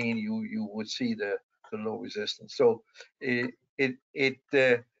then mean you would see the low resistance. So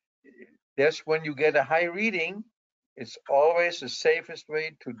that's when you get a high reading. It's always the safest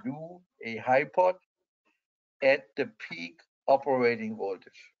way to do a high pot at the peak operating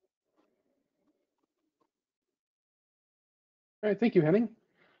voltage. All right, thank you, Henning.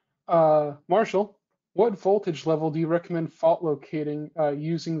 Marshall, what voltage level do you recommend fault locating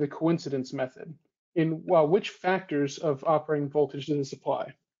using the coincidence method? In which factors of operating voltage does this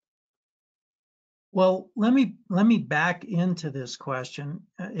apply? Well, let me back into this question.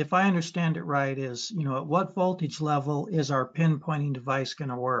 If I understand it right, is at what voltage level is our pinpointing device going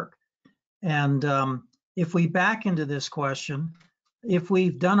to work? And if we back into this question, if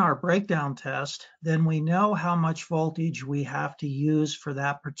we've done our breakdown test, then we know how much voltage we have to use for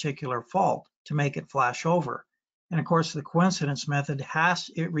that particular fault to make it flash over. And of course, the coincidence method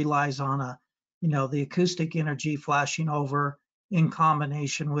relies on the acoustic energy flashing over in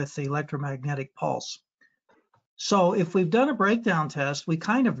combination with the electromagnetic pulse. So if we've done a breakdown test, we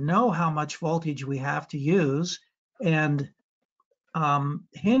kind of know how much voltage we have to use. And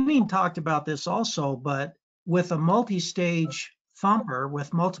Henning talked about this also, but with a multi-stage thumper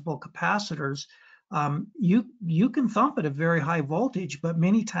with multiple capacitors, you can thump at a very high voltage, but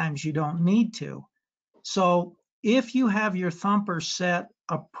many times you don't need to. So if you have your thumper set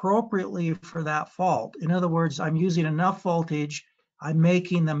appropriately for that fault, in other words, I'm using enough voltage, I'm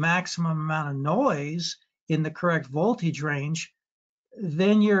making the maximum amount of noise in the correct voltage range,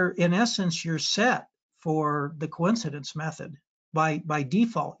 then in essence, you're set for the coincidence method. By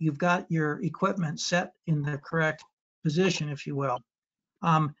default, you've got your equipment set in the correct position, if you will.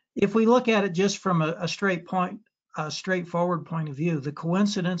 If we look at it just from a straight point straightforward point of view. The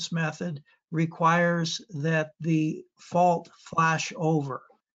coincidence method requires that the fault flash over.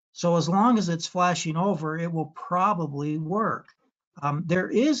 So as long as it's flashing over, it will probably work. There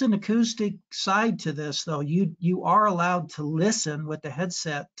is an acoustic side to this, though. You are allowed to listen with the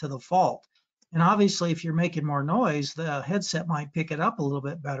headset to the fault. And obviously, if you're making more noise, the headset might pick it up a little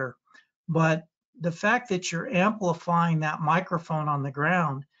bit better. But the fact that you're amplifying that microphone on the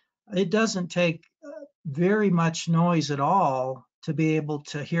ground, it doesn't take very much noise at all to be able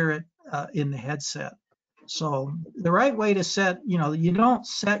to hear it in the headset. So the right way to set, you don't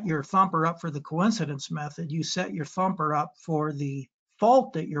set your thumper up for the coincidence method. You set your thumper up for the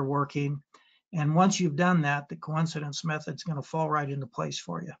fault that you're working. And once you've done that, the coincidence method is going to fall right into place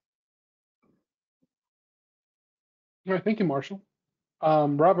for you. All right, thank you, Marshall.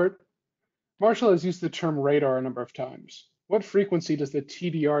 Robert, Marshall has used the term radar a number of times. What frequency does the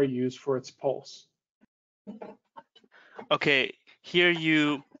TDR use for its pulse? Okay, here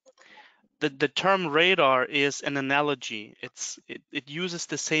the term radar is an analogy. It uses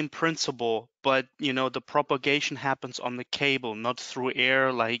the same principle, but the propagation happens on the cable, not through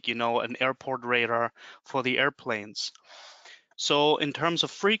air, like an airport radar for the airplanes. So in terms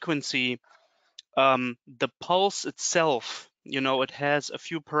of frequency, the pulse itself, it has a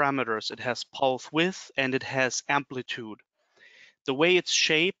few parameters. It has pulse width and it has amplitude. The way it's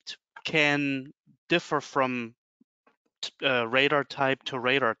shaped can differ from radar type to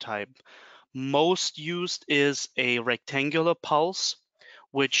radar type. Most used is a rectangular pulse,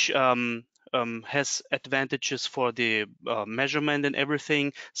 which has advantages for the measurement and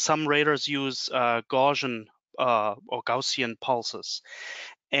everything. Some radars use Gaussian or Gaussian pulses.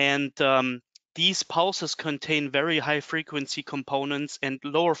 And these pulses contain very high frequency components and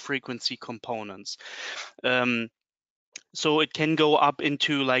lower frequency components. So it can go up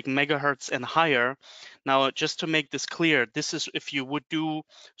into like megahertz and higher. Now, just to make this clear, this is if you would do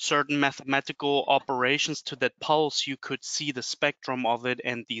certain mathematical operations to that pulse, you could see the spectrum of it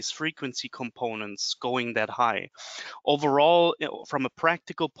and these frequency components going that high. Overall, from a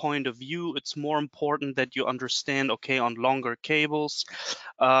practical point of view, it's more important that you understand, okay, on longer cables,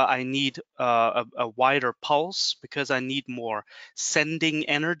 I need a wider pulse because I need more sending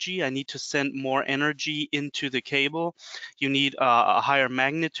energy. I need to send more energy into the cable. You need a higher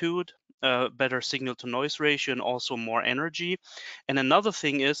magnitude, better signal to noise ratio, and also more energy. And another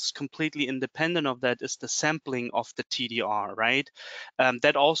thing is completely independent of that is the sampling of the TDR, right?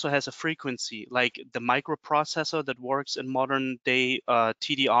 That also has a frequency, like the microprocessor that works in modern day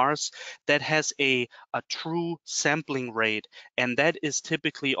TDRs, that has a true sampling rate. And that is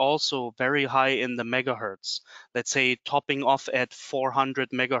typically also very high in the megahertz. Let's say topping off at 400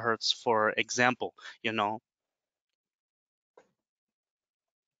 megahertz, for example,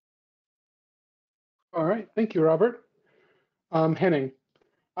 All right, thank you, Robert. Henning,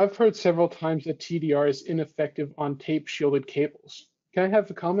 I've heard several times that TDR is ineffective on tape-shielded cables. Can I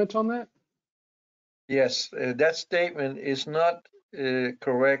have a comment on that? Yes, that statement is not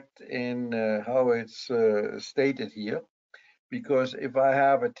correct in how it's stated here, because if I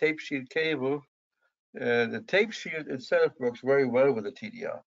have a tape shield cable, the tape shield itself works very well with the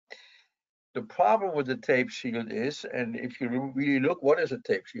TDR. The problem with the tape shield is, and if you really look, what is a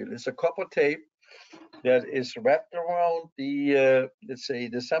tape shield? It's a copper tape that is wrapped around the, let's say,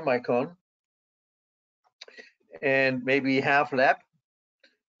 the semicon, and maybe half lap.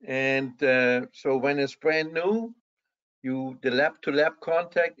 And so when it's brand new, the lap-to-lap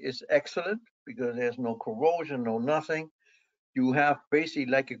contact is excellent because there's no corrosion, no nothing. You have basically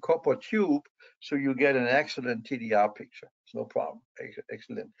like a copper tube, so you get an excellent TDR picture. It's no problem,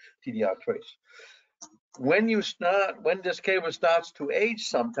 excellent TDR trace. When this cable starts to age,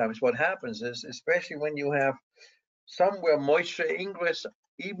 sometimes what happens is, especially when you have somewhere moisture ingress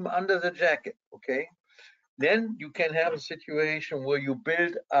even under the jacket, okay, then you can have a situation where you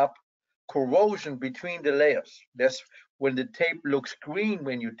build up corrosion between the layers. That's when the tape looks green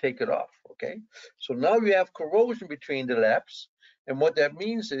when you take it off, okay? So now you have corrosion between the laps, and what that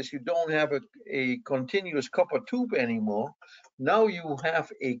means is you don't have a continuous copper tube anymore. Now you have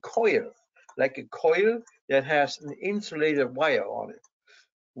a coil, like a coil that has an insulated wire on it.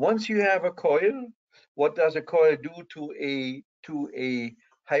 Once you have a coil, what does a coil do to a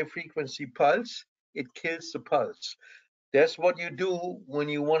high frequency pulse? It kills the pulse. That's what you do when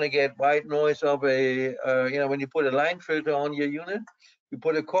you want to get white noise of when you put a line filter on your unit, you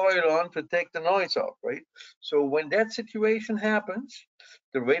put a coil on to take the noise off, right? So when that situation happens,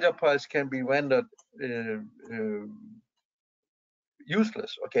 the radar pulse can be rendered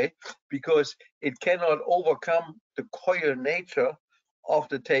useless, okay? Because it cannot overcome the coil nature of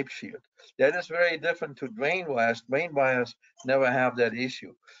the tape shield. That is very different to drain wires. Drain wires never have that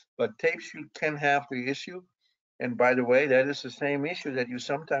issue, but tape shield can have the issue. And by the way, that is the same issue that you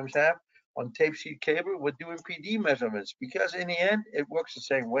sometimes have on tape shield cable with doing PD measurements, because in the end, it works the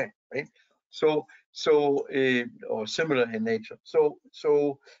same way, right? So, or similar in nature.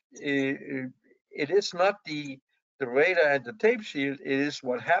 It is not the radar and the tape shield, it is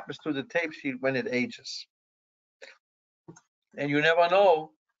what happens to the tape shield when it ages. And you never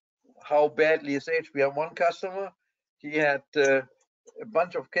know how badly it's aged. We have one customer, he had a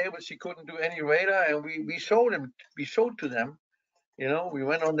bunch of cables, he couldn't do any radar, and we showed to them, you know, we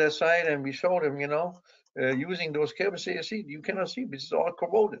went on their site and we showed them, you know, using those cables, see, you cannot see, this is all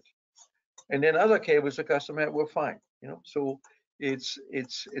corroded. And then other cables the customer had were fine, you know. So it's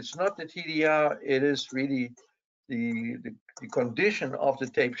not the TDR, it is really the condition of the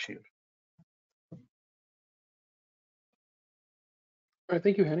tape shield. All right,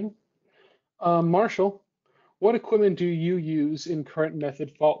 thank you, Henning. Marshall, what equipment do you use in current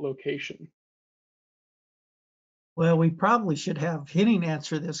method fault location? Well, we probably should have Henning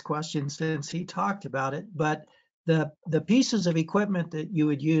answer this question since he talked about it, but the pieces of equipment that you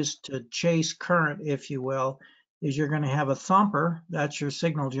would use to chase current, if you will, is you're going to have a thumper, that's your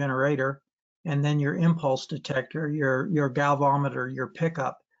signal generator, and then your impulse detector, your galvanometer, your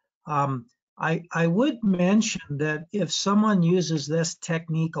pickup. I would mention that if someone uses this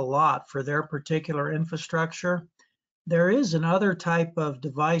technique a lot for their particular infrastructure, there is another type of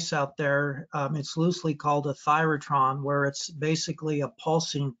device out there. It's loosely called a thyrotron, where it's basically a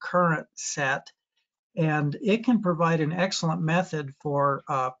pulsing current set, and it can provide an excellent method for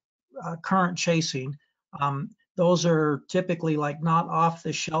current chasing. Those are typically like not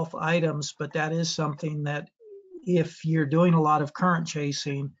off-the-shelf items, but that is something that if you're doing a lot of current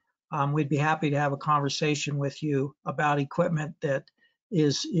chasing, we'd be happy to have a conversation with you about equipment that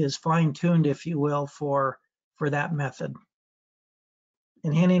is fine-tuned, if you will, for that method.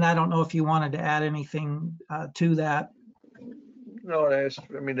 And Henning, I don't know if you wanted to add anything to that. No,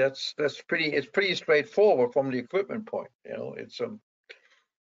 that's pretty straightforward from the equipment point. You know, it's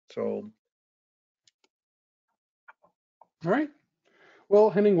so. All right. Well,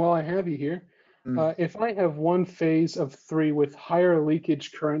 Henning, while I have you here, if I have one phase of 3 with higher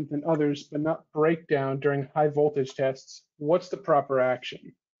leakage current than others, but not breakdown during high voltage tests, what's the proper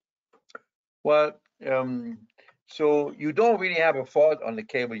action? Well, so you don't really have a fault on the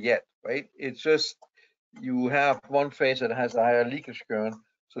cable yet, right? It's just you have one phase that has a higher leakage current.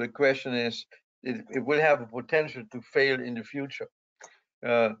 So the question is, it will have a potential to fail in the future.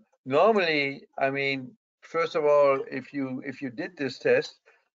 Normally, I mean, first of all, if you did this test,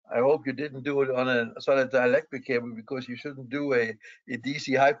 I hope you didn't do it on a solid dielectric cable, because you shouldn't do a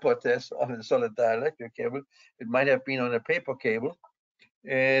DC hyper test on a solid dielectric cable. It might have been on a paper cable.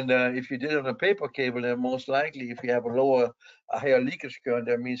 And if you did it on a paper cable, then most likely, if you have a higher leakage current,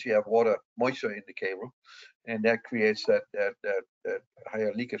 that means you have water, moisture in the cable, and that creates that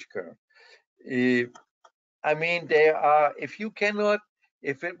higher leakage current. I mean,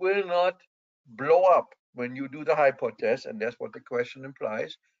 if it will not blow up when you do the hypo test, and that's what the question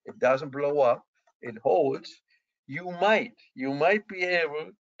implies, it doesn't blow up, it holds, you might be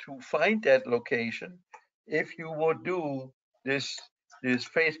able to find that location if you would do this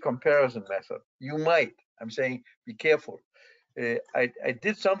phase comparison method. You might. I'm saying be careful. I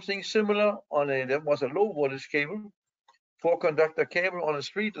did something similar that was a low voltage cable, 4-conductor cable on a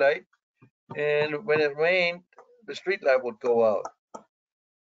street light, and when it rained, the street light would go out.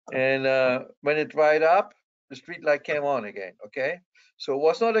 And when it dried up, the street light came on again, okay? So it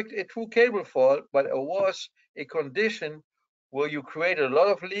was not a true cable fault, but it was a condition where you created a lot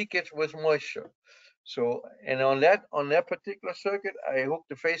of leakage with moisture. So, and on that particular circuit, I hooked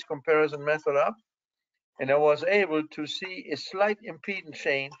the phase comparison method up, and I was able to see a slight impedance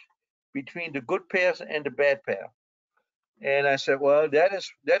change between the good pairs and the bad pair. And I said, well, that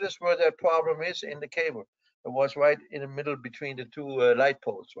is where that problem is in the cable. It was right in the middle between the two light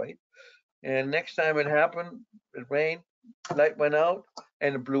poles, right? And next time it happened, it rained, light went out,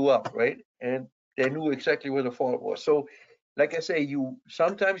 and it blew up, right? And they knew exactly where the fault was. So, like I say,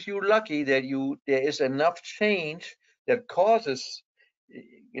 sometimes you're lucky that there is enough change that causes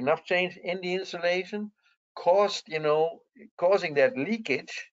enough change in the insulation, causing that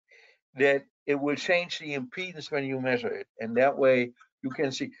leakage, that it will change the impedance when you measure it, and that way you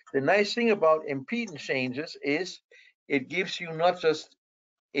can see. The nice thing about impedance changes is it gives you not just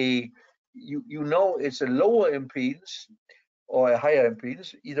it's a lower impedance or a higher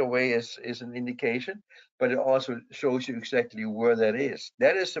impedance. Either way is an indication, but it also shows you exactly where that is.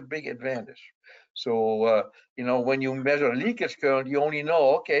 That is a big advantage. So, you know, when you measure leakage current, you only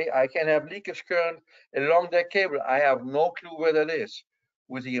know, okay, I can have leakage current along that cable. I have no clue where that is.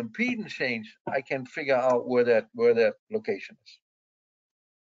 With the impedance change, I can figure out where that location is.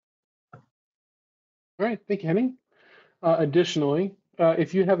 All right, thank you, Henning. Additionally,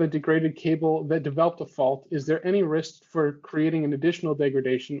 if you have a degraded cable that developed a fault, is there any risk for creating an additional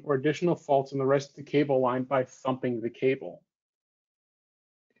degradation or additional faults in the rest of the cable line by thumping the cable?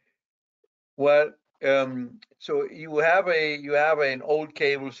 Well, so you have an old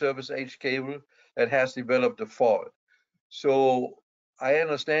cable, service age cable, that has developed a fault. So I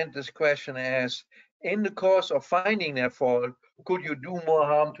understand this question as, in the course of finding that fault, could you do more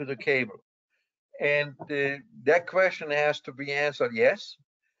harm to the cable? And that question has to be answered yes,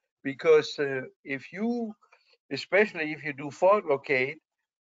 because if you, especially if you do fault locate,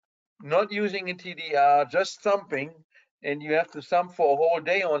 not using a TDR, just thumping, and you have to thump for a whole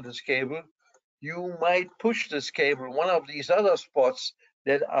day on this cable, you might push this cable, one of these other spots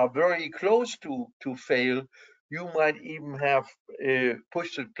that are very close to fail, you might even have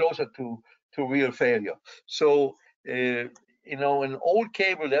pushed it closer to real failure. So, you know, an old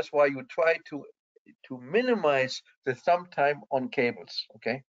cable, that's why you try to minimize the thump time on cables,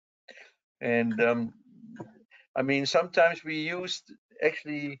 okay? And I mean, sometimes we use,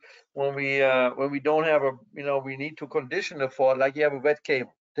 actually, when we don't have a, you know, we need to condition the fault, like you have a wet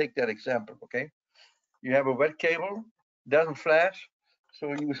cable. Take that example, okay? You have a wet cable, doesn't flash,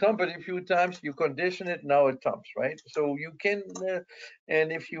 so you thump it a few times, you condition it, now it thumps, right? So you can,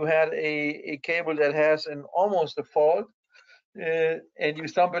 and if you had a cable that has an almost a fault, and you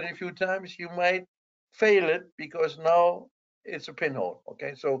thump it a few times, you might fail it because now it's a pinhole,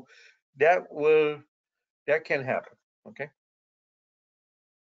 okay? So that can happen, okay?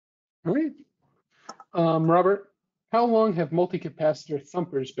 All right. Robert, how long have multicapacitor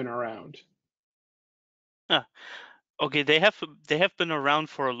thumpers been around? Okay, they have been around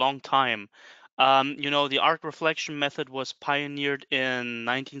for a long time. You know, the arc reflection method was pioneered in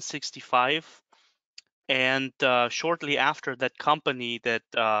 1965, and shortly after, that company that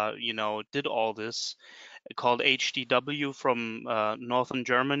you know, did all this, called HDW from northern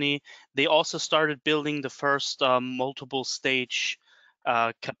Germany, they also started building the first multiple stage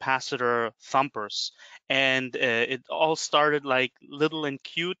capacitor thumpers, and it all started like little and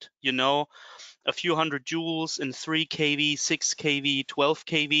cute, you know, a few hundred joules in 3 kV, 6 kV, 12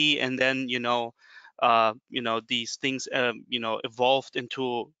 kV, and then you know, these things you know, evolved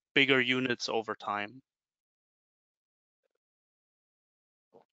into bigger units over time.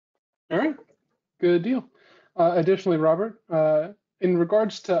 All right, good deal. Additionally, Robert, in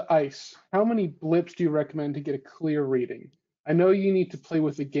regards to ice, how many blips do you recommend to get a clear reading? I know you need to play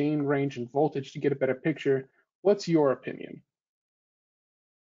with the gain, range, and voltage to get a better picture. What's your opinion?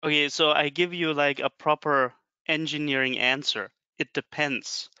 Okay, so I give you like a proper engineering answer. It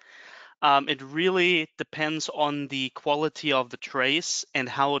depends. It really depends on the quality of the trace and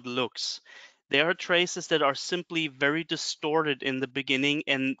how it looks. There are traces that are simply very distorted in the beginning,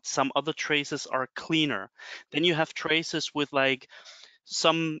 and some other traces are cleaner. Then you have traces with like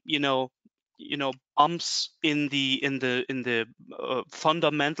some, bumps in the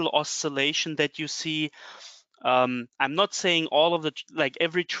fundamental oscillation that you see. I'm not saying all of the like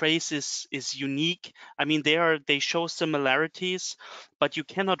every trace is unique. I mean, they show similarities, but you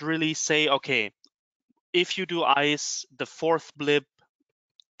cannot really say, okay, if you do ice, the fourth blip,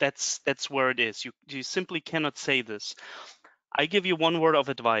 that's where it is. You simply cannot say this. I give you one word of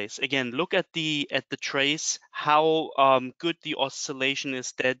advice. Again, look at the trace, how good the oscillation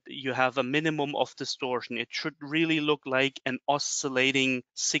is, that you have a minimum of distortion. It should really look like an oscillating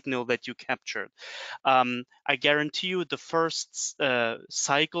signal that you captured. I guarantee you the first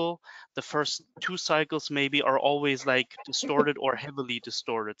cycle, the first 2 cycles maybe, are always like distorted or heavily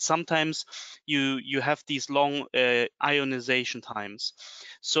distorted. Sometimes you have these long ionization times.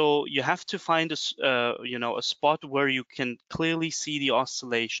 So you have to find a spot where you can clearly see the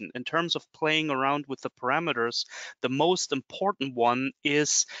oscillation. In terms of playing around with the parameters, the most important one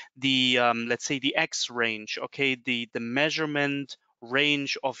is the let's say the X range. Okay, the measurement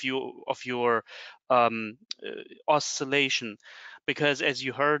range of your oscillation, because as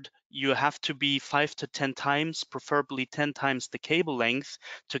you heard, you have to be 5 to 10 times, preferably 10 times the cable length,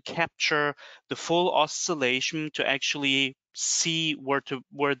 to capture the full oscillation, to actually see where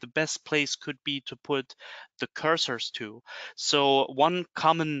the best place could be to put the cursors to. So one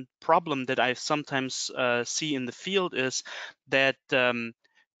common problem that I sometimes see in the field is that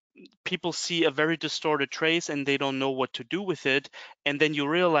people see a very distorted trace and they don't know what to do with it, and then you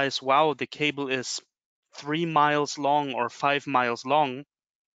realize, wow, the cable is 3 miles long or 5 miles long,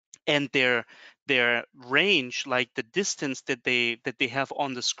 and their range, like the distance that they have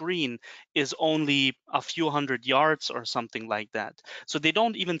on the screen, is only a few hundred yards or something like that. So they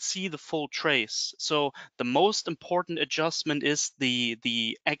don't even see the full trace. So the most important adjustment is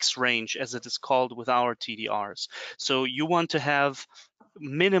the X range, as it is called with our TDRs. So you want to have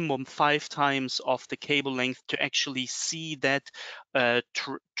minimum 5 times of the cable length to actually see that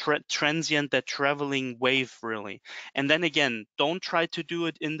transient, that traveling wave, really. And then again, don't try to do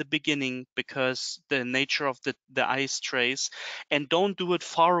it in the beginning because the nature of the ice trace, and don't do it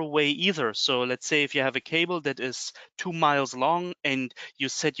far away either. So let's say if you have a cable that is 2 miles long and you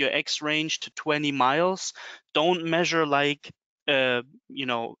set your X range to 20 miles, don't measure like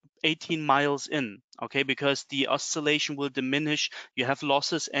 18 miles in, okay, because the oscillation will diminish, you have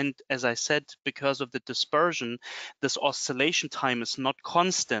losses, and as I said, because of the dispersion, this oscillation time is not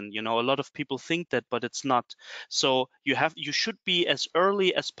constant. A lot of people think that, but it's not. So you should be as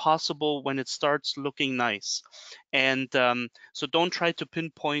early as possible when it starts looking nice, and so don't try to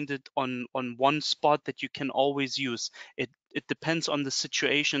pinpoint it on one spot that you can always use. It depends on the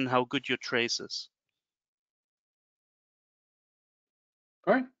situation, how good your trace is.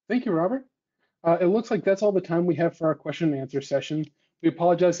 All right, thank you, Robert. It looks like that's all the time we have for our question and answer session. We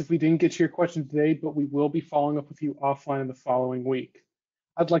apologize if we didn't get to your question today, but we will be following up with you offline in the following week.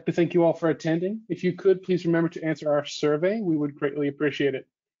 I'd like to thank you all for attending. If you could, please remember to answer our survey. We would greatly appreciate it.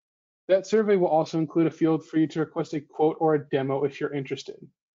 That survey will also include a field for you to request a quote or a demo if you're interested.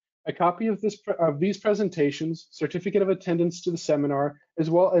 A copy of these presentations, certificate of attendance to the seminar, as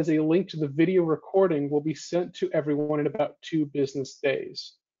well as a link to the video recording will be sent to everyone in about 2 business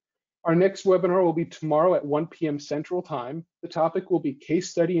days. Our next webinar will be tomorrow at 1 p.m. Central Time. The topic will be case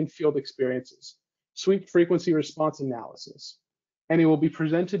study and field experiences, sweep frequency response analysis, and it will be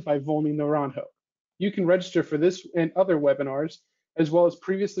presented by Volney Naranjo. You can register for this and other webinars, as well as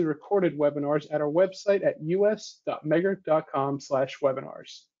previously recorded webinars at our website at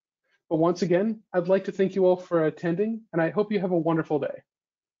us.megger.com/webinars. But once again, I'd like to thank you all for attending, and I hope you have a wonderful day.